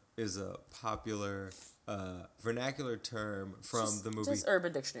 Felicia is a popular vernacular term from the movie just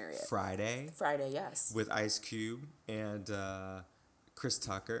Urban Dictionary. Friday, yes. With Ice Cube and Chris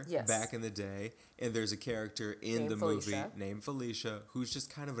Tucker yes. back in the day. And there's a character in the movie named Felicia who's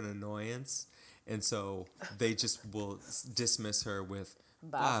just kind of an annoyance. And so they just will dismiss her with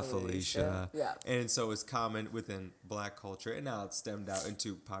Bye, Felicia. Yeah. And so it's common within black culture, and now it's stemmed out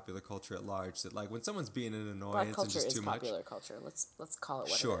into popular culture at large, that like when someone's being an annoyance and just too much. Popular culture. Let's call it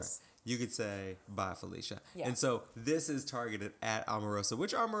what sure. it is. You could say Bye, Felicia. Yeah. And so this is targeted at Omarosa,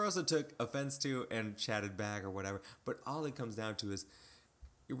 which Omarosa took offense to and chatted back or whatever. But all it comes down to is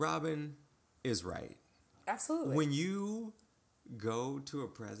Robin is right. Absolutely. When you go to a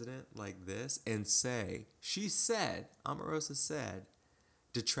president like this and say, Omarosa said,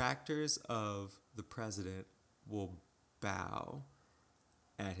 detractors of the president will bow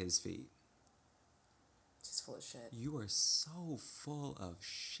at his feet. She's full of shit. You are so full of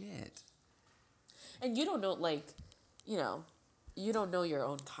shit. And you don't know, you don't know your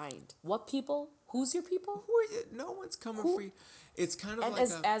own kind. What people? Who's your people? Who are you? No one's coming for you. It's kind of and like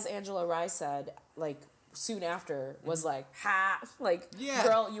as Angela Rye said, like, soon after was like, ha, like, Yeah.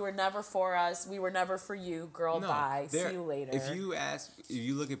 girl, you were never for us. We were never for you. Girl, bye. See you later. If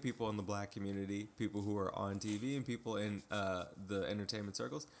you look at people in the black community, people who are on TV and people in the entertainment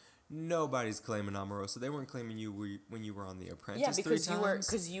circles, nobody's claiming Omarosa. They weren't claiming you when you were on The Apprentice. Yeah,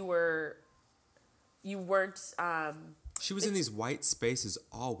 because you weren't. She was in these white spaces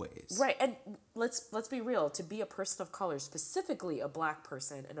always. Right, and let's be real. To be a person of color, specifically a black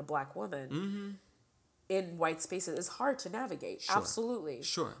person and a black woman, in white spaces is hard to navigate. Sure. Absolutely.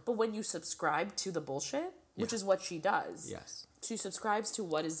 Sure. But when you subscribe to the bullshit, which is what she does. Yes. She subscribes to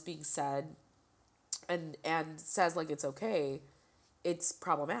what is being said and says like it's okay, it's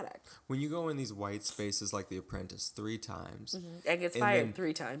problematic. When you go in these white spaces like The Apprentice 3 times. And gets fired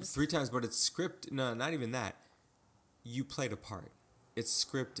 3 times. 3 times, but it's scripted. No, not even that. You played a part. It's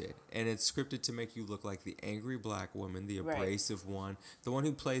scripted, and it's scripted to make you look like the angry black woman, the abrasive one, the one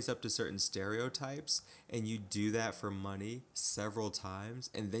who plays up to certain stereotypes, and you do that for money several times,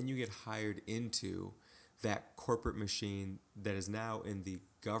 and then you get hired into that corporate machine that is now in the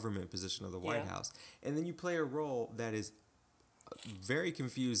government position of the White House. And then you play a role that is very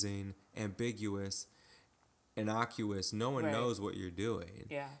confusing, ambiguous, innocuous. No one knows what you're doing.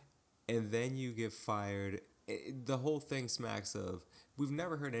 Yeah. And then you get fired. The whole thing smacks of, we've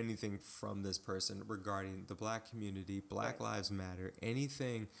never heard anything from this person regarding the black community, Black Lives Matter,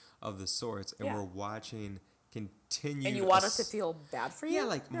 anything of the sorts. And we're watching continue. And you want us to feel bad for you? Yeah,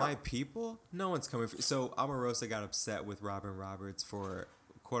 like, my people, no one's coming for. So Omarosa got upset with Robin Roberts for,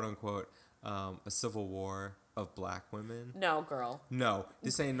 quote unquote, a civil war of black women. No, girl. No,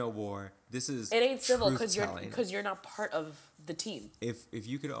 this ain't no war. This is it ain't civil because truth-telling. you're not part of the team. If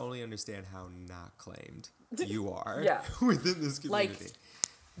you could only understand how not claimed you are within this community. Like,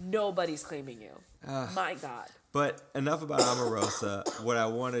 nobody's claiming you. My God. But enough about Omarosa. What I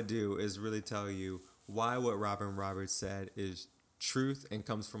want to do is really tell you why what Robin Roberts said is truth and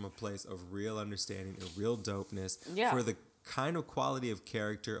comes from a place of real understanding and real dopeness for the kind of quality of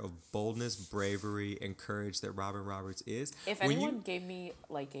character, of boldness, bravery, and courage that Robin Roberts is. If anyone gave me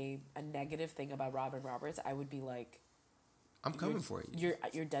like a negative thing about Robin Roberts, I would be like, I'm coming for you.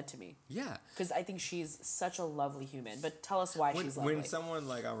 You're dead to me. Yeah. Because I think she's such a lovely human. But tell us why she's lovely. When someone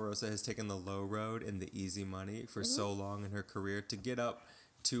like Omarosa has taken the low road and the easy money for so long in her career to get up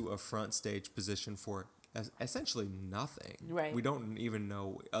to a front stage position for essentially nothing. Right. We don't even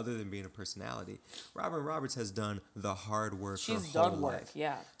know, other than being a personality. Robin Roberts has done the hard work She's her whole done work, life.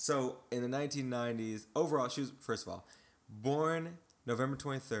 yeah. So in the 1990s, overall, she was, first of all, born November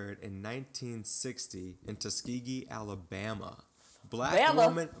 23rd in 1960 in Tuskegee, Alabama.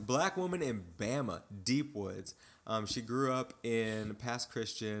 Black woman in Bama, deep woods. She grew up in Pass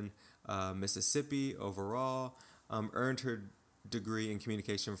Christian, Mississippi overall. Earned her degree in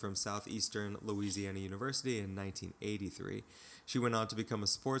communication from Southeastern Louisiana University in 1983. She went on to become a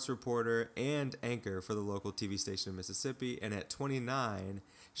sports reporter and anchor for the local TV station in Mississippi, and at 29,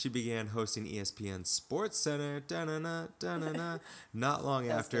 she began hosting ESPN Sports Center, not long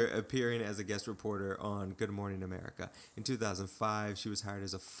after appearing as a guest reporter on Good Morning America. In 2005, she was hired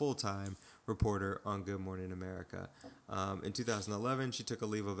as a full-time reporter on Good Morning America. In 2011, she took a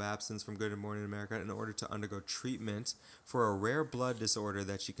leave of absence from Good Morning America in order to undergo treatment for a rare blood disorder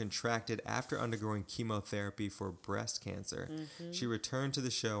that she contracted after undergoing chemotherapy for breast cancer. She returned to the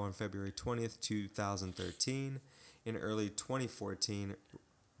show on February 20th, 2013. In early 2014,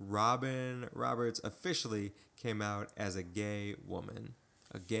 Robin Roberts officially came out as a gay woman,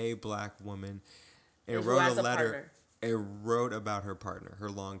 a gay black woman, and wrote a letter. And wrote about her partner, her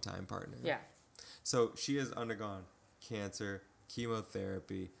longtime partner. Yeah. So she has undergone cancer,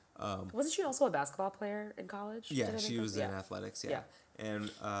 chemotherapy. Wasn't she also a basketball player in college? Yeah, she was in athletics. Yeah.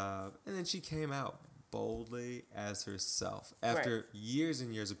 And then she came out boldly as herself. After years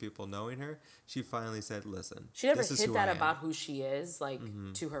and years of people knowing her, she finally said, listen, she never hid that about who she is, like,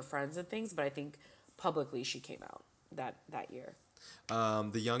 to her friends and things, but I think publicly she came out that year.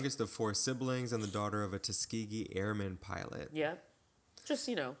 The youngest of 4 siblings and the daughter of a Tuskegee Airman pilot. Yeah. Just,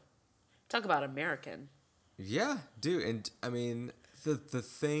 talk about American. Yeah, dude. And, I mean, the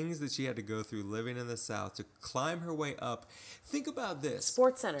things that she had to go through living in the South to climb her way up. Think about this.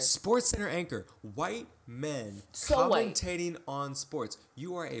 Sports Center anchor. White men so commentating on sports.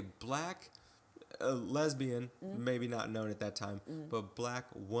 You are a black lesbian, maybe not known at that time, but black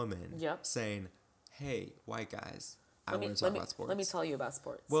woman saying, hey, white guys, I want to talk about sports. Let me tell you about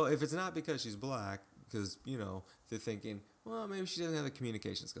sports. Well, if it's not because she's black, because, they're thinking, well, maybe she doesn't have the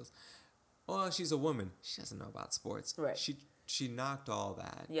communication skills. Well, she's a woman. She doesn't know about sports. Right. She knocked all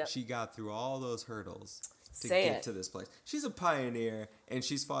that. Yep. She got through all those hurdles to get to this place. She's a pioneer, and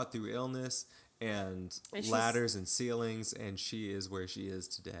she's fought through illness and And ladders and ceilings, and she is where she is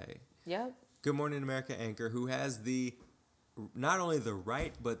today. Yep. Good Morning America anchor who has the not only the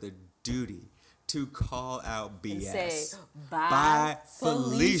right but the duty to call out BS. And say, Bye, bye,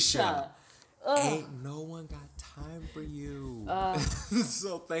 Felicia. Ugh. Ain't no one got time for you.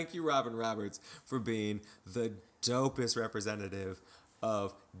 So thank you, Robin Roberts, for being the dopest representative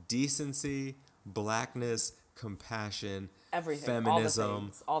of decency, blackness, compassion, Everything.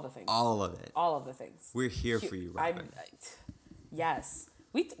 feminism, All the things. all of it. All of the things. We're here for you, Robin. Yes.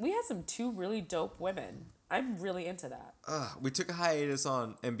 We had two really dope women. I'm really into that. We took a hiatus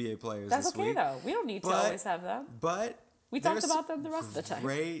on NBA players That's this okay, week. though. We don't need to always have them. But We talked there's about them the rest of the time.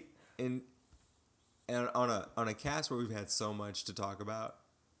 Great and on a cast where we've had so much to talk about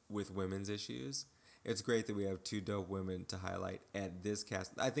with women's issues, it's great that we have two dope women to highlight at this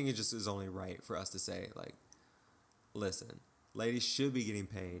cast. I think it just is only right for us to say, like, listen, ladies should be getting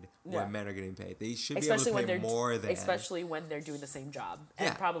paid what men are getting paid. They should be able to pay more than. Especially when they're doing the same job. And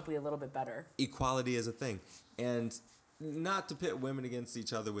Yeah. probably a little bit better. Equality is a thing. And not to pit women against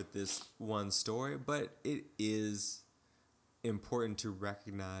each other with this one story, but it is important to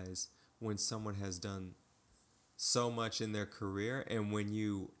recognize when someone has done so much in their career, and when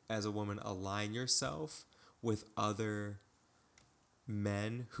you, as a woman, align yourself with other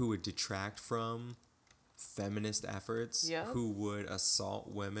men who would detract from feminist efforts, who would assault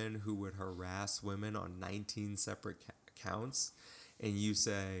women, who would harass women on 19 separate counts, and you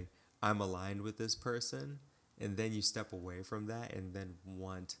say, I'm aligned with this person, and then you step away from that and then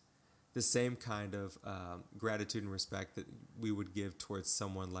want the same kind of gratitude and respect that we would give towards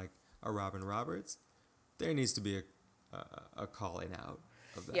someone like a Robin Roberts, there needs to be a calling out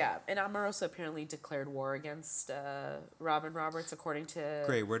of that. Yeah, and Omarosa apparently declared war against Robin Roberts, according to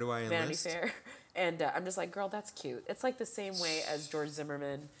Great, where do I Vanity enlist? Fair. And I'm just like, girl, that's cute. It's like the same way as George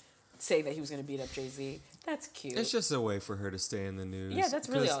Zimmerman saying that he was going to beat up Jay-Z. That's cute. It's just a way for her to stay in the news. Yeah, that's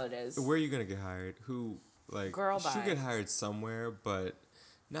really all it is. Where are you going to get hired? Who, like, Girl, she'll bye. get hired somewhere, but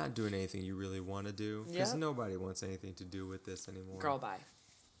not doing anything you really want to do. Because Yep. nobody wants anything to do with this anymore. Girl, bye.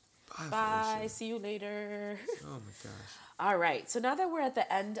 Bye. Bye. Felicia. See you later. Oh my gosh. All right. So now that we're at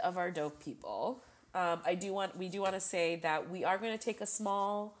the end of our dope people, we do want to say that we are going to take a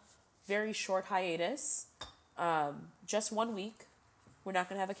small, very short hiatus, just 1 week. We're not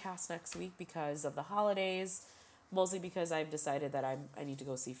going to have a cast next week because of the holidays, mostly because I've decided that I need to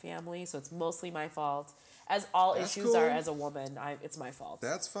go see family. So it's mostly my fault. As all That's issues cool. are as a woman, it's my fault.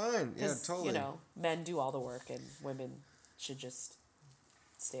 That's fine. Yeah, 'Cause, totally. You know, men do all the work and women should just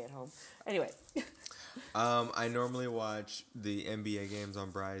stay at home. Anyway. I normally watch the NBA games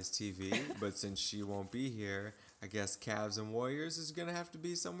on Bry's TV, but since she won't be here, I guess Cavs and Warriors is going to have to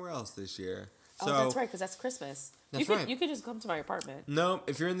be somewhere else this year. So, Oh, that's right, because that's Christmas. That's you could, right. You could just come to my apartment. No,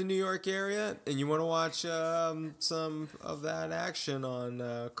 if you're in the New York area and you want to watch some of that action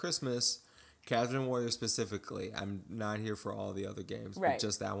on Christmas, Cavs and Warriors specifically, I'm not here for all the other games, Right. but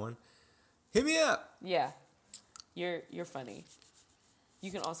just that one. Hit me up. Yeah, you're funny.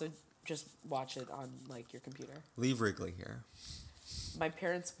 You can also just watch it on like your computer. Leave Wrigley here. My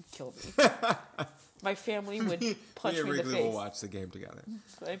parents would kill me. My family would punch me in the Wrigley face. will watch the game together.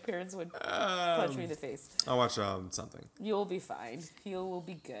 My parents would punch me in the face. I'll watch something. You'll be fine. You will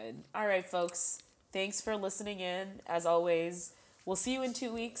be good. All right, folks. Thanks for listening in. As always, we'll see you in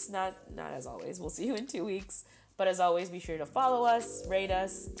 2 weeks. Not as always. We'll see you in 2 weeks. But as always, be sure to follow us, rate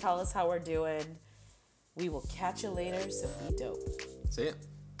us, tell us how we're doing. We will catch you later, so be dope. See ya.